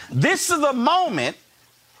point, this is the moment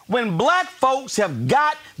when black folks have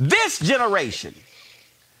got this generation.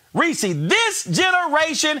 Reese, this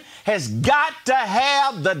generation has got to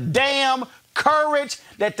have the damn courage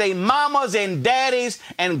that they mamas and daddies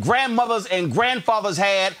and grandmothers and grandfathers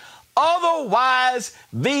had. Otherwise,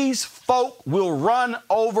 these folk will run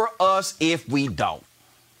over us if we don't.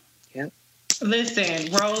 Yep.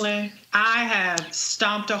 Listen, Roland, I have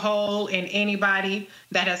stomped a hole in anybody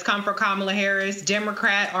that has come for Kamala Harris,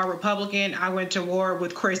 Democrat or Republican. I went to war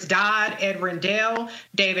with Chris Dodd, Ed Rendell,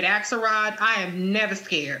 David Axelrod. I am never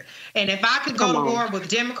scared. And if I could go to war with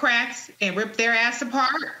Democrats and rip their ass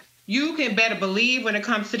apart, you can better believe when it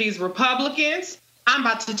comes to these Republicans, I'm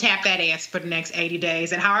about to tap that ass for the next 80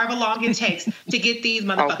 days and however long it takes to get these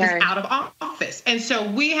motherfuckers out of office. And so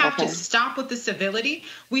we have to stop with the civility.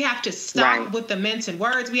 We have to stop with the mincing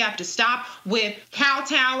words. We have to stop with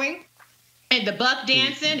kowtowing and the buck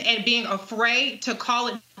dancing and being afraid to call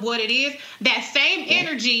it what it is. That same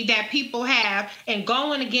energy that people have and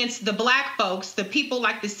going against the black folks, the people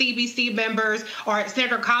like the CBC members or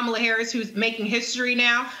Senator Kamala Harris, who's making history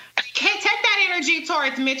now, take that energy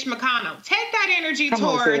towards Mitch McConnell. Take that energy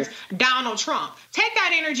towards Donald Trump. Take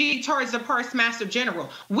that energy towards the Postmaster General.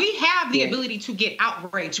 We have the ability to get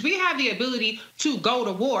outraged. We have the ability to go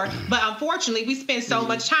to war. But unfortunately, we spend so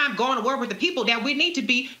much time going to war with the people that we need to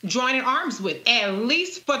be joining arms with, at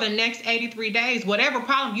least for the next 83 days. Whatever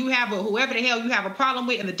problem you have or whoever the hell you have a problem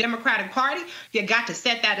with in the Democratic Party, you got to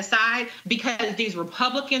set that aside because these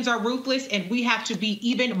Republicans are ruthless and we have to be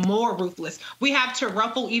even more ruthless. We have to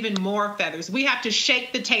ruffle even more feathers. We have to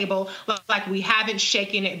shake the table like we haven't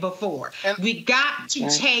shaken it before. And we got to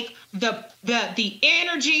take the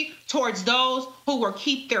energy towards those who will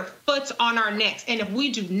keep their foot on our necks. And if we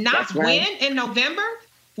do not win in November,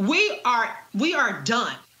 we are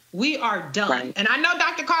done. We are done. Right. And I know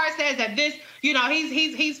Dr. Carr says that this, you know,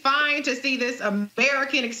 he's fine to see this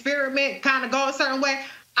American experiment kind of go a certain way.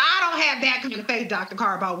 I don't have that kind of faith, Dr.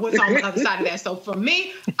 Carr, about what's on the other side of that. So for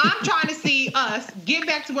me, I'm trying to see us get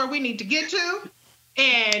back to where we need to get to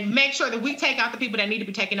and make sure that we take out the people that need to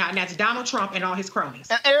be taken out, and that's Donald Trump and all his cronies.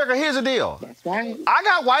 And Erica, here's the deal. That's right. I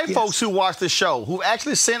got white folks who watch the show who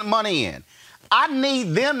actually sent money in. I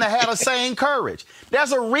need them to have the same courage.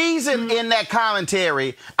 There's a reason in that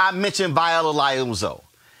commentary I mentioned Viola Liuzzo.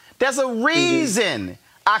 There's a reason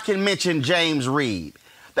I can mention James Reed.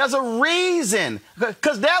 There's a reason,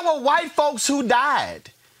 because there were white folks who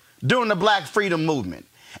died during the Black Freedom Movement.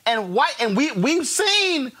 And we've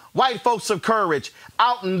seen white folks of courage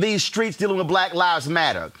out in these streets dealing with Black Lives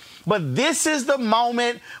Matter. But this is the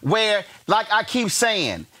moment where, like I keep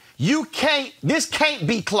saying, this can't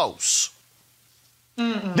be close.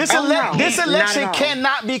 This election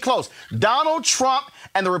cannot be close. Donald Trump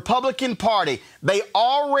and the Republican Party, they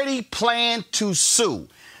already plan to sue.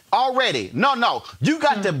 Already. No. You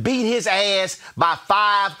got to beat his ass by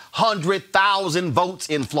 500,000 votes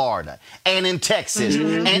in Florida and in Texas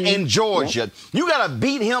and in Georgia. You got to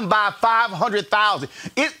beat him by 500,000.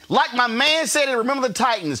 Like my man said in Remember the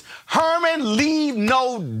Titans, Herman, leave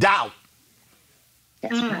no doubt.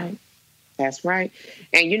 That's right. That's right.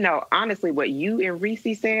 And, honestly, what you and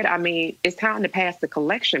Reese said, I mean, it's time to pass the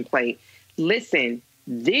collection plate. Listen,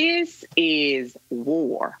 this is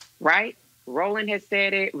war, right? Roland has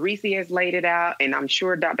said it, Reese has laid it out, and I'm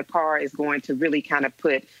sure Dr. Carr is going to really kind of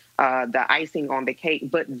put the icing on the cake.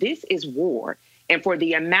 But this is war. And for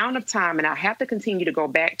the amount of time, and I have to continue to go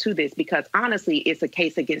back to this because, honestly, it's a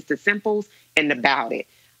case against the simples and about it.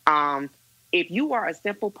 If you are a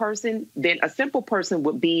simple person, then a simple person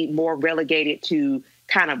would be more relegated to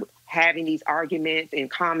kind of having these arguments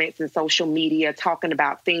and comments in social media, talking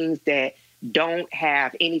about things that don't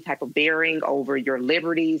have any type of bearing over your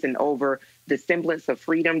liberties and over the semblance of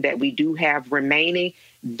freedom that we do have remaining.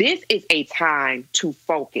 This is a time to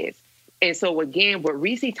focus. And so, again, what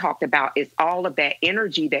Reese talked about is all of that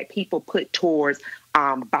energy that people put towards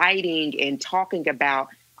biting and talking about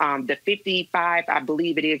the 55, I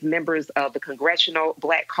believe it is, members of the Congressional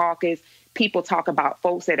Black Caucus. People talk about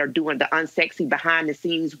folks that are doing the unsexy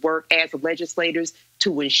behind-the-scenes work as legislators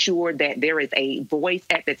to ensure that there is a voice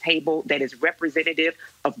at the table that is representative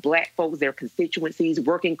of Black folks, their constituencies,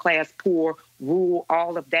 working class, poor, rural,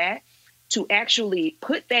 all of that, to actually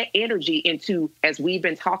put that energy into, as we've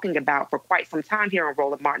been talking about for quite some time here on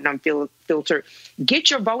Roland Martin Unfiltered, get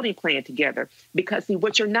your voting plan together. Because, see,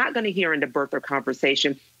 what you're not going to hear in the birther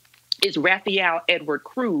conversation is Raphael Edward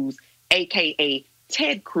Cruz, a.k.a.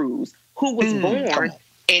 Ted Cruz, who was born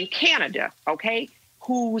in Canada, okay,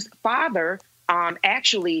 whose father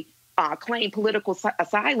actually claimed political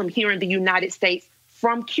asylum here in the United States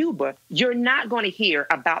from Cuba. You're not going to hear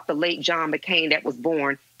about the late John McCain that was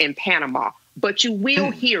born in Panama, but you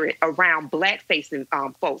will hear it around Black-facing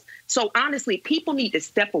folks. So honestly, people need to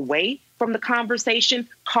step away from the conversation,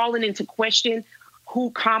 calling into question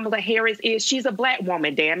who Kamala Harris is. She's a Black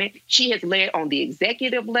woman, damn it. She has led on the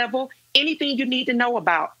executive level. Anything you need to know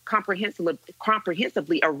about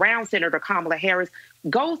comprehensively around Senator Kamala Harris,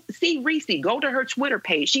 go see Reese. Go to her Twitter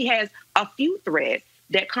page. She has a few threads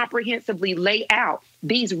that comprehensively lay out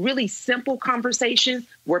these really simple conversations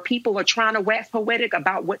where people are trying to wax poetic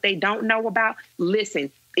about what they don't know about.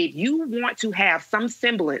 Listen, if you want to have some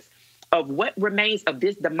semblance of what remains of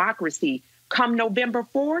this democracy come November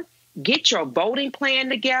 4th, get your voting plan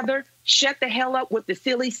together. Shut the hell up with the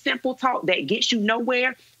silly, simple talk that gets you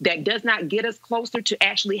nowhere, that does not get us closer to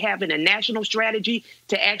actually having a national strategy,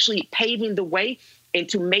 to actually paving the way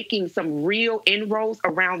into making some real inroads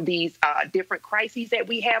around these different crises that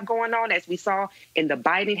we have going on, as we saw in the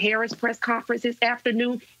Biden-Harris press conference this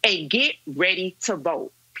afternoon, and get ready to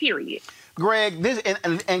vote, period. Greg, Greg,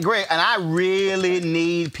 and I really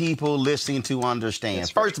need people listening to understand.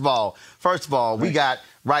 First of all, we got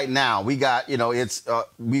right now. We got it's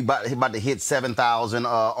we about to hit 7,000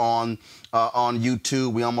 on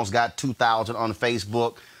YouTube. We almost got 2,000 on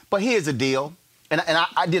Facebook. But here's the deal, and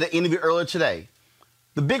I did an interview earlier today.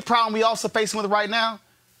 The big problem we also facing with right now,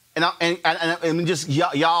 and just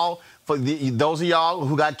y'all, for those of y'all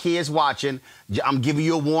who got kids watching, I'm giving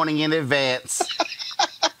you a warning in advance.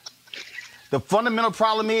 The fundamental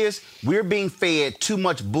problem is we're being fed too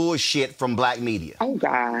much bullshit from Black media. Oh,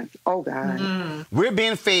 God. Oh, God. We're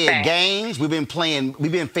being fed games. We've been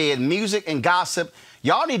fed music and gossip.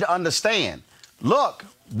 Y'all need to understand. Look,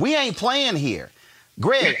 we ain't playing here.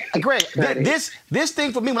 Greg, this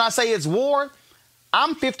thing for me, when I say it's war,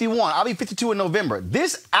 I'm 51. I'll be 52 in November.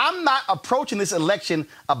 I'm not approaching this election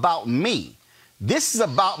about me. This is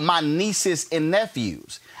about my nieces and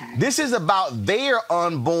nephews. This is about their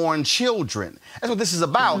unborn children. That's what this is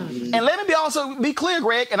about. And let me also be clear,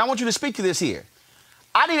 Greg, and I want you to speak to this here.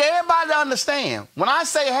 I need everybody to understand, when I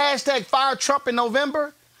say hashtag fire Trump in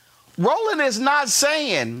November, Roland is not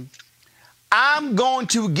saying I'm going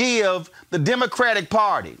to give the Democratic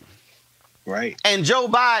Party and Joe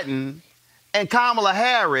Biden and Kamala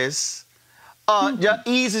Harris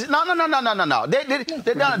easy. No. I'm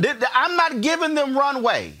not giving them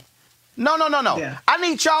runway. No. Yeah. I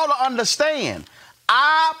need y'all to understand.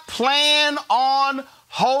 I plan on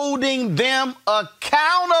holding them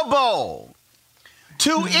accountable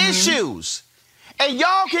to issues. And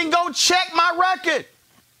y'all can go check my record.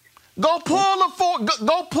 Go pull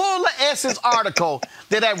the Essence article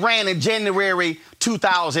that ran in January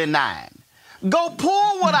 2009. Go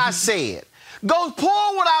pull what I said. Go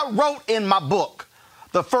pull what I wrote in my book.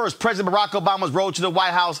 The first, President Barack Obama's road to the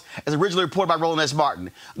White House, as originally reported by Roland S.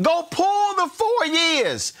 Martin. Go pull the 4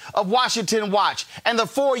 years of Washington Watch and the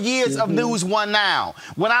 4 years of News One Now.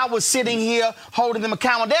 When I was sitting here holding them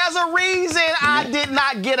accountable, there's a reason I did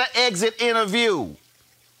not get an exit interview.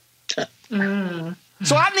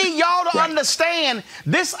 So I need y'all to understand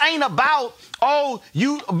this ain't about, oh,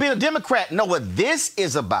 you being a Democrat. No, what this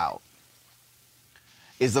is about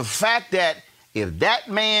is the fact that if that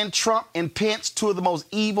man, Trump and Pence, two of the most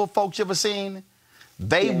evil folks you ever seen,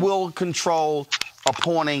 they will control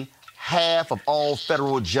appointing half of all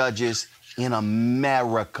federal judges in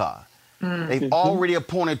America. They've already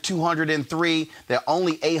appointed 203. There are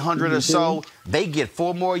only 800 or so. They get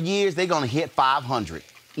 4 more years. They're going to hit 500.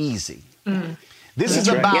 Easy. This is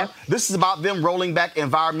about them rolling back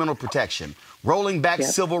environmental protection, rolling back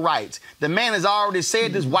civil rights. The man has already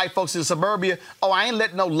said this, white folks in suburbia, oh, I ain't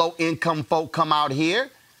letting no low-income folk come out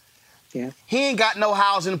here. He ain't got no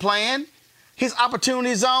housing plan. His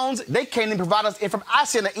opportunity zones, they can't even provide us information. I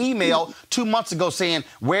sent an email 2 months ago saying,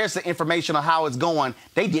 where's the information on how it's going?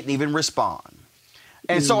 They didn't even respond.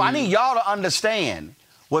 And so I need y'all to understand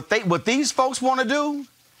what these folks want to do.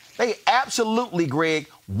 They absolutely, Greg,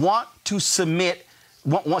 want to cement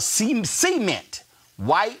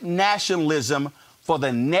white nationalism for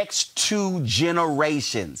the next 2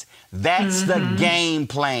 generations. That's the game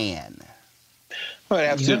plan. Well, it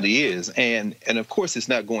absolutely is. And of course, it's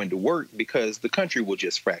not going to work because the country will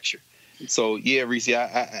just fracture. So, yeah, Reese,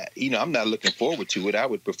 I'm not looking forward to it. I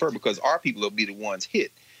would prefer, because our people will be the ones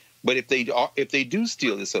hit. But if they do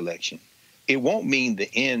steal this election, it won't mean the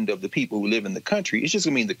end of the people who live in the country. It's just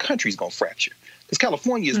going to mean the country's going to fracture. Because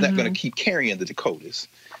California is not going to keep carrying the Dakotas.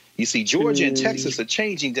 You see, Georgia and Texas are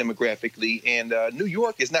changing demographically, and New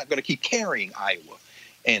York is not going to keep carrying Iowa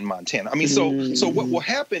and Montana. I mean, so what will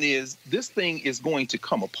happen is this thing is going to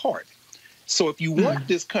come apart. So if you want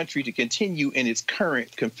this country to continue in its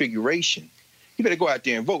current configuration, you better go out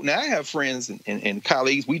there and vote. Now, I have friends and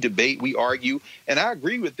colleagues. We debate, we argue, and I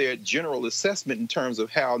agree with their general assessment in terms of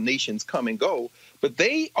how nations come and go. But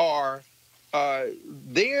they are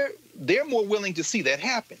they're more willing to see that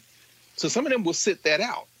happen. So some of them will sit that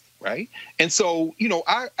out, right? And so,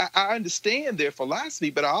 I understand their philosophy,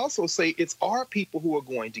 but I also say it's our people who are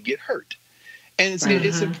going to get hurt. And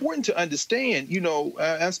it's important to understand,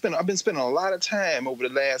 I've been spending a lot of time over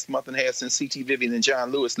the last month and a half since C.T. Vivian and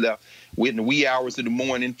John Lewis left, in the wee hours of the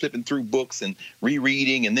morning, flipping through books and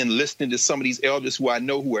rereading, and then listening to some of these elders who I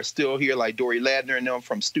know who are still here, like Dory Ladner and them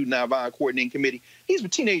from Student Nonviolent Coordinating Committee. These were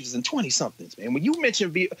teenagers and 20-somethings, man. When you mention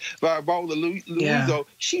Viola Liuzzo,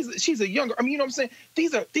 she's a younger, you know what I'm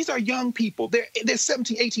saying? These are young people. They're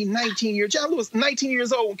 17, 18, 19 years. John Lewis, 19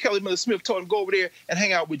 years old when Kelly Miller Smith told him to go over there and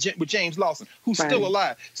hang out with James Lawson, who's still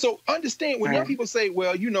alive. So understand when young people say,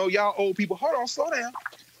 well, y'all old people, hold on, slow down.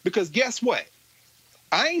 Because guess what?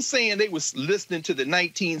 I ain't saying they was listening to the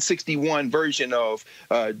 1961 version of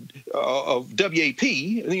WAP,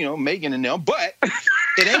 Megan and them, but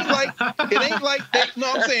it ain't like that.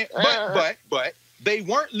 No, I'm saying, but they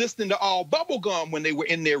weren't listening to all bubblegum when they were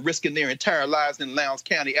in there risking their entire lives in Lowndes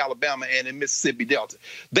County, Alabama, and in Mississippi Delta.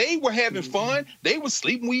 They were having fun. They were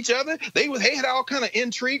sleeping with each other. They had all kind of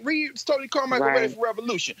intrigue. Read Stokely Carmichael Ready for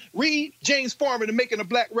Revolution. Read James Farmer, The Making of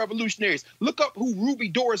Black Revolutionaries. Look up who Ruby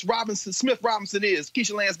Doris Smith Robinson is,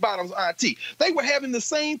 Keisha Lance Bottoms' auntie. They were having the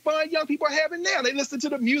same fun young people are having now. They listen to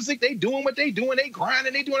the music. They doing what they doing. They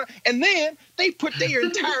grinding. They doing it. And then they put their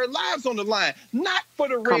entire lives on the line, not for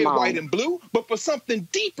the red, white, and blue, but for something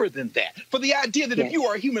deeper than that. For the idea that if you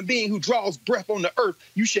are a human being who draws breath on the earth,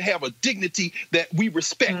 you should have a dignity that we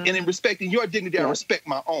respect. And in respecting your dignity, I respect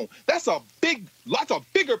my own. That's a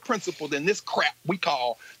bigger principle than this crap we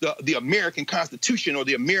call the American Constitution or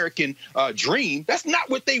the American dream. That's not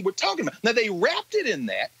what they were talking about. Now, they wrapped it in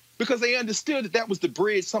that because they understood that was the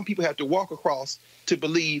bridge some people have to walk across to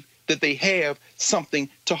believe that they have something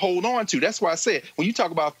to hold on to. That's why I said, when you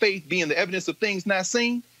talk about faith being the evidence of things not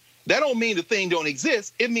seen, that don't mean the thing don't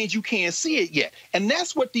exist. It means you can't see it yet. And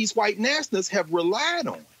that's what these white nationalists have relied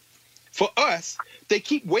on. For us, they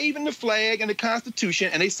keep waving the flag and the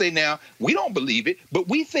Constitution, and they say, now, we don't believe it, but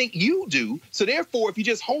we think you do. So therefore, if you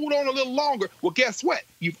just hold on a little longer, well, guess what?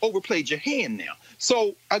 You've overplayed your hand now.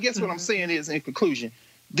 So I guess what I'm saying is, in conclusion,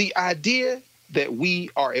 the idea that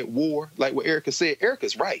we are at war, like what Erica said,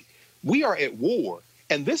 Erica's right. We are at war,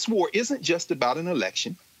 and this war isn't just about an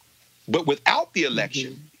election, but without the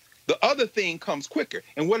election, the other thing comes quicker.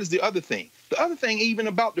 And what is the other thing? The other thing, even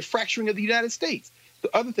about the fracturing of the United States.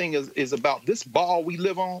 The other thing is about this ball we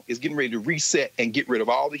live on is getting ready to reset and get rid of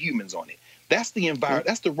all the humans on it. That's the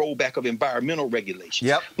That's the rollback of environmental regulations.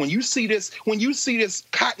 Yep. When you see this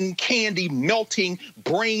cotton candy melting,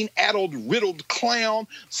 brain-addled, riddled clown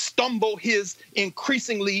stumble his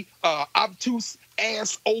increasingly obtuse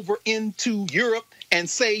ass over into Europe and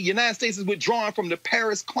say United States is withdrawing from the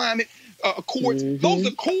Paris Climate Accords. Those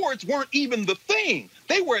accords weren't even the thing.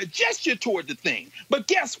 They were a gesture toward the thing. But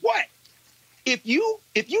guess what? If you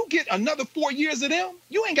get another 4 years of them,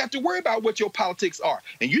 you ain't got to worry about what your politics are.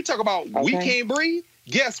 And you talk about we can't breathe,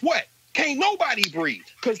 guess what? Can't nobody breathe.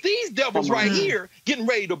 Because these devils right here getting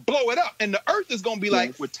ready to blow it up. And the earth is going to be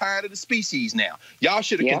like, we're tired of the species now. Y'all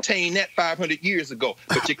should have contained that 500 years ago.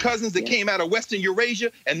 But your cousins that came out of Western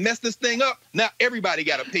Eurasia and messed this thing up, now everybody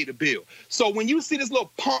got to pay the bill. So when you see this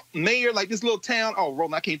little punk mayor, like this little town,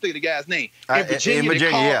 Roland, I can't think of the guy's name. In Virginia,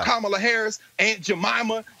 they called Kamala Harris Aunt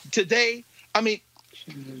Jemima today. I mean,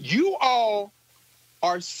 you all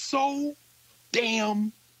are so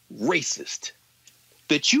damn racist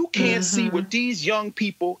that you can't see what these young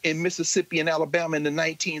people in Mississippi and Alabama in the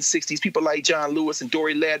 1960s, people like John Lewis and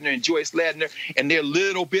Dory Ladner and Joyce Ladner and their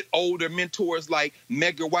little bit older mentors like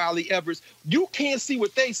Medgar Wiley Evers, you can't see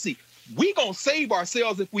what they see. We gonna save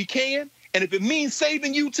ourselves if we can, and if it means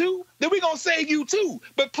saving you too, then we gonna save you too.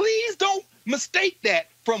 But please don't mistake that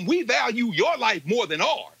from we value your life more than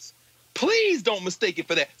ours. Please don't mistake it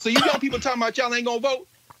for that. So you young people talking about y'all ain't gonna vote,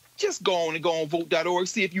 just go on vote.org,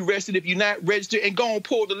 see if you're registered, if you're not registered, and go on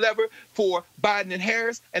pull the lever for Biden and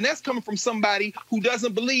Harris. And that's coming from somebody who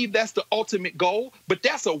doesn't believe that's the ultimate goal, but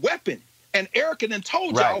that's a weapon. And Erica done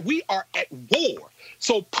told y'all we are at war.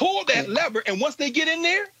 So pull that lever, and once they get in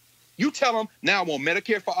there, you tell them, now I want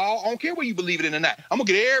Medicare for all. I don't care whether you believe it in or not. I'm going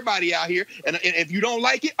to get everybody out here, and if you don't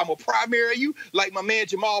like it, I'm going to primary you like my man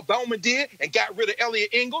Jamal Bowman did and got rid of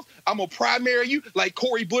Elliot Ingalls. I'm going to primary you like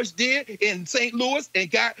Cori Bush did in St. Louis and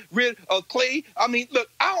got rid of Clay. I mean, look,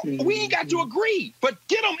 we ain't got to agree, but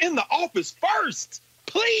get them in the office first.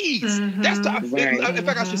 Please. That's the, in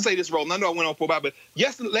fact, I should say this, Roland. I know I went on for a while, but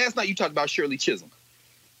last night you talked about Shirley Chisholm.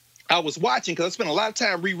 I was watching because I spent a lot of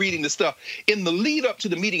time rereading this stuff. In the lead up to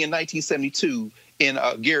the meeting in 1972 in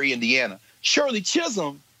Gary, Indiana, Shirley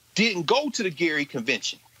Chisholm didn't go to the Gary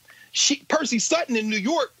convention. Percy Sutton in New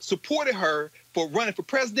York supported her for running for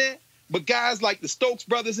president, but guys like the Stokes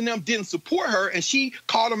brothers and them didn't support her, and she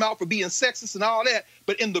called them out for being sexist and all that.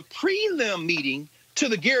 But in the prelim meeting to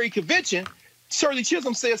the Gary convention, Shirley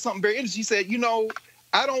Chisholm said something very interesting. She said, you know,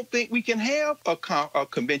 I don't think we can have a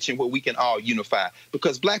convention where we can all unify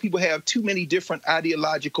because black people have too many different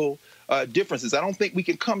ideological differences. I don't think we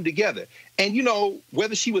can come together. And, you know,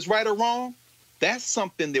 whether she was right or wrong, that's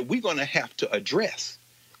something that we're going to have to address.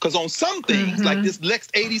 Because on some things, like this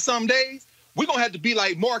next 80-some days, we're going to have to be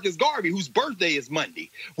like Marcus Garvey, whose birthday is Monday.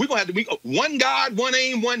 We're going to have to be one God, one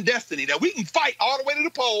aim, one destiny. That we can fight all the way to the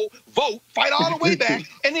poll, vote, fight all the way back,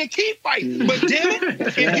 and then keep fighting. But damn it,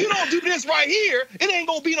 if you don't do this right here, it ain't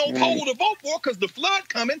going to be no poll to vote for because the flood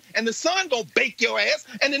coming and the sun going to bake your ass.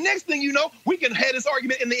 And the next thing you know, we can have this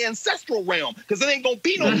argument in the ancestral realm because there ain't going to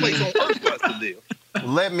be no place on earth for us to live.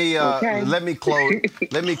 Let me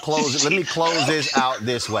close this out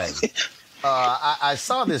this way. I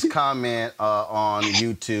saw this comment on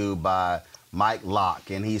YouTube by Mike Locke,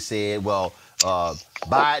 and he said, well,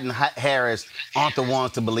 Biden, Harris aren't the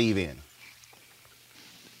ones to believe in.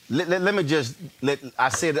 Let me just, I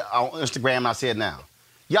said it on Instagram, I said it now.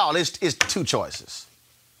 Y'all, it's two choices.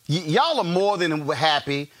 Y'all are more than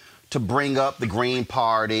happy to bring up the Green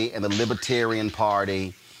Party and the Libertarian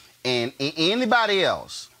Party, and anybody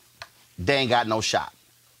else, they ain't got no shot.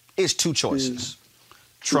 It's two choices.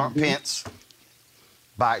 Trump, Pence,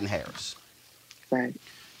 Biden, Harris. Right.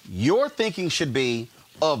 Your thinking should be,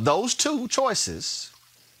 of those two choices,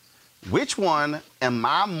 which one am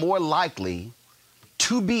I more likely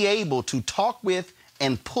to be able to talk with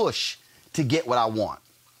and push to get what I want?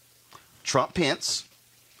 Trump, Pence,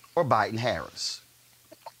 or Biden, Harris?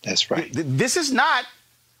 That's right. This is not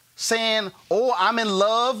saying, oh, I'm in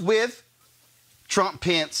love with Trump,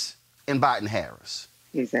 Pence, and Biden, Harris.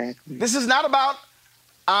 Exactly. This is not about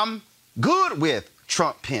I'm good with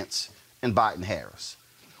Trump, Pence, and Biden, Harris.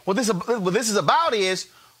 What this is about is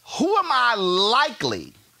who am I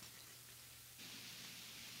likely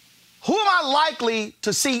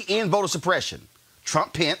to see in voter suppression?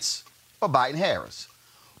 Trump, Pence, or Biden, Harris?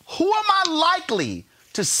 Who am I likely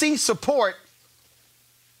to see support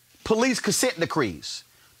police consent decrees?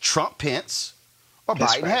 Trump, Pence, or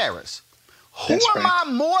Biden, Harris? Who am I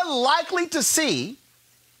more likely to see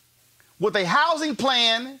with a housing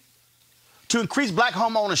plan to increase black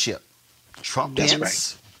home ownership? Trump, That's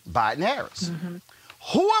Pence, Biden, Harris.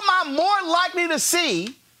 Who am I more likely to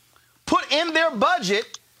see put in their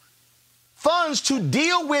budget funds to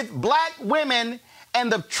deal with black women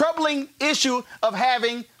and the troubling issue of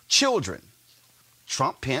having children?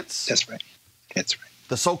 Trump, Pence. That's right. That's right.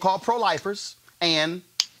 The so-called pro-lifers and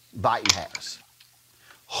Biden, Harris.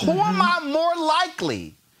 Who am I more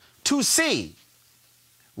likely to see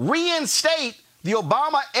reinstate the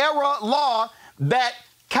Obama-era law that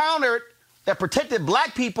protected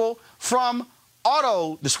black people from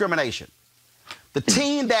auto discrimination? The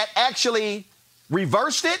team that actually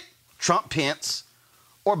reversed it, Trump, Pence,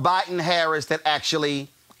 or Biden, Harris, that actually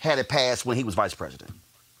had it passed when he was vice president?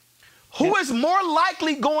 Who is more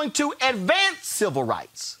likely going to advance civil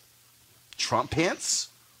rights? Trump, Pence,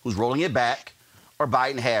 who's rolling it back, or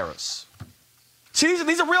Biden, Harris? See,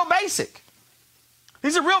 these are real basic.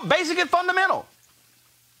 These are real basic and fundamental.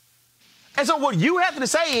 And so what you have to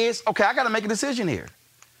say is, okay, I got to make a decision here.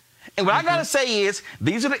 And what I got to say is,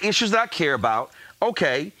 these are the issues that I care about.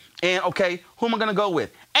 Okay, and okay, who am I going to go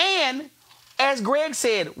with? And as Greg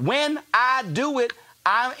said, when I do it,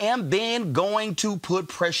 I am then going to put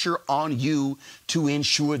pressure on you to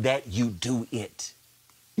ensure that you do it.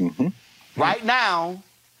 Right now,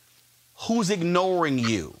 who's ignoring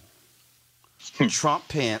you? Trump,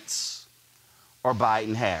 Pence, or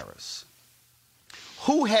Biden, Harris?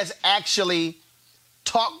 Who has actually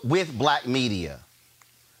talked with black media,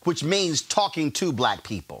 which means talking to black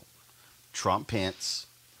people? Trump, Pence,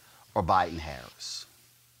 or Biden, Harris?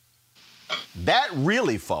 That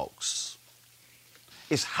really, folks,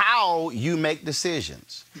 is how you make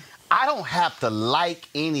decisions. I don't have to like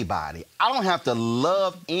anybody. I don't have to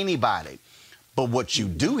love anybody. But what you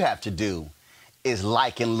do have to do is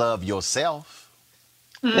like and love yourself.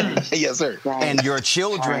 Yes, sir. And your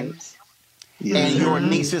children. And your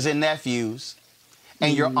nieces and nephews.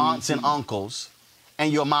 And your aunts and uncles.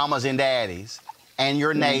 And your mamas and daddies. And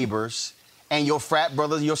your neighbors. And your frat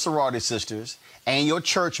brothers, your sorority sisters. And your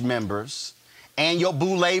church members. And your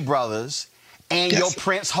Boulay brothers. And your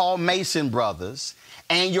Prince Hall Mason brothers.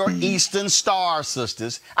 And your Eastern Star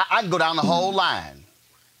sisters. I can go down the whole line.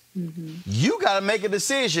 You got to make a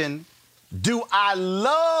decision. Do I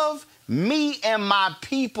love me and my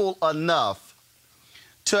people enough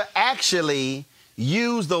to actually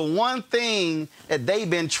use the one thing that they've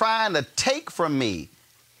been trying to take from me?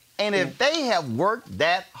 And if they have worked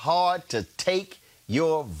that hard to take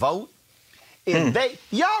your vote,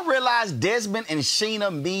 if y'all realize Desmond and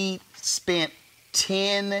Sheena Meade spent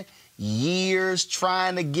 10 years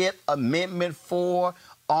trying to get Amendment 4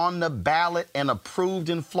 on the ballot and approved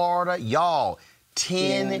in Florida? Y'all,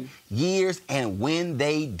 10 years. And when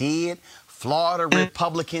they did, Florida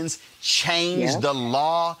Republicans changed the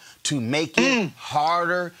law to make it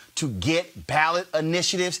harder to get ballot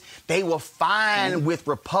initiatives. They were fine with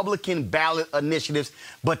Republican ballot initiatives,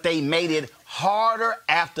 but they made it harder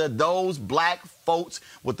after those black folks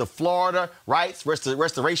with the Florida Rights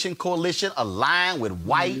Restoration Coalition aligned with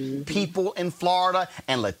white people in Florida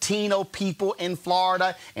and Latino people in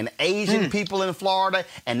Florida and Asian people in Florida,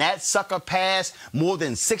 and that sucker passed more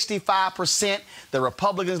than 65%. The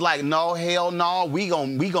Republicans like, no, hell no, we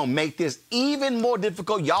gonna make this even more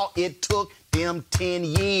difficult. Y'all, it took them 10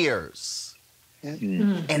 years.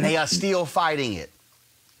 And they are still fighting it.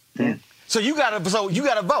 So you gotta vote.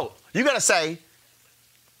 You got to say,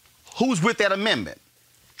 who's with that amendment?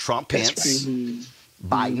 Trump, Pence,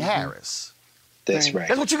 Biden, Harris. That's right.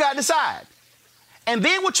 That's what you got to decide. And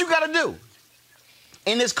then what you got to do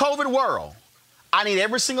in this COVID world, I need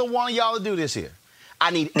every single one of y'all to do this here.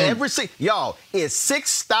 I need every single, y'all, it's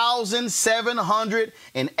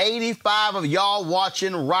 6,785 of y'all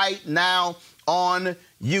watching right now on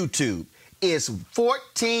YouTube. It's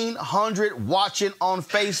 1,400 watching on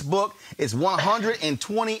Facebook. It's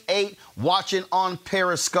 128 watching on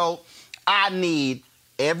Periscope. I need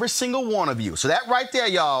every single one of you. So that right there,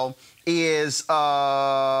 y'all, is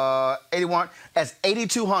 81. That's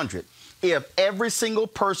 8,200. If every single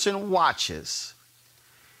person watches,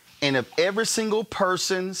 and if every single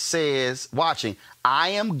person says, watching, I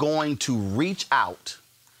am going to reach out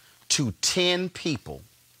to 10 people,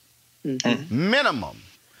 minimum.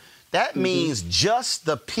 That means just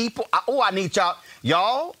the people. I need y'all.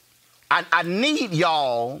 Y'all, I need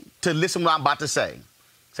y'all to listen to what I'm about to say.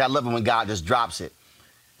 See, I love it when God just drops it.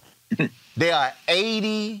 There are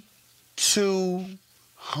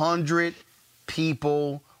 8,200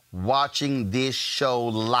 people watching this show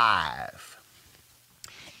live.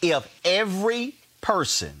 If every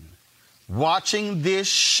person watching this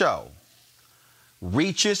show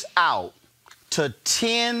reaches out to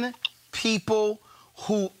 10 people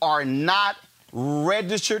who are not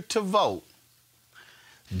registered to vote,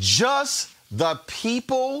 just the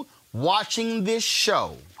people watching this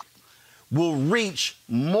show will reach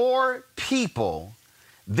more people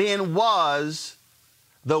than was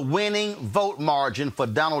the winning vote margin for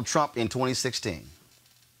Donald Trump in 2016.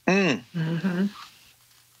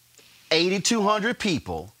 8,200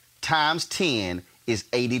 people times 10 is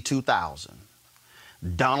 82,000.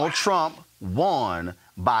 Donald Trump won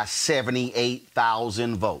by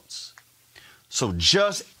 78,000 votes. So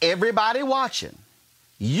just everybody watching,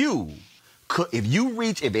 you could,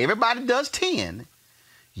 if everybody does 10,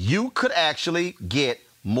 you could actually get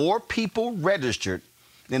more people registered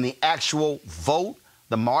than the actual vote,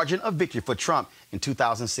 the margin of victory for Trump in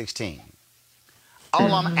 2016.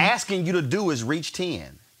 All I'm asking you to do is reach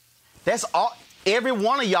 10. That's all. Every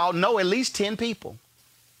one of y'all know at least 10 people.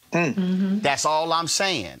 That's all I'm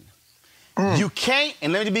saying. You can't,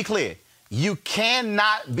 and let me be clear, you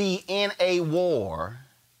cannot be in a war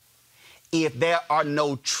if there are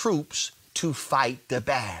no troops to fight the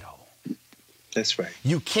battle. That's right.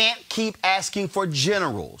 You can't keep asking for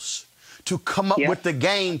generals to come up with the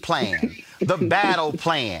game plan, the battle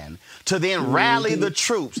plan, to then rally the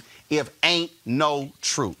troops if ain't no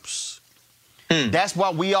troops. That's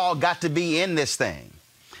why we all got to be in this thing.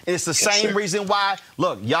 And it's the same reason why,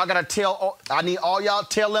 look, y'all got to tell, I need all y'all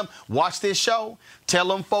tell them, watch this show. Tell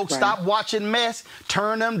them folks, stop watching mess.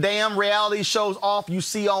 Turn them damn reality shows off you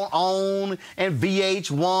see on OWN and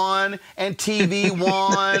VH1 and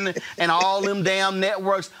TV1 and all them damn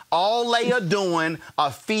networks. All they are doing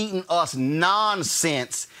are feeding us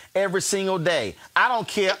nonsense every single day. I don't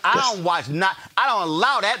care. I don't watch, I don't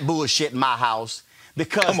allow that bullshit in my house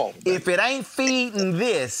because if it ain't feeding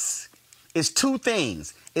this, it's two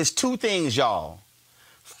things. It's two things, y'all.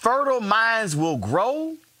 Fertile minds will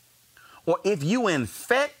grow, or if you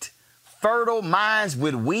infect fertile minds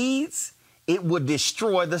with weeds, it would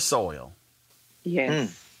destroy the soil.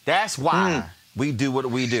 That's why we do what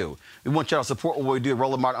we do. We want y'all to support what we do at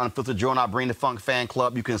Roland Martin Unfiltered. Join our Bring the Funk fan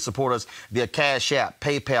club. You can support us via Cash App,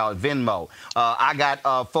 PayPal, Venmo. I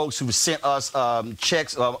got folks who sent us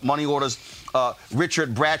checks, money orders.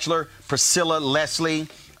 Richard Bratchler, Priscilla Leslie,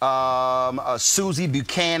 Susie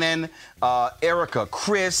Buchanan, Erica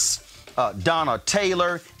Chris, Donna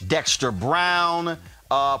Taylor, Dexter Brown,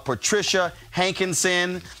 Patricia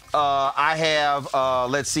Hankinson. I have,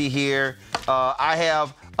 let's see here, I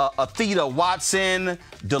have Athena Watson,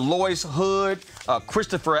 Delois Hood,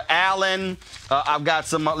 Christopher Allen. I've got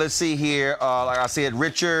some, let's see here, like I said,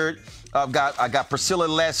 Richard. I got Priscilla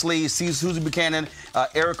Leslie, Susie Buchanan,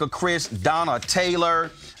 Erica Chris, Donna Taylor.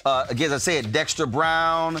 Again, as I said, Dexter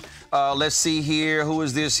Brown. Let's see here. Who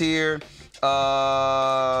is this here?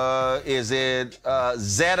 Is it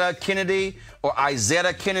Zeta Kennedy or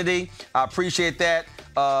Izetta Kennedy? I appreciate that.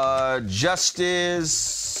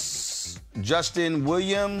 Justin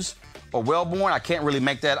Williams or Wellborn. I can't really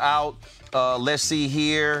make that out. Let's see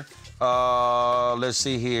here. Who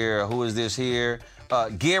is this here?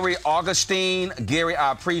 Gary Augustine. Gary,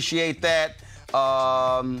 I appreciate that.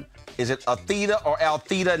 Is it Atheta or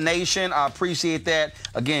Altheta Nation? I appreciate that.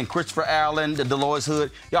 Again, Christopher Allen, the Delois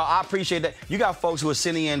Hood. Y'all, I appreciate that. You got folks who are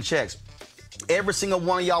sending in checks. Every single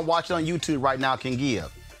one of y'all watching on YouTube right now can give.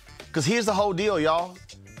 Because here's the whole deal, y'all.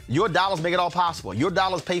 Your dollars make it all possible. Your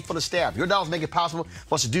dollars pay for the staff. Your dollars make it possible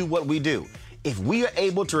for us to do what we do. If we are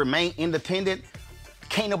able to remain independent,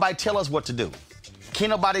 can't nobody tell us what to do. Can't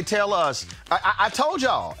nobody tell us. I told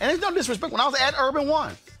y'all, and there's no disrespect, when I was at Urban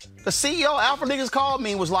One, the CEO, Alfred Niggas, called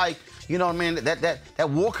me and was like, you know what I mean, that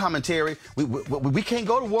war commentary, we can't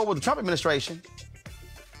go to war with the Trump administration.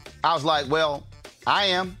 I was like, well, I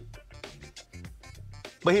am.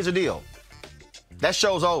 But here's the deal. That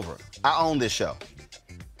show's over. I own this show.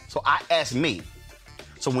 So I asked me.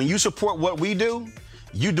 So when you support what we do,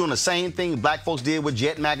 you're doing the same thing black folks did with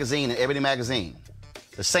Jet Magazine and Everyday Magazine.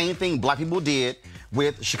 The same thing black people did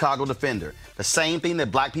with Chicago Defender. The same thing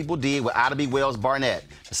that black people did with Ida B. Wells Barnett.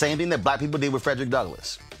 The same thing that black people did with Frederick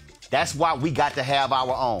Douglass. That's why we got to have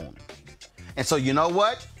our own. And so you know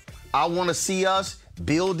what? I want to see us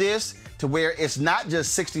build this to where it's not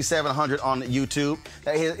just 6,700 on YouTube.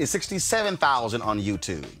 It's 67,000 on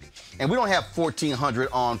YouTube. And we don't have 1,400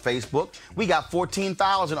 on Facebook. We got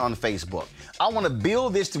 14,000 on Facebook. I want to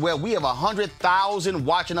build this to where we have 100,000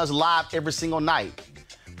 watching us live every single night.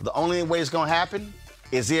 But the only way it's going to happen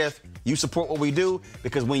is if you support what we do,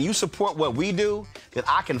 because when you support what we do, then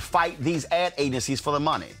I can fight these ad agencies for the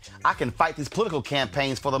money. I can fight these political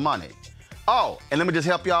campaigns for the money. Oh, and let me just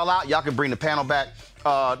help y'all out. Y'all can bring the panel back.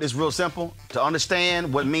 It's real simple. To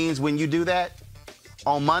understand what it means when you do that,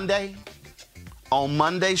 on Monday's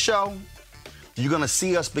show, you're going to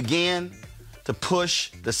see us begin to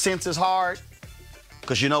push the census hard?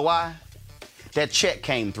 Because you know why? That check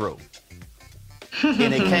came through.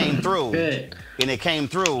 And it came through. Good. And it came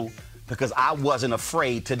through because I wasn't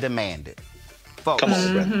afraid to demand it. Folks, Come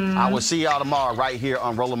on, brother. I will see y'all tomorrow right here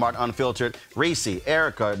on Roland Martin Unfiltered. Reese,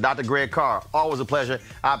 Erica, Dr. Greg Carr, always a pleasure.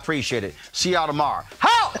 I appreciate it. See y'all tomorrow.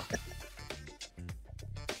 How?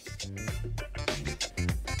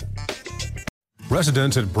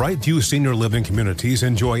 Residents at Brightview Senior Living Communities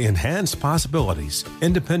enjoy enhanced possibilities,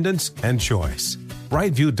 independence, and choice.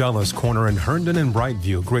 Brightview Dulles Corner in Herndon and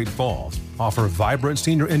Brightview, Great Falls, offer vibrant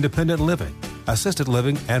senior independent living, assisted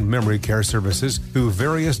living, and memory care services through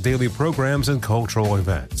various daily programs and cultural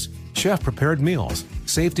events. Chef-prepared meals,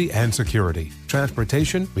 safety and security,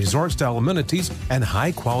 transportation, resort-style amenities, and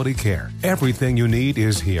high-quality care. Everything you need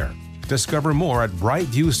is here. Discover more at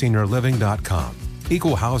brightviewseniorliving.com.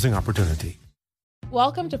 Equal housing opportunity.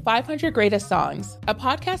 Welcome to 500 Greatest Songs, a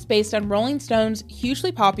podcast based on Rolling Stone's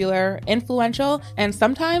hugely popular, influential, and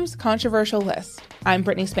sometimes controversial list. I'm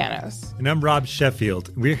Brittany Spanos. And I'm Rob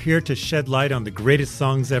Sheffield. We're here to shed light on the greatest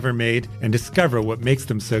songs ever made and discover what makes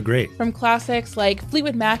them so great. From classics like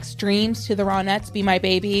Fleetwood Mac's Dreams to the Ronettes' Be My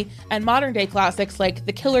Baby, and modern-day classics like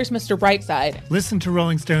The Killers' Mr. Brightside. Listen to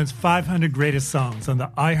Rolling Stone's 500 Greatest Songs on the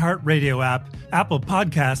iHeartRadio app, Apple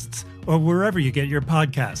Podcasts, or wherever you get your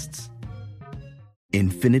podcasts.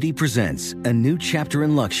 Infiniti presents a new chapter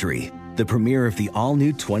in luxury, the premiere of the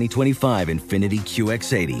all-new 2025 Infiniti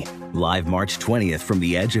QX80, live March 20th from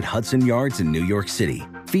the Edge at Hudson Yards in New York City,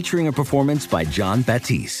 featuring a performance by John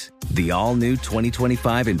Batiste. The all-new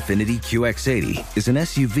 2025 Infiniti QX80 is an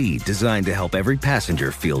SUV designed to help every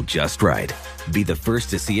passenger feel just right. Be the first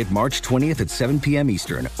to see it March 20th at 7 p.m.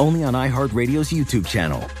 Eastern, only on iHeartRadio's YouTube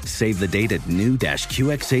channel. Save the date at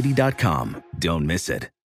new-QX80.com. Don't miss it.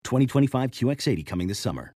 2025 QX80 coming this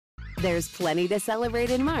summer. There's plenty to celebrate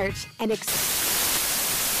in March and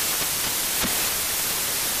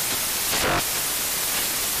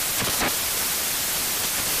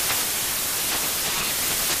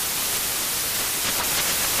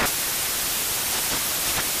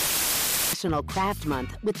National Craft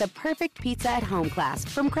Month with the perfect pizza at home class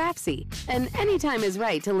from Craftsy. And anytime is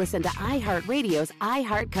right to listen to iHeartRadio's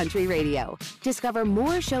iHeart Country Radio. Discover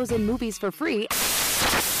more shows and movies for free